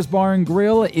 Sliders Bar and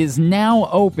Grill, is now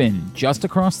open. Just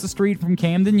across the street from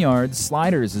Camden Yards,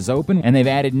 Sliders is open, and they've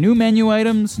added new menu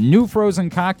items, new frozen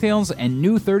cocktails, and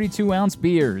new 32-ounce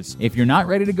beers. If you're not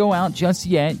ready to go out just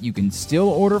yet, you can still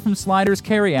order from Sliders'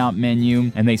 carry-out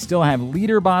menu, and they still have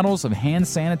liter bottles of hand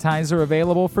sanitizer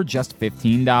available for just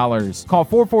 $15. Call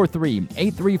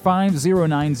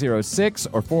 443-835-0906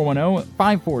 or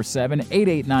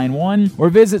 410-547-8891 or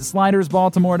visit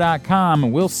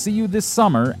slidersbaltimore.com. We'll see you this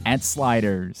summer at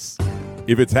Sliders.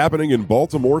 If it's happening in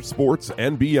Baltimore sports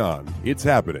and beyond, it's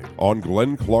happening on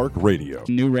Glenn Clark Radio.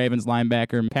 New Ravens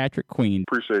linebacker Patrick Queen.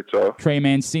 Appreciate y'all. Trey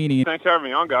Mancini. Thanks for having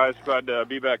me on, guys. Glad to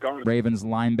be back on. Ravens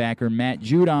linebacker Matt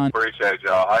Judon. Appreciate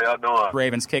y'all. How y'all doing?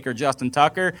 Ravens kicker Justin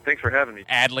Tucker. Thanks for having me.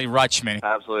 Adley Rutschman.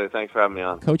 Absolutely. Thanks for having me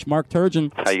on. Coach Mark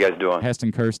Turgeon. How you guys doing?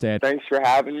 Heston Kerstad. Thanks for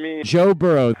having me. Joe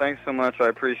Burrow. Thanks so much. I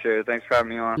appreciate it. Thanks for having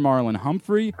me on. Marlon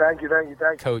Humphrey. Thank you.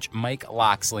 Coach Mike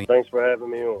Loxley. Thanks for having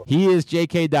me on. He is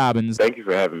J.K. Dobbins. Thank you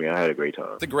for having me. I had a great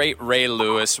time. The great Ray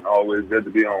Lewis. Always good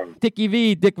to be on. Dickie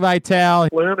V, Dick Vitale.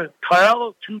 Glenn and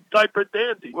Kyle, two diaper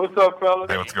dandy. What's up, fellas?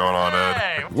 Hey, what's going on, Ed?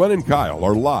 Hey. Glenn and Kyle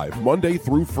are live Monday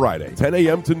through Friday, 10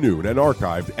 a.m. to noon, and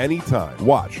archived anytime.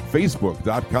 Watch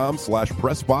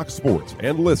Facebook.com/PressBoxSports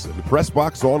and listen to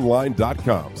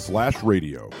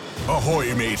PressBoxOnline.com/radio.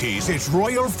 Ahoy, mateys, it's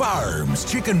Royal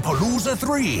Farms Chicken Palooza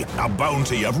 3, a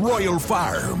bounty of Royal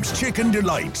Farms Chicken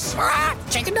Delights.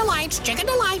 Chicken delights, chicken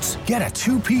delights. Get a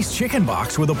two-piece chicken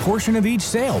box with a portion of each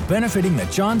sale benefiting the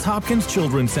Johns Hopkins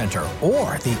Children's Center.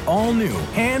 Or the all-new,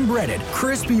 hand-breaded,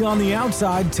 crispy on the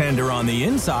outside, tender on the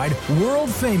inside,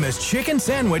 world-famous chicken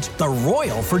sandwich, the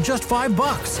Royal, for just $5.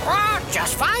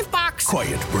 Just $5.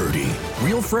 Quiet, birdie.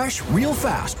 Real fresh, real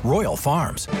fast. Royal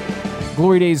Farms.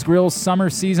 Glory Days Grill's summer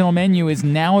seasonal menu is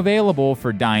now available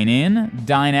for dine-in,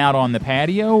 dine-out on the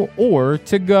patio, or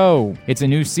to go. It's a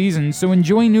new season, so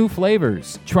enjoy new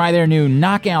flavors. Try their new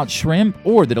Knockout Shrimp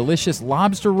or the delicious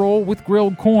lobster roll with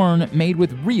grilled corn made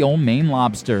with real Maine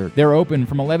lobster. They're open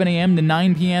from 11 a.m. to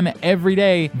 9 p.m. every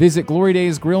day. Visit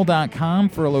GloryDaysGrill.com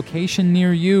for a location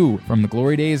near you. From the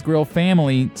Glory Days Grill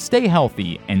family, stay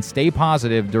healthy and stay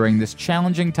positive during this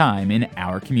challenging time in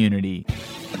our community.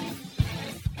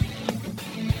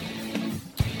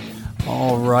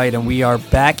 All right, and we are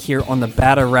back here on the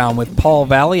Bat Around with Paul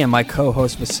Valle and my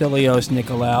co-host Vasilios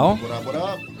Nicolaou. What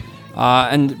up?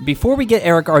 And before we get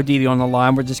Eric Arditti on the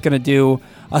line, we're just going to do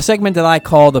a segment that I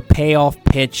call the payoff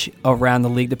pitch around the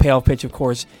league. The payoff pitch, of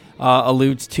course,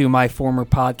 alludes to my former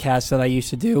podcast that I used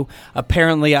to do.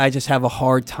 Apparently, I just have a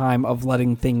hard time of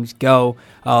letting things go.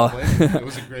 It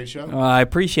was a great show. I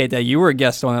appreciate that. You were a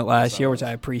guest on it last year, which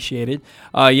I appreciated.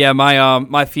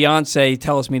 My fiance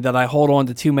tells me that I hold on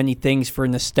to too many things for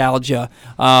nostalgia,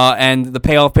 and the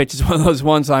payoff pitch is one of those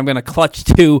ones I'm going to clutch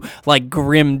to like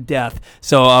grim death.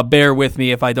 So bear with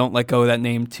me if I don't let go of that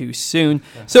name too soon.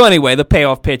 So anyway, the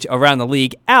payoff pitch around the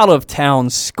league, out of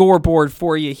town scoreboard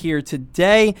for you here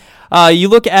today. You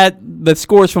look at the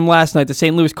scores from last night. The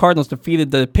St. Louis Cardinals defeated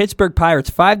the Pittsburgh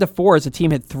Pirates 5-4 as the team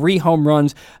hit 3 home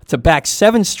runs to back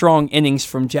 7 strong innings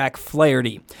from Jack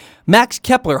Flaherty. Max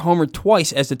Kepler homered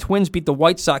twice as the Twins beat the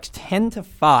White Sox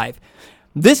 10-5.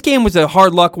 This game was a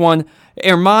hard luck one.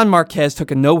 Herman Marquez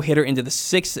took a no-hitter into the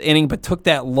 6th inning, but took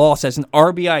that loss as an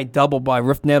RBI double by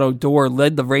Rougned Odor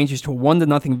led the Rangers to a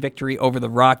 1-0 victory over the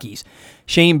Rockies.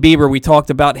 Shane Bieber, we talked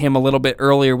about him a little bit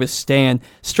earlier with Stan,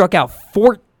 struck out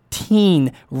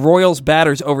 14 Royals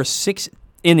batters over 6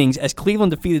 innings as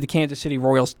Cleveland defeated the Kansas City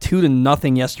Royals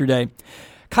 2-0 yesterday.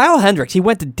 Kyle Hendricks, he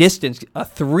went the distance, a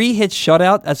 3-hit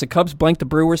shutout as the Cubs blanked the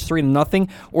Brewers 3-0.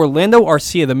 Orlando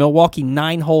Arcia, the Milwaukee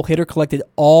 9-hole hitter, collected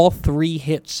all 3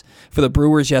 hits for the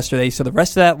Brewers yesterday. So the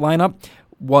rest of that lineup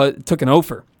took an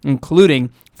offer, including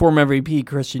former MVP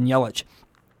Christian Yelich.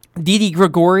 Didi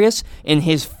Gregorius, in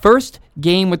his first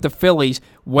game with the Phillies,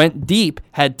 went deep,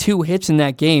 had 2 hits in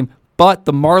that game. But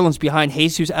the Marlins, behind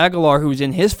Jesus Aguilar, who was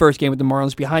in his first game with the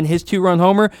Marlins, behind his 2-run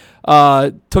homer,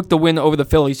 took the win over the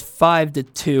Phillies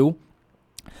 5-2.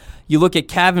 You look at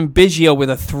Kevin Biggio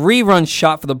with a 3-run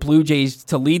shot for the Blue Jays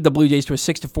to lead the Blue Jays to a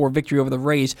 6-4 victory over the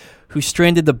Rays, who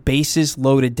stranded the bases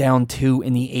loaded down 2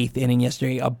 in the 8th inning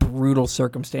yesterday. A brutal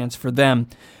circumstance for them.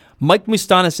 Mike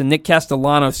Mustanis and Nick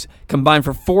Castellanos combined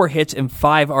for 4 hits and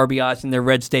 5 RBIs in their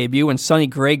Reds debut, and Sonny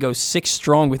Gray goes 6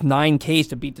 strong with 9 Ks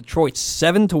to beat Detroit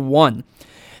 7-1.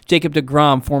 Jacob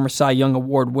deGrom, former Cy Young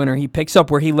Award winner, he picks up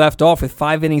where he left off with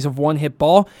 5 innings of 1-hit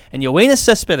ball, and Yoenis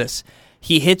Cespedes,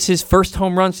 he hits his first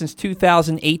home run since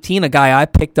 2018, a guy I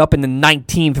picked up in the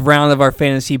 19th round of our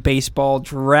fantasy baseball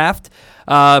draft.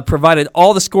 Provided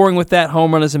all the scoring with that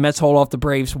home run as the Mets hold off the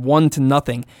Braves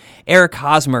 1-0. Eric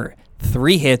Hosmer,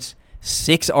 3 hits,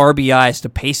 6 RBIs to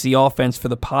pace the offense for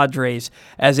the Padres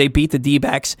as they beat the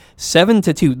D-backs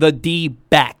 7-2. The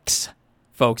D-backs,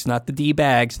 folks, not the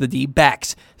D-bags, the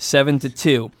D-backs,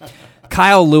 7-2.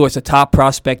 Kyle Lewis, a top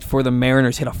prospect for the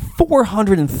Mariners, hit a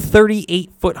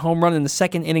 438-foot home run in the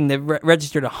 2nd inning that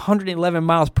registered 111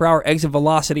 miles per hour exit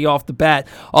velocity off the bat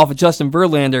off of Justin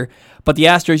Verlander. But the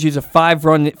Astros used a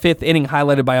 5-run 5th inning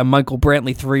highlighted by a Michael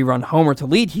Brantley 3-run homer to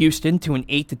lead Houston to an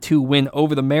 8-2 win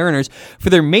over the Mariners for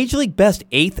their Major League Best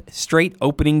 8th straight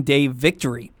opening day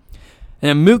victory.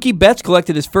 And Mookie Betts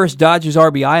collected his first Dodgers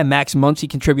RBI, and Max Muncy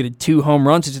contributed 2 home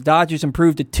runs as the Dodgers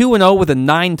improved to 2-0 with a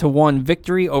 9-1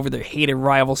 victory over their hated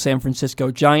rival San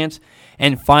Francisco Giants.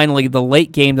 And finally, the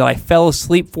late game that I fell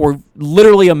asleep for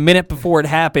literally a minute before it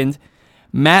happened,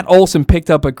 Matt Olson picked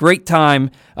up a great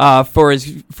time for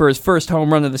his first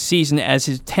home run of the season as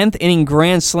his 10th inning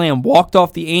grand slam walked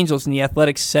off the Angels in the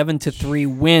Athletics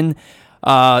 7-3 win.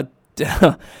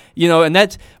 And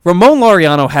that's Ramon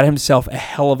Laureano had himself a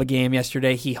hell of a game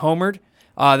yesterday. He homered.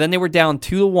 Then they were down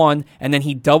 2-1, and then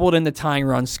he doubled in the tying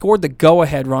run, scored the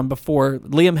go-ahead run before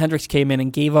Liam Hendricks came in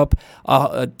and gave up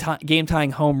a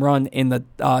game-tying home run in the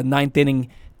 9th inning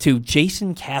to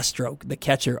Jason Castro, the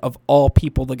catcher of all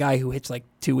people, the guy who hits like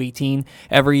 .218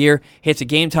 every year, hits a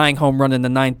game-tying home run in the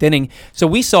 9th inning. So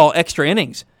we saw extra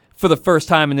innings for the first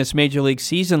time in this Major League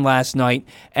season last night,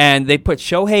 and they put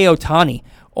Shohei Ohtani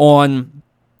on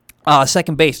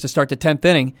second base to start the 10th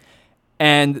inning.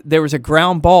 and there was a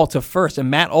ground ball to first, and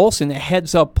Matt Olson, a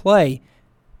heads-up play,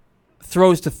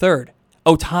 throws to third.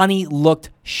 Ohtani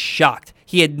looked shocked.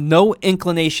 He had no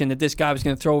inclination that this guy was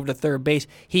going to throw over to third base.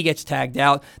 He gets tagged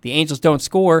out. The Angels don't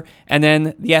score, and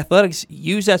then the Athletics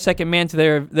use that second man to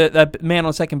that man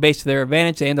on second base to their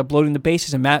advantage. They end up loading the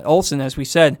bases, and Matt Olson, as we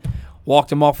said,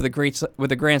 walked him off with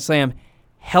a grand slam.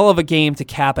 Hell of a game to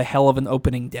cap a hell of an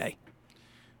opening day.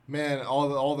 Man,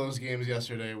 all those games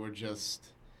yesterday were just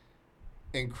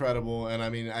incredible, and I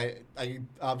mean, I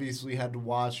obviously had to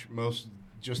watch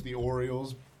just the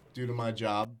Orioles due to my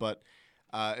job, but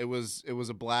it was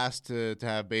a blast to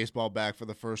have baseball back for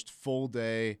the first full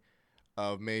day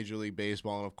of Major League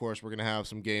Baseball, and of course we're gonna have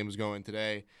some games going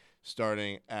today,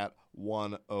 starting at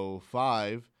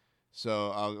 1:05.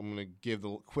 So I'm gonna give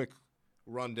the quick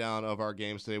rundown of our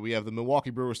games today. We have the Milwaukee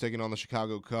Brewers taking on the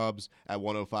Chicago Cubs at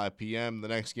 1:05 p.m. The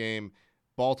next game,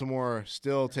 Baltimore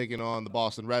still taking on the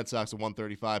Boston Red Sox at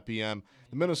 1:35 p.m.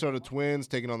 The Minnesota Twins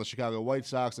taking on the Chicago White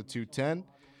Sox at 2:10.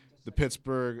 The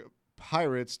Pittsburgh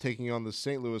Pirates taking on the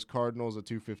St. Louis Cardinals at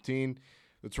 2:15.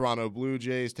 The Toronto Blue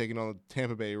Jays taking on the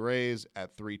Tampa Bay Rays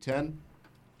at 3:10.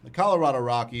 The Colorado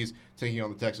Rockies taking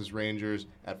on the Texas Rangers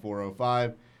at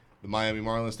 4:05. The Miami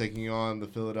Marlins taking on the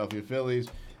Philadelphia Phillies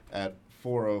at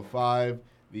 4:05.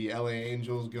 The LA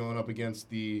Angels going up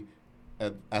against the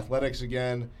Athletics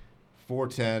again,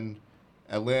 4:10.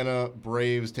 Atlanta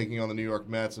Braves taking on the New York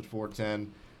Mets at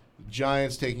 4:10. The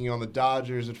Giants taking on the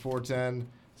Dodgers at 4:10.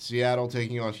 Seattle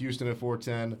taking on Houston at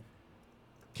 4:10.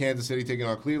 Kansas City taking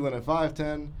on Cleveland at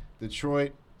 5:10.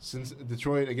 Detroit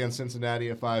against Cincinnati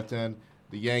at 5:10.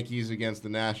 The Yankees against the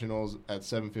Nationals at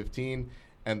 7:15.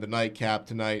 And the nightcap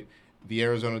tonight, the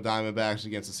Arizona Diamondbacks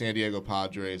against the San Diego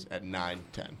Padres at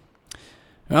 9:10.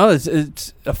 Well,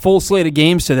 it's a full slate of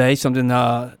games today. Something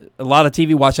a lot of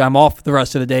TV watch. I'm off the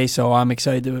rest of the day, so I'm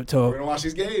excited to we're gonna watch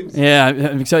these games. Yeah,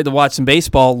 I'm excited to watch some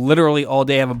baseball. Literally all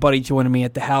day. I have a buddy joining me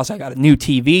at the house. I got a new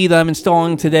TV that I'm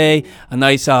installing today. A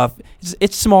nice,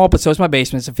 it's small, but so is my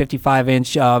basement. It's a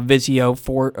 55-inch Vizio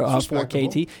 4K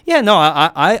TV. Yeah, no,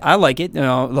 I like it. You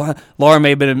know, Laura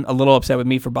may have been a little upset with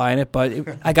me for buying it, but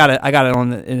I got it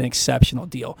on an exceptional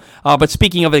deal. But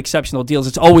speaking of exceptional deals,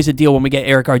 it's always a deal when we get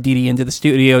Eric Arditti into the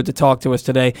studio to talk to us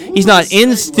today. He's not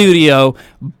in studio,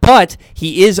 but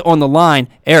he is on the line.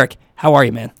 Eric, how are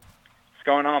you, man? What's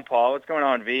going on, Paul? What's going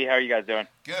on, V? How are you guys doing?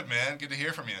 Good, man. Good to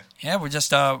hear from you. Yeah, we're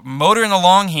just motoring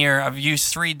along here. I've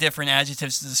used 3 different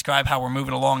adjectives to describe how we're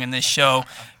moving along in this show.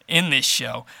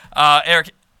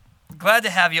 Eric, glad to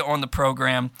have you on the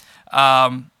program.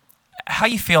 How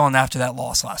you feeling after that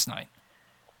loss last night?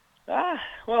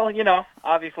 Well, you know,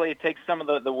 obviously it takes some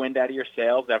of the wind out of your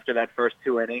sails after that first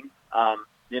 2 innings.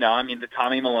 You know, I mean, the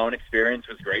Tommy Milone experience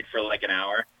was great for like an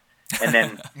hour, and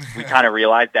then we kind of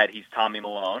realized that he's Tommy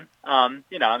Milone.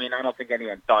 You know, I mean, I don't think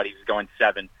anyone thought he was going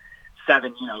seven,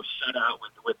 you know, shutout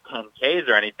with 10 Ks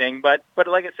or anything. But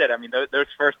like I said, I mean, those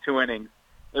first 2 innings,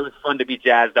 it was fun to be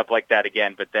jazzed up like that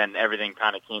again. But then everything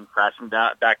kind of came crashing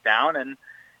back down, and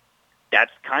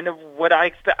that's kind of what I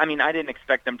expect. I mean, I didn't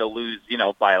expect them to lose, you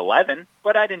know, by 11,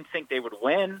 but I didn't think they would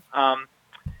win.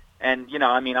 And, you know,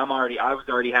 I mean, I was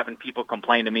already having people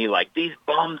complain to me like, these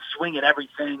bums swing at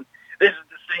everything. This is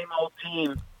the same old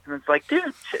team. And it's like,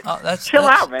 dude, chill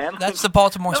out, man. That's the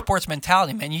Baltimore sports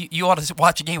mentality, man. You ought to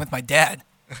watch a game with my dad.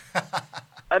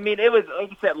 I mean, it was, like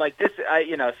you said, like this,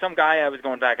 you know, some guy I was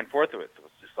going back and forth with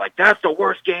was just like, that's the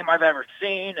worst game I've ever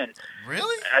seen. And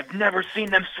really? I've never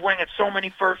seen them swing at so many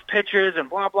first pitches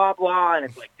and blah, blah, blah. And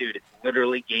it's like, dude, it's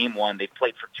literally game 1. They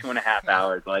played for 2.5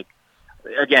 hours. Like,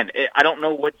 again, I don't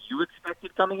know what you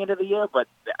expected coming into the year, but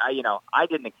you know, I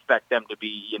didn't expect them to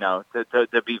be, you know,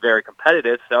 to be very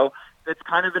competitive. So it's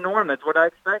kind of the norm. That's what I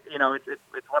expect. You know, it's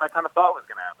what I kind of thought was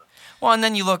going to happen. Well, and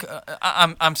then you look.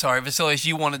 I'm sorry, Vasilis,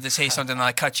 you wanted to say something, and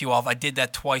I cut you off. I did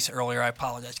that twice earlier. I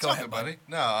apologize. Go ahead, buddy.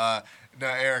 No,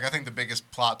 Eric. I think the biggest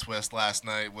plot twist last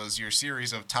night was your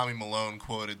series of Tommy Milone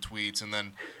quoted tweets, and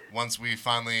then once we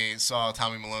finally saw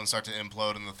Tommy Milone start to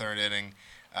implode in the 3rd inning.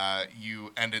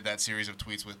 You ended that series of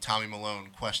tweets with Tommy Milone ?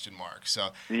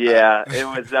 So yeah, it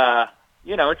was.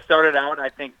 You know, it started out, I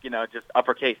think, you know, just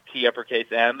uppercase T, uppercase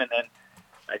M, and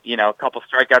then, you know, a couple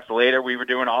strikeouts later, we were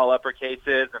doing all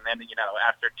uppercases, and then, you know,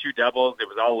 after 2 doubles, it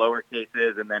was all lower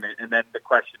cases, and then the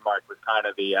question mark was kind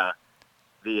of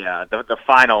the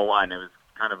final one. It was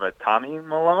kind of a Tommy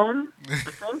Milone, I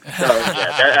think. So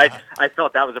yeah, I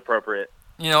felt that was appropriate.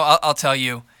 You know, I'll tell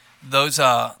you. Those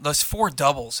 4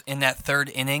 doubles in that 3rd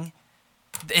inning,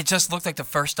 it just looked like the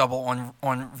first double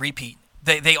on repeat.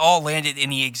 They all landed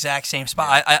in the exact same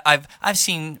spot. I've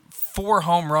seen 4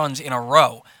 home runs in a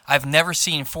row. I've never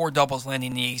seen 4 doubles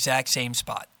landing in the exact same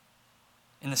spot.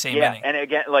 in the same Yeah, inning. and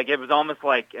again, like it was almost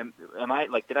like, am I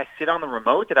like? Did I sit on the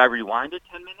remote? Did I rewind it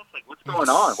 10 minutes? Like, what's going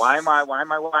on? Why am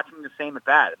I watching the same at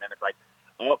bat? And then it's like,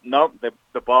 oh nope,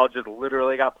 the ball just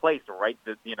literally got placed right,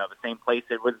 the same place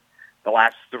it was the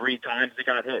last 3 times it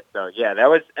got hit. So yeah, that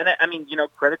was, and I mean,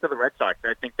 credit to the Red Sox.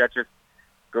 I think that just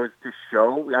goes to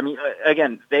show. I mean,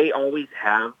 again, they always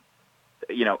have,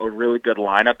 a really good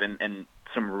lineup and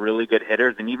some really good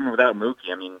hitters, and even without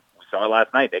Mookie, I mean, we saw it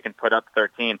last night. They can put up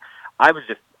 13. I was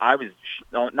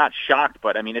not shocked,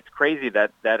 but I mean, it's crazy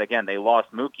that again they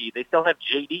lost Mookie. They still have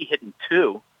JD hitting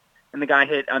 2, and the guy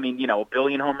hit, I mean, 1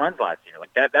 billion home runs last year.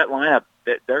 Like that lineup,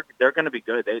 they're going to be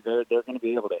good. They're going to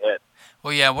be able to hit.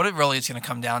 Well, yeah, what it really is going to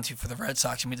come down to for the Red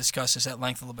Sox, and we discussed this at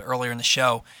length a little bit earlier in the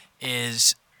show,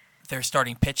 is their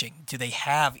starting pitching. Do they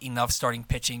have enough starting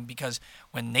pitching? Because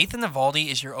when Nathan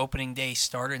Eovaldi is your opening day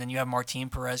starter, and then you have Martin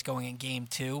Perez going in Game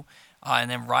 2,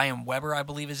 and then Ryan Weber, I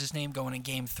believe is his name, going in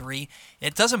Game 3,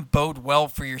 it doesn't bode well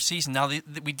for your season. Now,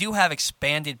 we do have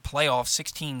expanded playoffs,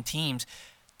 16 teams.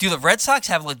 Do the Red Sox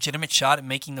have a legitimate shot at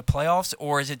making the playoffs,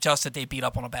 or is it just that they beat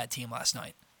up on a bad team last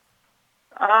night?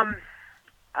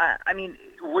 I mean,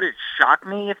 would it shock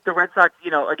me if the Red Sox,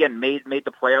 again, made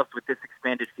the playoffs with this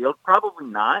expanded field? Probably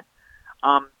not.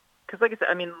 Because, like I said,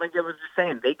 I mean, like I was just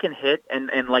saying, they can hit,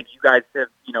 and like you guys have,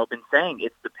 been saying,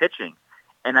 it's the pitching.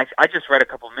 And I just read a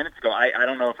couple of minutes ago, I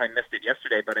don't know if I missed it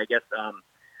yesterday, but I guess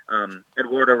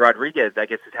Eduardo Rodriguez, I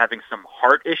guess, is having some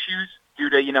heart issues due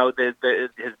to,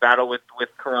 his battle with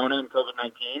Corona and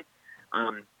COVID-19.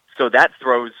 So that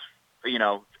throws,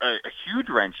 a huge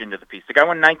wrench into the piece. The guy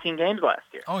won 19 games last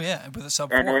year. Oh, yeah, with a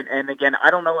sub-4. And again,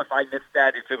 I don't know if I missed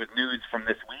that, if it was news from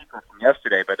this week or from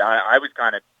yesterday, but I was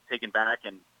kind of taken back,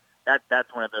 and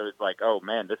that's one of those, like, oh,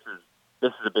 man, this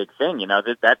is a big thing,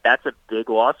 that's a big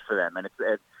loss for them. And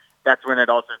that's when it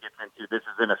also gets into, this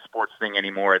isn't a sports thing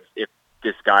anymore. It's if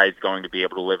this guy is going to be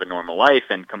able to live a normal life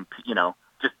and,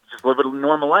 just live a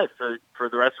normal life for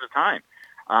the rest of his time.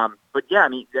 But yeah, I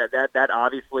mean, that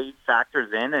obviously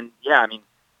factors in. And yeah, I mean,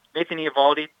 Nathan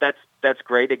Eovaldi, that's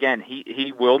great. Again,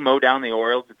 he will mow down the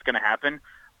Orioles. It's going to happen.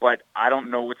 But I don't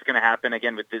know what's going to happen,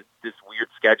 again, with this weird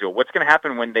schedule. What's going to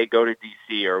happen when they go to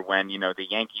D.C. or when, the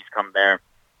Yankees come there?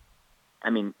 I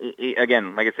mean,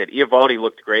 again, like I said, Eovaldi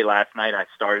looked great last night. I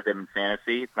started him in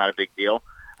fantasy. It's not a big deal.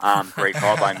 Great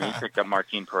call by me. Picked up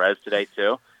Martin Perez today,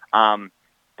 too.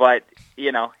 But,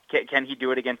 can he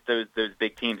do it against those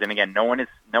big teams? And, again, no one is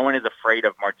afraid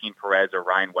of Martin Perez or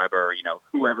Ryan Weber or,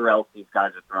 whoever else these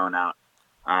guys are throwing out.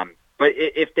 But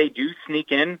if they do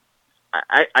sneak in,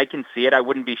 I can see it. I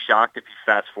wouldn't be shocked if you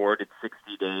fast forwarded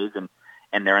 60 days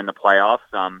and they're in the playoffs.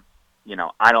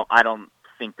 I don't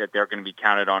think that they're going to be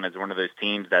counted on as one of those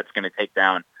teams that's going to take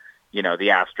down, the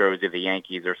Astros or the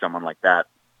Yankees or someone like that.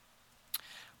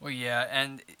 Well, yeah,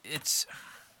 and it's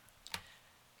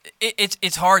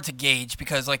hard to gauge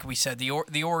because, like we said,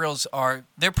 the Orioles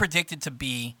they're predicted to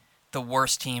be the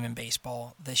worst team in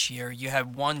baseball this year. You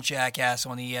have one jackass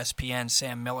on ESPN,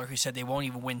 Sam Miller, who said they won't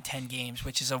even win 10 games,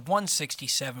 which is a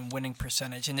 167 winning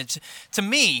percentage. And it's to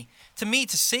me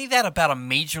to say that about a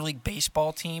Major League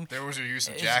Baseball team. There was your use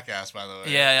of jackass, by the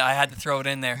way. Yeah, I had to throw it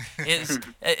in there.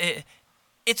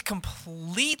 It's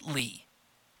completely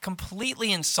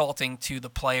insulting to the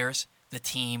players, the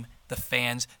team, the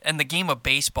fans, and the game of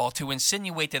baseball to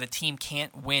insinuate that a team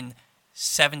can't win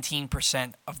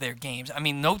 17% of their games. I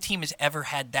mean, no team has ever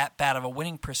had that bad of a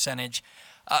winning percentage.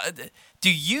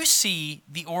 Do you see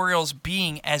the Orioles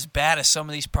being as bad as some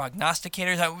of these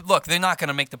prognosticators? Look, they're not going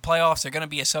to make the playoffs. They're going to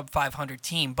be a sub-500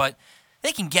 team, but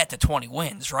they can get to 20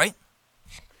 wins, right?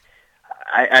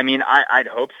 I mean, I'd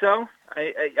hope so.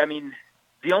 I mean,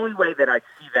 the only way that I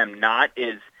see them not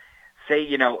is,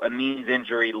 say, Amin's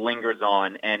injury lingers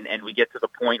on and we get to the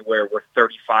point where we're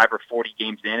 35 or 40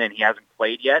 games in and he hasn't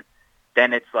played yet.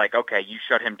 Then it's like, okay, you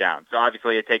shut him down. So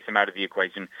obviously it takes him out of the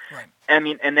equation. Right. I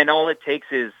mean, and then all it takes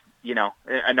is,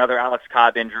 another Alex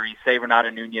Cobb injury, say Renato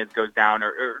Nunez goes down,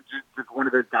 or just one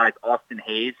of those guys, Austin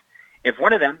Hayes. If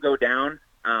one of them go down,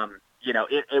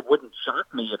 it wouldn't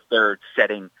shock me if they're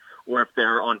setting or if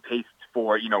they're on pace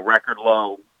for, record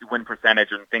low win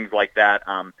percentage and things like that.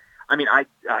 I mean, I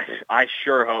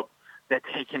sure hope that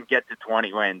they can get to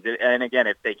 20 wins. And again,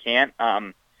 if they can't,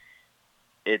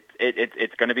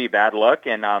 it's going to be bad luck.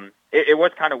 And it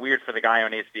was kind of weird for the guy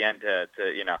on ESPN to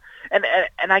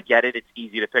and I get it. It's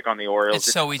easy to pick on the Orioles.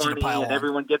 It's so easy to pile on.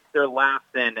 Everyone gets their laughs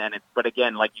in, but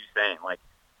again, like you're saying, like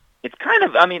it's kind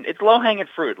of, I mean, it's low hanging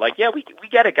fruit. Like, yeah, we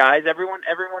get it, guys. Everyone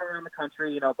around the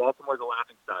country, Baltimore's a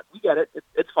laughing stock. We get it.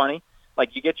 It's funny.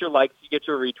 Like you get your likes, you get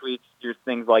your retweets, your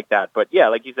things like that. But yeah,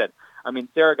 like you said, I mean,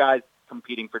 there are guys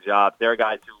competing for jobs. There are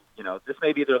guys who, this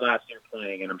may be their last year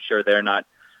playing, and I'm sure they're not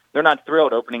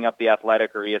thrilled opening up The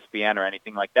Athletic or ESPN or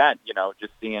anything like that,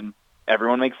 just seeing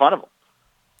everyone make fun of them.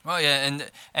 Well, yeah,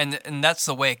 and that's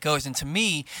the way it goes. And to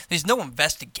me, there's no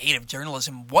investigative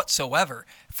journalism whatsoever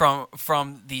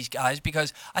from these guys,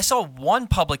 because I saw one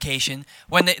publication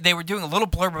when they were doing a little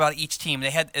blurb about each team. They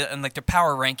had in like their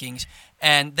power rankings,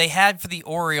 and they had for the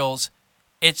Orioles,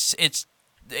 it's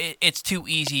too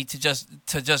easy to just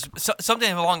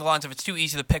something along the lines of it's too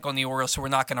easy to pick on the Orioles, so we're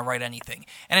not going to write anything.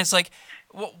 And it's like,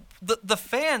 well, the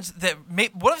fans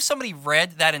what if somebody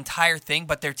read that entire thing,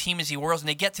 but their team is the Orioles, and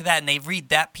they get to that and they read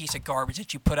that piece of garbage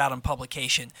that you put out in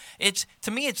publication? To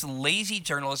me, it's lazy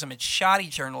journalism, it's shoddy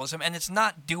journalism, and it's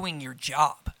not doing your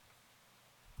job.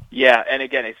 Yeah, and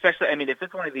again, especially, if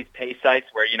it's one of these pay sites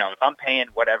where, if I'm paying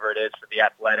whatever it is for The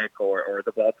Athletic or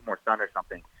the Baltimore Sun or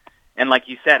something, and like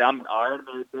you said, I'm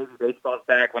baseball's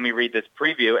back, let me read this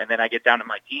preview, and then I get down to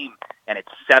my team, and it's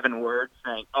 7 words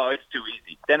saying, oh, it's too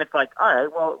easy. Then it's like, all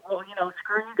right, well,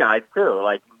 screw you guys, too.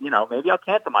 Like, maybe I'll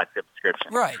cancel my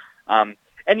subscription. Right. And,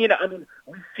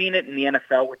 we've seen it in the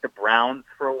NFL with the Browns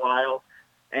for a while.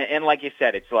 And like you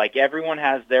said, it's like everyone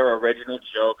has their original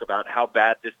joke about how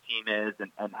bad this team is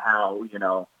and how,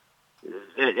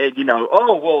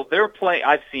 oh, well, they're playing.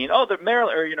 I've seen, the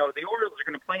Maryland, or the Orioles are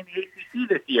going to play in the ACC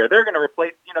this year. They're going to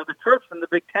replace, the Terps in the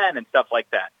Big Ten and stuff like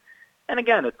that. And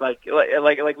again, it's like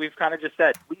we've kind of just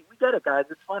said, we get it, guys.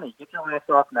 It's funny. Get your ass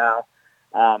off now.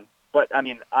 But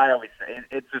I always say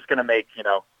it's just going to make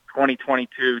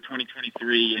 2022,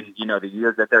 2023, and the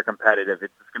years that they're competitive,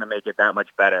 it's just going to make it that much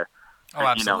better. Oh,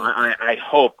 absolutely. I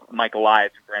hope Mike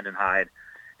Elias and Brandon Hyde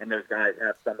and those guys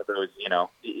have some of those,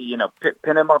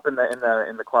 pin them up in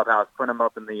the clubhouse, put them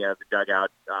up in the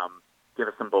dugout, give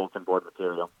us some bulletin board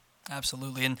material.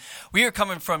 Absolutely, and we are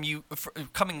coming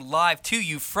live to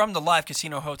you from the Live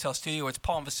Casino Hotel Studio. It's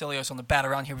Paul and Vasilios on the bat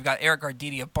around here. We've got Eric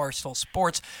Arditti of Barstool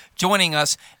Sports joining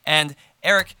us, and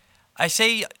Eric, I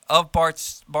say of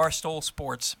Barstool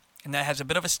Sports, and that has a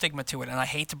bit of a stigma to it, and I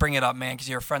hate to bring it up, man, because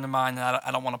you're a friend of mine, and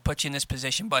I don't want to put you in this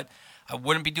position, but I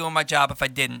wouldn't be doing my job if I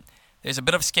didn't. There's a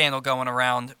bit of a scandal going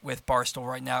around with Barstool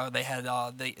right now. They had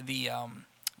the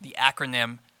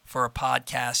acronym for a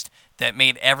podcast that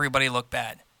made everybody look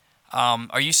bad.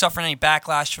 Are you suffering any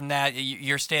backlash from that?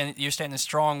 You're standing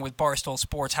strong with Barstool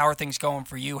Sports. How are things going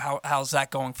for you? How's that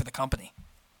going for the company?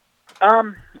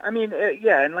 Yeah,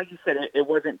 and like you said, it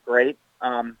wasn't great.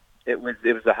 It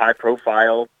was a high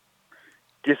profile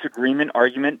disagreement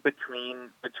argument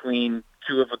between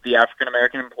two of the African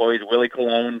American employees, Willie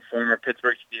Colon, former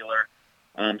Pittsburgh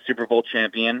Steeler, Super Bowl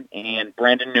champion, and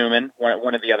Brandon Newman,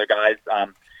 one of the other guys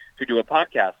who do a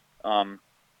podcast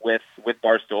with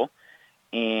Barstool,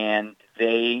 and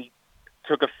they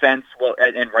took offense, well,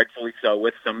 and rightfully so,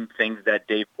 with some things that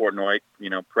Dave Portnoy,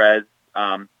 Prez,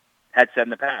 had said in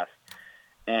the past.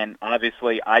 And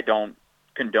obviously, I don't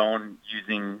condone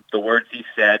using the words he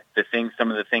said,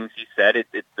 some of the things he said.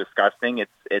 It's disgusting.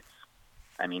 It's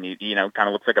kind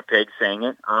of looks like a pig saying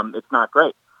it. It's not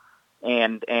great.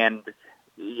 And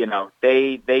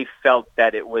they felt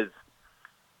that it was,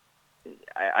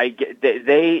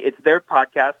 it's their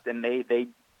podcast, and they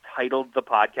titled the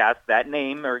podcast that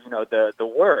name, or the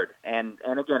word, and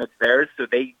again, it's theirs, so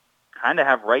they kind of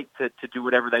have right to do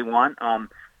whatever they want. And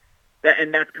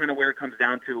that's kind of where it comes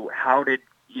down to how did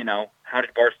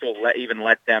Barstool even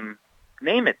let them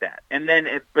name it that? And then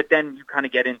but then you kind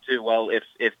of get into, well,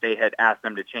 if they had asked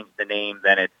them to change the name,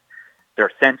 then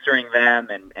they're censoring them,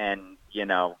 and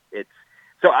it's,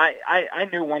 so I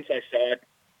knew once I saw it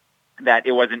that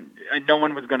it wasn't, no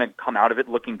one was going to come out of it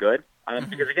looking good.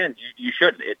 Because again, you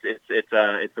shouldn't. It's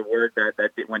a word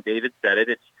that when David said it,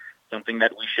 it's something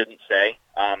that we shouldn't say.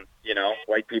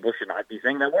 White people should not be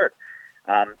saying that word.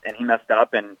 And he messed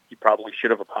up, and he probably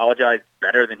should have apologized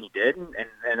better than he did.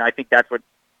 And I think that's what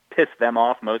pissed them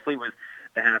off mostly, was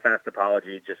the half-assed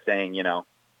apology, just saying,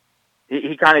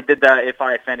 he kind of did that, if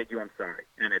I offended you, I'm sorry.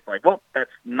 And it's like, well,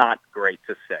 that's not great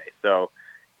to say. So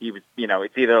he was,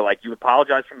 it's either like you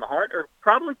apologize from the heart, or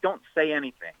probably don't say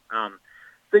anything.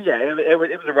 So yeah, it was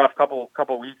a rough couple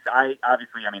weeks. I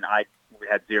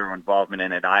had zero involvement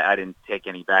in it. I didn't take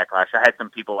any backlash. I had some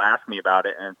people ask me about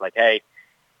it, and it's like, hey,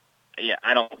 yeah,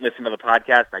 I don't listen to the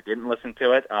podcast. I didn't listen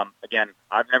to it. Again,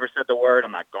 I've never said the word.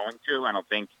 I'm not going to. I don't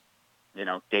think,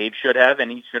 Dave should have,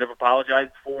 and he should have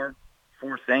apologized for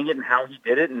saying it and how he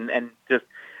did it, and just,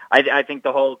 I think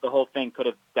the whole thing could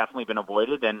have definitely been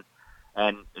avoided, and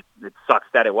it sucks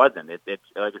that it wasn't. It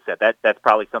like I said, that's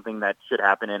probably something that should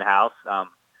happen in house.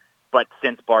 But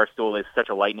since Barstool is such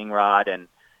a lightning rod, and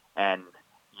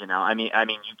you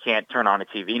can't turn on a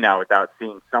TV now without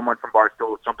seeing someone from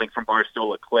Barstool, something from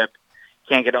Barstool, a clip,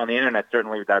 can't get on the internet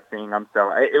certainly without seeing them.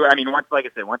 So I mean, once I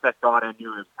saw it, I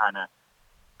knew it was kind of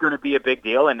going to be a big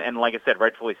deal, and like I said,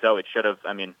 rightfully so. It should have.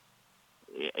 I mean,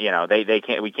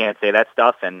 we can't say that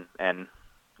stuff, and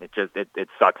it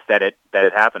sucks that it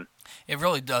happened. It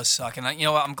really does suck, and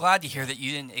I'm glad to hear that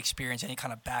you didn't experience any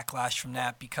kind of backlash from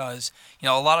that, because a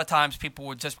lot of times people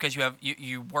would, just because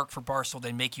you work for Barstool,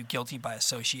 they make you guilty by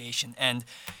association, and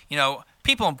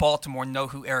people in Baltimore know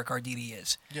who Eric Arditti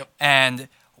is, and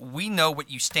we know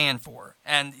what you stand for,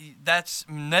 and that's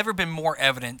never been more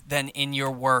evident than in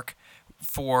your work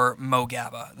for Mo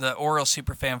Gaba, the Orioles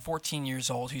superfan, 14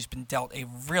 years old, who's been dealt a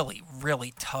really,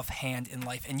 really tough hand in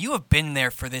life. And you have been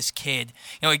there for this kid.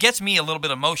 It gets me a little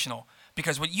bit emotional,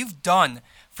 because what you've done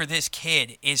for this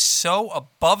kid is so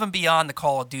above and beyond the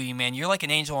Call of Duty, man. You're like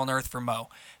an angel on earth for Mo.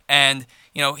 And,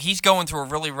 he's going through a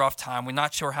really rough time. We're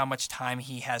not sure how much time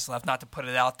he has left, not to put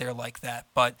it out there like that.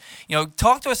 But,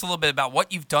 talk to us a little bit about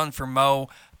what you've done for Mo,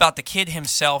 about the kid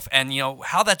himself, and,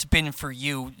 how that's been for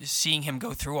you, seeing him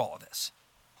go through all of this.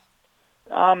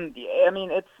 I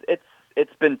mean,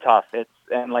 it's been tough.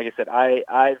 And like I said,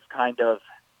 I kind of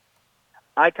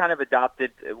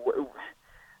adopted.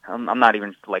 I'm not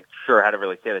even sure how to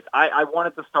really say this. I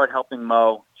wanted to start helping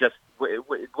Mo just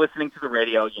listening to the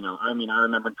radio. I mean, I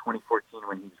remember in 2014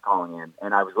 when he was calling in,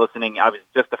 and I was listening. I was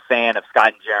just a fan of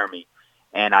Scott and Jeremy,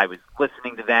 and I was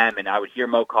listening to them, and I would hear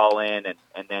Mo call in, and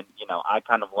then I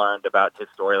kind of learned about his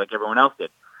story like everyone else did,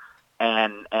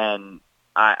 and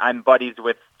I'm buddies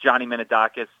with Johnny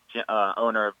Minidakis,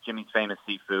 owner of Jimmy's Famous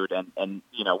Seafood, and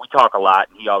we talk a lot,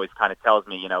 and he always kind of tells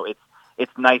me,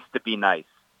 it's nice to be nice,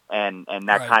 and that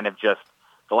right. kind of just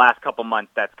the last couple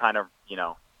months, that's kind of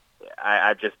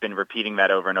I've just been repeating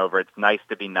that over and over. It's nice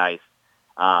to be nice,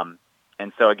 and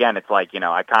so again, it's like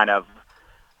I kind of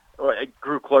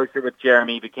grew closer with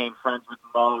Jeremy, became friends with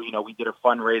Mo. We did a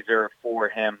fundraiser for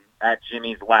him at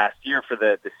Jimmy's last year for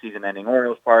the season-ending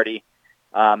Orioles party.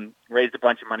 Raised a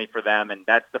bunch of money for them, and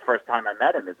that's the first time I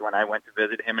met him, is when I went to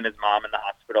visit him and his mom in the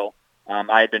hospital.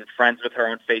 I had been friends with her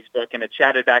on Facebook and had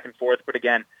chatted back and forth, but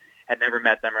again, had never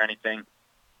met them or anything.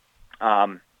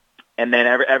 And then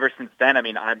ever since then, I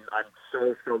mean, I'm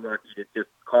so lucky to just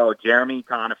call Jeremy,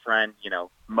 Con a friend,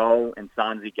 Mo and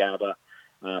Sanzi Gaba,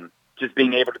 just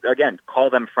being able to, again, call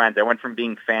them friends. I went from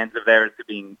being fans of theirs to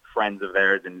being friends of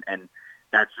theirs, and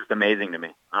that's just amazing to me.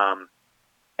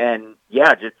 And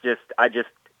yeah,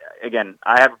 again,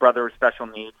 I have a brother with special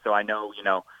needs, so I know,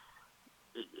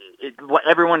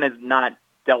 everyone is not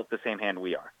dealt the same hand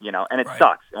we are, and it right.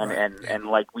 sucks. And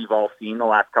like we've all seen the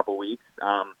last couple of weeks,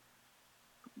 I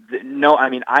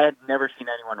mean, I had never seen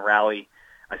anyone rally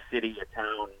a city, a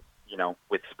town,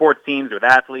 with sports teams, with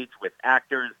athletes, with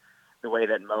actors, the way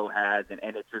that Mo has, and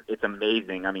it's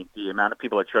amazing. I mean, the amount of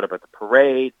people that showed up at the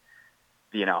parade.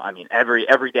 I mean,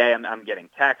 every day I'm getting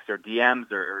texts or DMs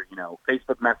or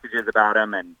Facebook messages about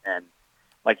him, and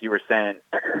like you were saying,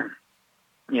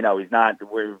 he's not.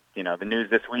 The news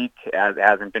this week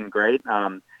hasn't been great.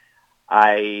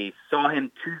 I saw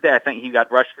him Tuesday. I think he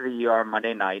got rushed to the ER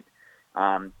Monday night.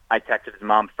 I texted his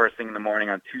mom first thing in the morning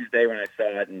on Tuesday when I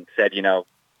saw it and said,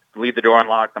 leave the door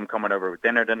unlocked. I'm coming over with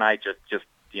dinner tonight. Just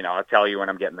I'll tell you when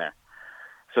I'm getting there.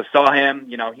 So saw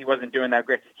him, he wasn't doing that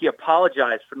great. He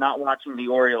apologized for not watching the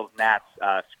Orioles-Nats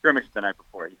scrimmage the night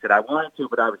before. He said, I wanted to,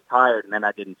 but I was tired, and then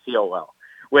I didn't feel well.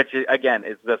 Which, again,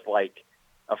 is just like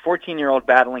a 14-year-old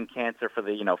battling cancer for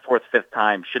the, fourth, fifth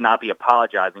time should not be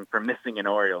apologizing for missing an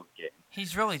Orioles game.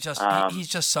 He's really just he's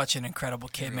just such an incredible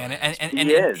kid, man. And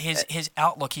he is. his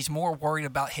outlook, he's more worried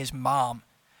about his mom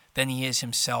than he is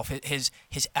himself. His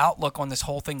outlook on this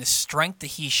whole thing, the strength that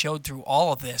he showed through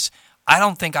all of this, I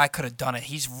don't think I could have done it.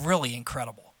 He's really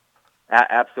incredible.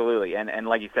 Absolutely. And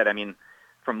like you said, I mean,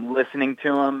 from listening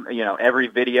to him, every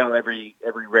video, every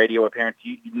radio appearance,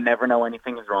 you never know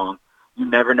anything is wrong. You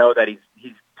never know that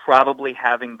he's probably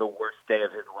having the worst day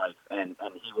of his life, and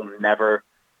he will never,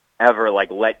 ever,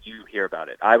 let you hear about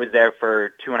it. I was there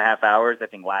for 2.5 hours, I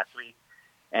think, last week,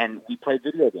 and we played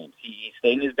video games. He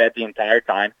stayed in his bed the entire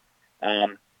time.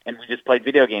 And we just played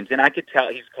video games, and I could tell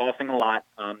he's coughing a lot.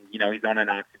 He's on an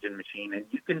oxygen machine, and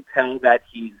you can tell that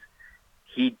he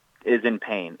is in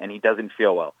pain and he doesn't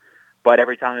feel well. But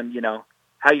every time,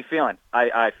 how you feeling?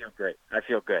 I feel great. I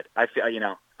feel good. I feel,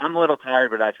 I'm a little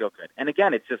tired, but I feel good. And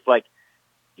again, it's just like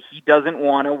he doesn't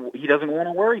want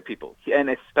to worry people, and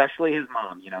especially his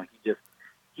mom.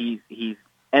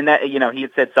 And that he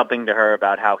had said something to her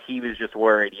about how he was just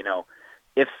worried.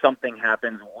 If something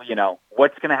happens,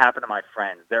 what's going to happen to my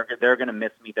friends? They're going to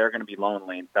miss me. They're going to be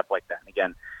lonely and stuff like that. And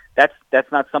again,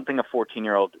 that's not something a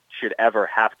 14-year-old should ever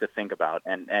have to think about.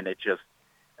 And it just,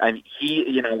 we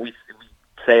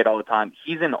say it all the time.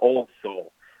 He's an old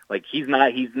soul. Like he's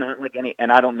not like any,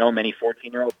 and I don't know many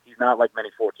 14-year-olds. He's not like many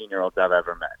 14-year-olds I've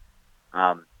ever met.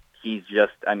 He's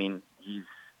just, I mean,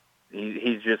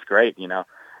 he's just great, you know.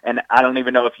 And I don't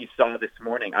even know if you saw this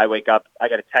morning. I wake up, I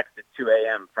got a text at 2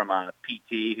 a.m. from a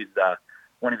PT who's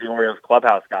one of the Orioles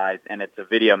clubhouse guys, and it's a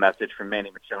video message from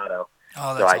Manny Machado.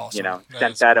 Oh, that's so I, awesome. you know,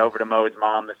 sent that over to Mo's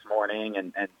mom this morning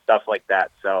and stuff like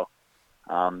that. So,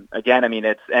 again, I mean,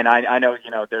 it's, and I know,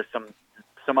 you know, there's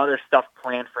some other stuff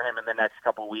planned for him in the next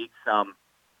couple weeks.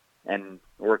 And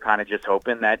we're kind of just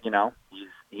hoping that, you know,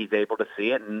 he's able to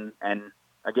see it and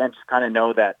again, just kind of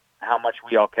know that how much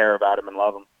we all care about him and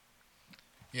love him.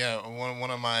 Yeah,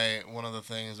 one of the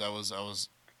things I was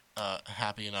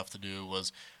happy enough to do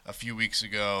was a few weeks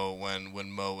ago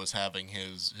when Mo was having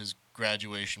his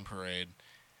graduation parade,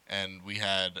 and we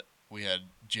had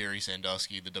Jerry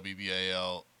Sandusky, the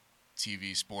WBAL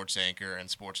TV sports anchor and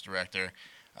sports director.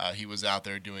 He was out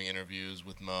there doing interviews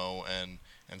with Mo and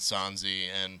Sanzi,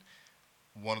 and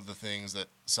one of the things that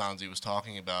Sanzi was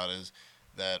talking about is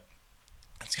that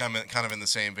it's kind of in the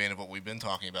same vein of what we've been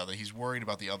talking about, that he's worried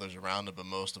about the others around him, but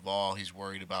most of all, he's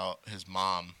worried about his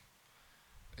mom.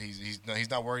 He's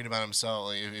not worried about himself.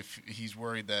 Like, if he's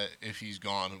worried that if he's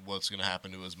gone, what's going to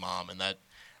happen to his mom, and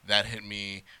that hit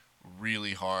me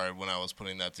really hard when I was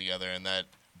putting that together, and that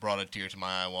brought a tear to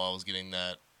my eye while I was getting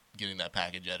that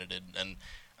package edited. And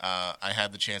I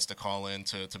had the chance to call in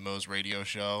to Mo's radio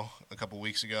show a couple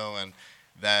weeks ago, and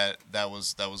that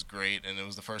was great, and it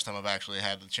was the first time I've actually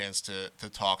had the chance to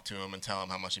talk to him and tell him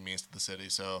how much he means to the city.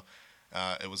 So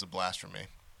it was a blast for me.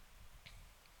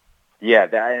 Yeah,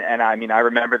 and I mean, I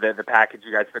remember the package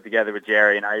you guys put together with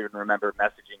Jerry, and I even remember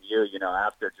messaging you, you know,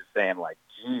 after, just saying like,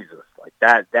 Jesus, like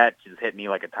that just hit me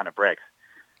like a ton of bricks.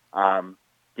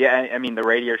 Yeah, I mean, the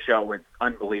radio show was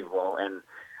unbelievable, and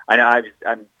I know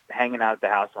I'm hanging out at the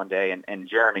house one day, and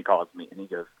Jeremy calls me, and he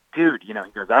goes, dude, you know,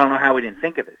 he goes, I don't know how we didn't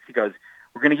think of this. He goes,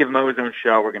 we're going to give Mo his own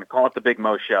show. We're going to call it the Big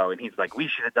Mo Show. And he's like, we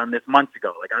should have done this months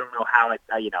ago. Like, I don't know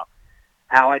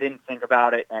how I didn't think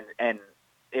about it. And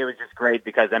it was just great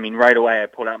because, I mean, right away I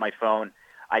pulled out my phone.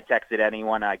 I texted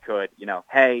anyone I could, you know,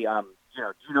 hey, you know,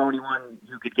 do you know anyone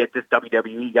who could get this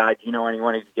WWE guy? Do you know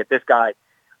anyone who could get this guy?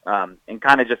 And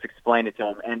kind of just explain it to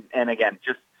him. And again,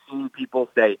 just seeing people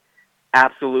say,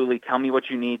 absolutely, tell me what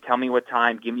you need, tell me what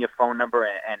time, give me a phone number,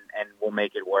 and we'll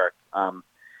make it work.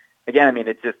 Again, I mean,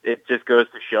 it just goes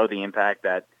to show the impact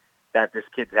that this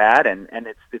kid's had, and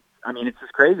it's I mean, it's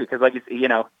just crazy because, like, you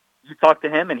know, you talk to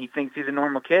him and he thinks he's a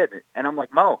normal kid, and I'm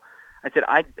like, Mo, I said,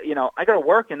 I got to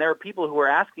work, and there are people who are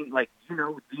asking, like, you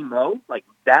know, the Mo, like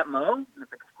that Mo, and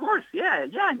it's like, of course, yeah,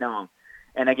 I know him,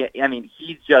 and again, I mean,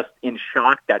 he's just in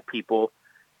shock that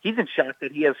he's in shock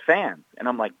that he has fans, and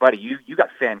I'm like, buddy, you got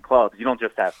fan clubs, you don't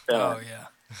just have fans. Oh yeah.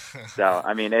 So,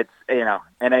 I mean, it's, you know,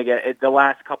 and again, the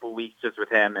last couple of weeks just with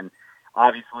him, and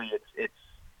obviously it's,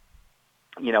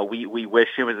 you know, we wish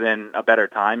it was in a better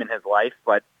time in his life,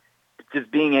 but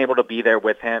just being able to be there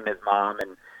with him, his mom,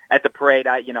 and at the parade,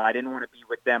 I didn't want to be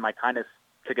with them. I kind of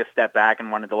took a step back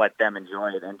and wanted to let them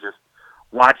enjoy it, and just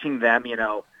watching them, you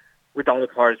know, with all the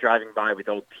cars driving by, with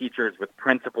old teachers, with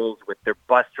principals, with their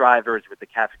bus drivers, with the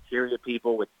cafeteria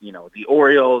people, with, you know, the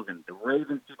Orioles and the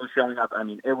Ravens people showing up. I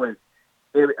mean, and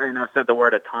I've said the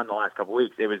word a ton the last couple of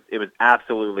weeks. It was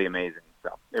absolutely amazing.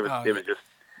 So it was just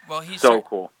so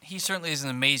cool. He certainly is an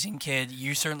amazing kid.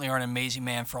 You certainly are an amazing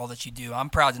man for all that you do. I'm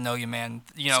proud to know you, man.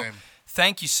 You know, Same.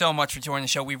 Thank you so much for joining the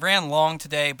show. We ran long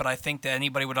today, but I think that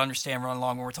anybody would understand run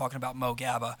long when we're talking about Mo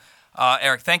Gaba.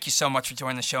 Eric, thank you so much for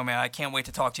joining the show, man. I can't wait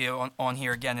to talk to you on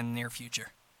here again in the near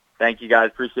future. Thank you,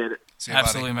 guys. Appreciate it. See you,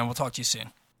 Absolutely, buddy. man. We'll talk to you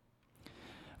soon.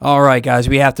 All right, guys,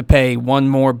 we have to pay one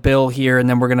more bill here, and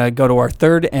then we're going to go to our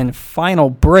third and final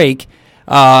break,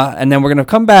 and then we're going to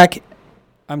come back.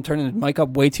 I'm turning the mic up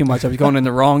way too much. I was going in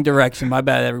the wrong direction. My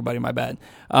bad, everybody, my bad.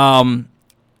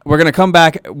 We're going to come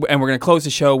back, and we're going to close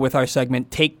the show with our segment,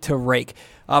 Take to Rake.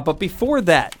 But before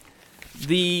that,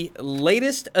 the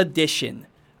latest edition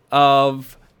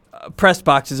of Press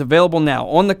Box is available now.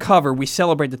 On the cover, we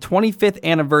celebrate the 25th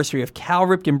anniversary of Cal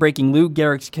Ripken breaking Lou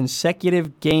Gehrig's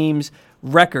consecutive games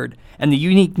record and the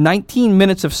unique 19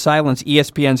 minutes of silence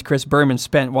ESPN's Chris Berman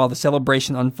spent while the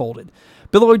celebration unfolded.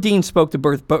 Bill O'Dean spoke to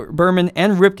both Berman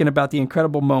and Ripken about the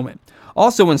incredible moment.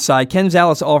 Also inside, Ken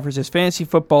Zales offers his fantasy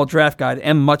football draft guide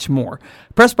and much more.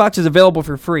 Pressbox is available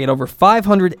for free at over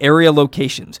 500 area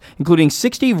locations, including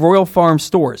 60 Royal Farm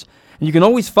stores. And you can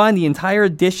always find the entire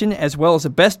edition as well as the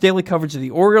best daily coverage of the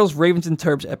Orioles, Ravens, and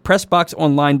Terps at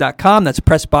PressBoxOnline.com. That's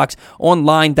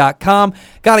PressBoxOnline.com.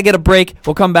 Got to get a break.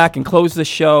 We'll come back and close the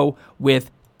show with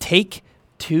Take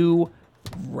to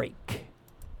Rake.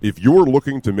 If you're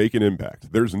looking to make an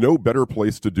impact, there's no better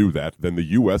place to do that than the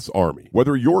U.S. Army.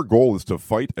 Whether your goal is to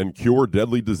fight and cure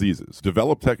deadly diseases,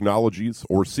 develop technologies,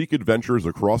 or seek adventures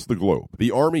across the globe,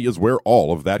 the Army is where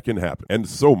all of that can happen, and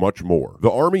so much more. The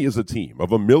Army is a team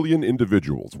of 1 million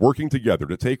individuals working together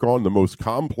to take on the most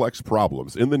complex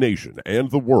problems in the nation and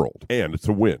the world, and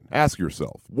to win. Ask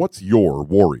yourself, what's your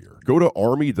warrior? Go to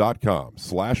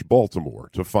army.com/Baltimore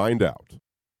to find out.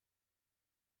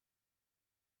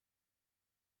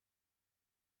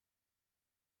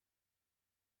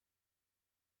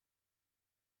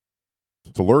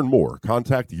 To learn more,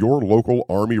 contact your local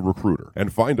Army recruiter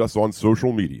and find us on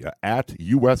social media at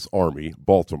U.S. Army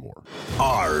Baltimore.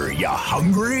 Are ya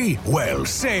hungry? Well,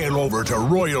 sail over to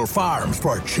Royal Farms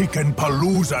for Chicken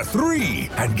Palooza 3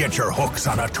 and get your hooks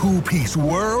on a 2-piece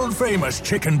world-famous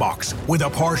chicken box with a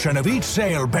portion of each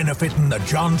sale benefiting the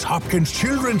Johns Hopkins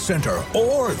Children's Center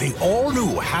or the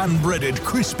all-new hand-breaded,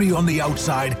 crispy on the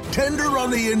outside, tender on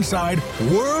the inside,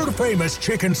 world-famous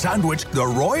chicken sandwich, the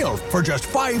Royal, for just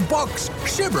 $5.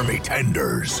 Shiver me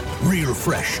tenders. Real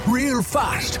fresh, real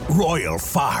fast. Royal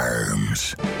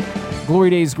Farms. Glory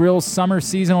Days Grill's summer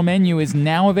seasonal menu is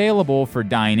now available for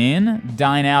dine-in,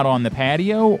 dine-out on the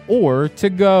patio, or to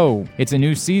go. It's a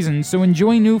new season, so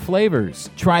enjoy new flavors.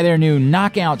 Try their new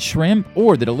Knockout Shrimp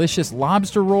or the delicious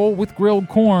lobster roll with grilled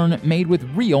corn made with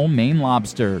real Maine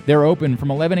lobster. They're open from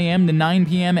 11 a.m. to 9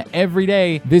 p.m. every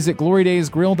day. Visit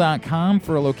GloryDaysGrill.com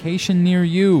for a location near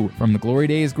you. From the Glory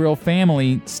Days Grill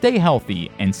family, stay healthy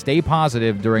and stay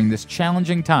positive during this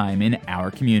challenging time in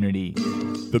our community.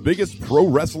 The biggest pro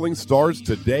wrestling stars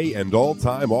today and all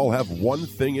time all have one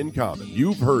thing in common.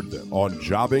 You've heard them on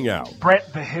Jobbing Out.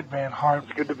 Brett the Hitman Hart,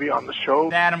 it's good to be on the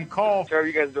show. Adam Cole. How are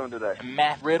you guys doing today?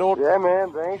 Matt Riddle. Yeah,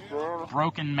 man. Thanks, man.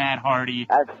 Broken Matt Hardy.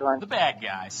 Excellent. The bad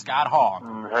guy, Scott Hawk.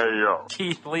 Hey, yo.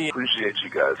 Keith Lee. Appreciate you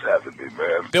guys having me,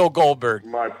 man. Bill Goldberg.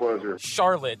 My pleasure.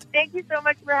 Charlotte. Thank you so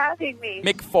much for having me.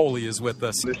 Mick Foley is with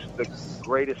us. This is the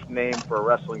greatest name for a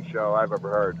wrestling show I've ever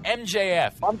heard.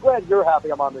 MJF. I'm glad you're happy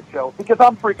I'm on this show because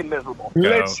I'm freaking miserable.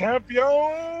 Le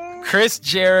Champion. Chris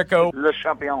Jericho. Le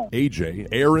Champion. AJ,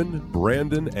 Aaron,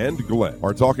 Brandon, and Glenn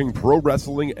are talking pro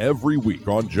wrestling every week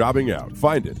on Jobbing Out.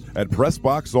 Find it at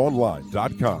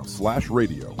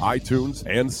PressBoxOnline.com/radio, iTunes,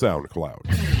 and SoundCloud.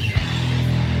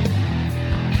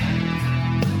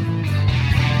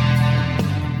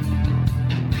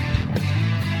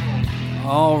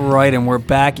 All right, and we're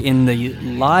back in the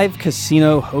live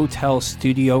casino hotel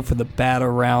studio for the Bat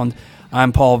Around.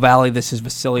 I'm Paul Valle. This is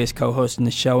Vasilius co-hosting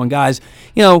the show. And guys,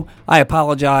 I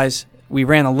apologize. We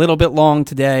ran a little bit long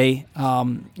today.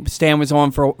 Stan was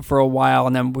on for a while,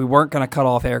 and then we weren't going to cut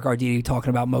off Eric Arditti talking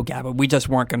about Mo Gaba. We just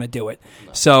weren't going to do it.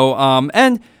 So,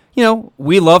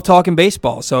 we love talking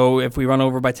baseball. So if we run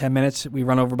over by 10 minutes, we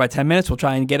run over by 10 minutes. We'll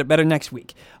try and get it better next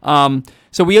week.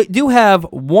 So we do have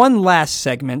one last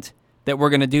segment that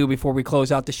we're going to do before we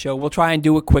close out the show. We'll try and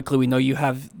do it quickly. We know you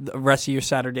have the rest of your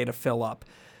Saturday to fill up.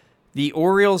 The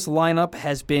Orioles lineup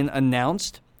has been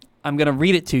announced. I'm going to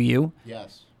read it to you.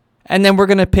 Yes. And then we're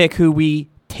going to pick who we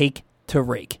take to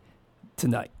rake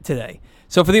today.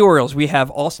 So for the Orioles, we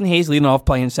have Austin Hayes leading off,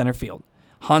 playing center field.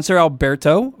 Hanser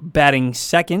Alberto batting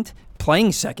second,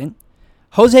 playing second.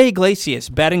 Jose Iglesias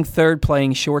batting third,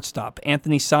 playing shortstop.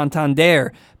 Anthony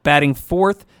Santander batting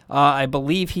fourth. I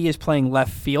believe he is playing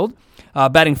left field.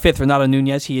 Batting fifth, Renato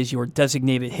Nunez. He is your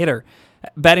designated hitter.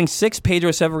 Batting sixth,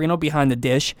 Pedro Severino behind the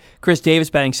dish. Chris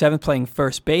Davis batting seventh, playing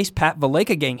first base. Pat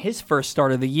Valleca getting his first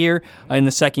start of the year in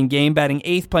the second game, batting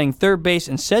eighth, playing third base.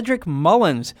 And Cedric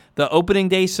Mullins, the opening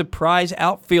day surprise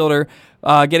outfielder,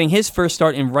 getting his first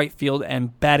start in right field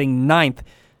and batting ninth.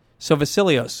 So,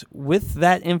 Vasilios, with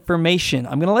that information,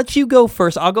 I'm going to let you go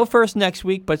first. I'll go first next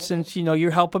week, but since you're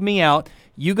helping me out,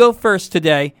 you go first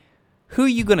today. Who are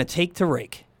you going to take to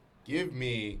rake? Give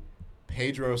me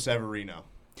Pedro Severino.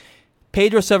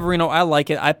 Pedro Severino, I like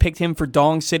it. I picked him for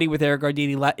Dong City with Eric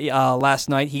Arditti last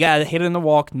night. He got a hit in the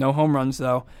walk, no home runs,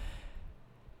 though.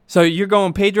 So you're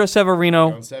going Pedro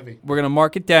Severino. We're going to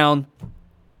mark it down.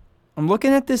 I'm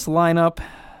looking at this lineup.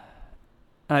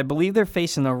 I believe they're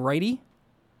facing a righty.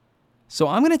 So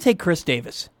I'm going to take Chris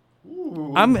Davis.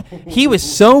 He was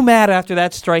so mad after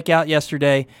that strikeout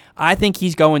yesterday. I think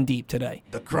he's going deep today.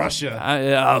 The Crusher.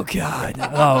 Oh, God.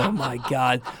 Oh, my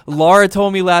God. Laura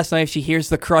told me last night if she hears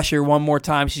the Crusher one more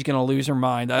time, she's going to lose her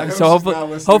mind. So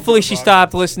hopefully she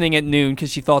stopped listening at noon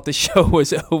because she thought the show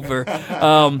was over.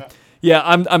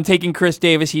 I'm taking Chris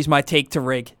Davis. He's my take to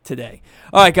rake today.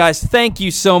 All right, guys, thank you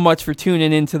so much for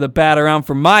tuning in to the Bat Around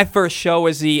for my first show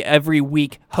as the every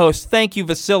week host. Thank you,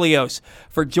 Vasilios,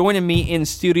 for joining me in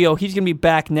studio. He's going to be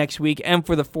back next week and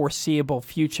for the foreseeable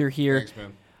future here. Thanks,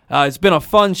 man. It's been a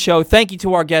fun show. Thank you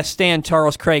to our guests, Stan,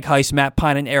 Charles, Craig, Heist, Matt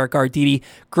Pyne, and Eric Arditti.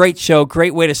 Great show.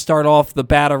 Great way to start off the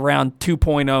bat around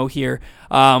 2.0 here.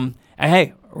 And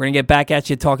hey, we're going to get back at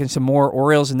you talking some more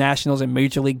Orioles and Nationals and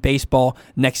Major League Baseball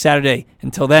next Saturday.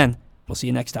 Until then, we'll see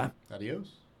you next time.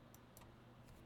 Adios.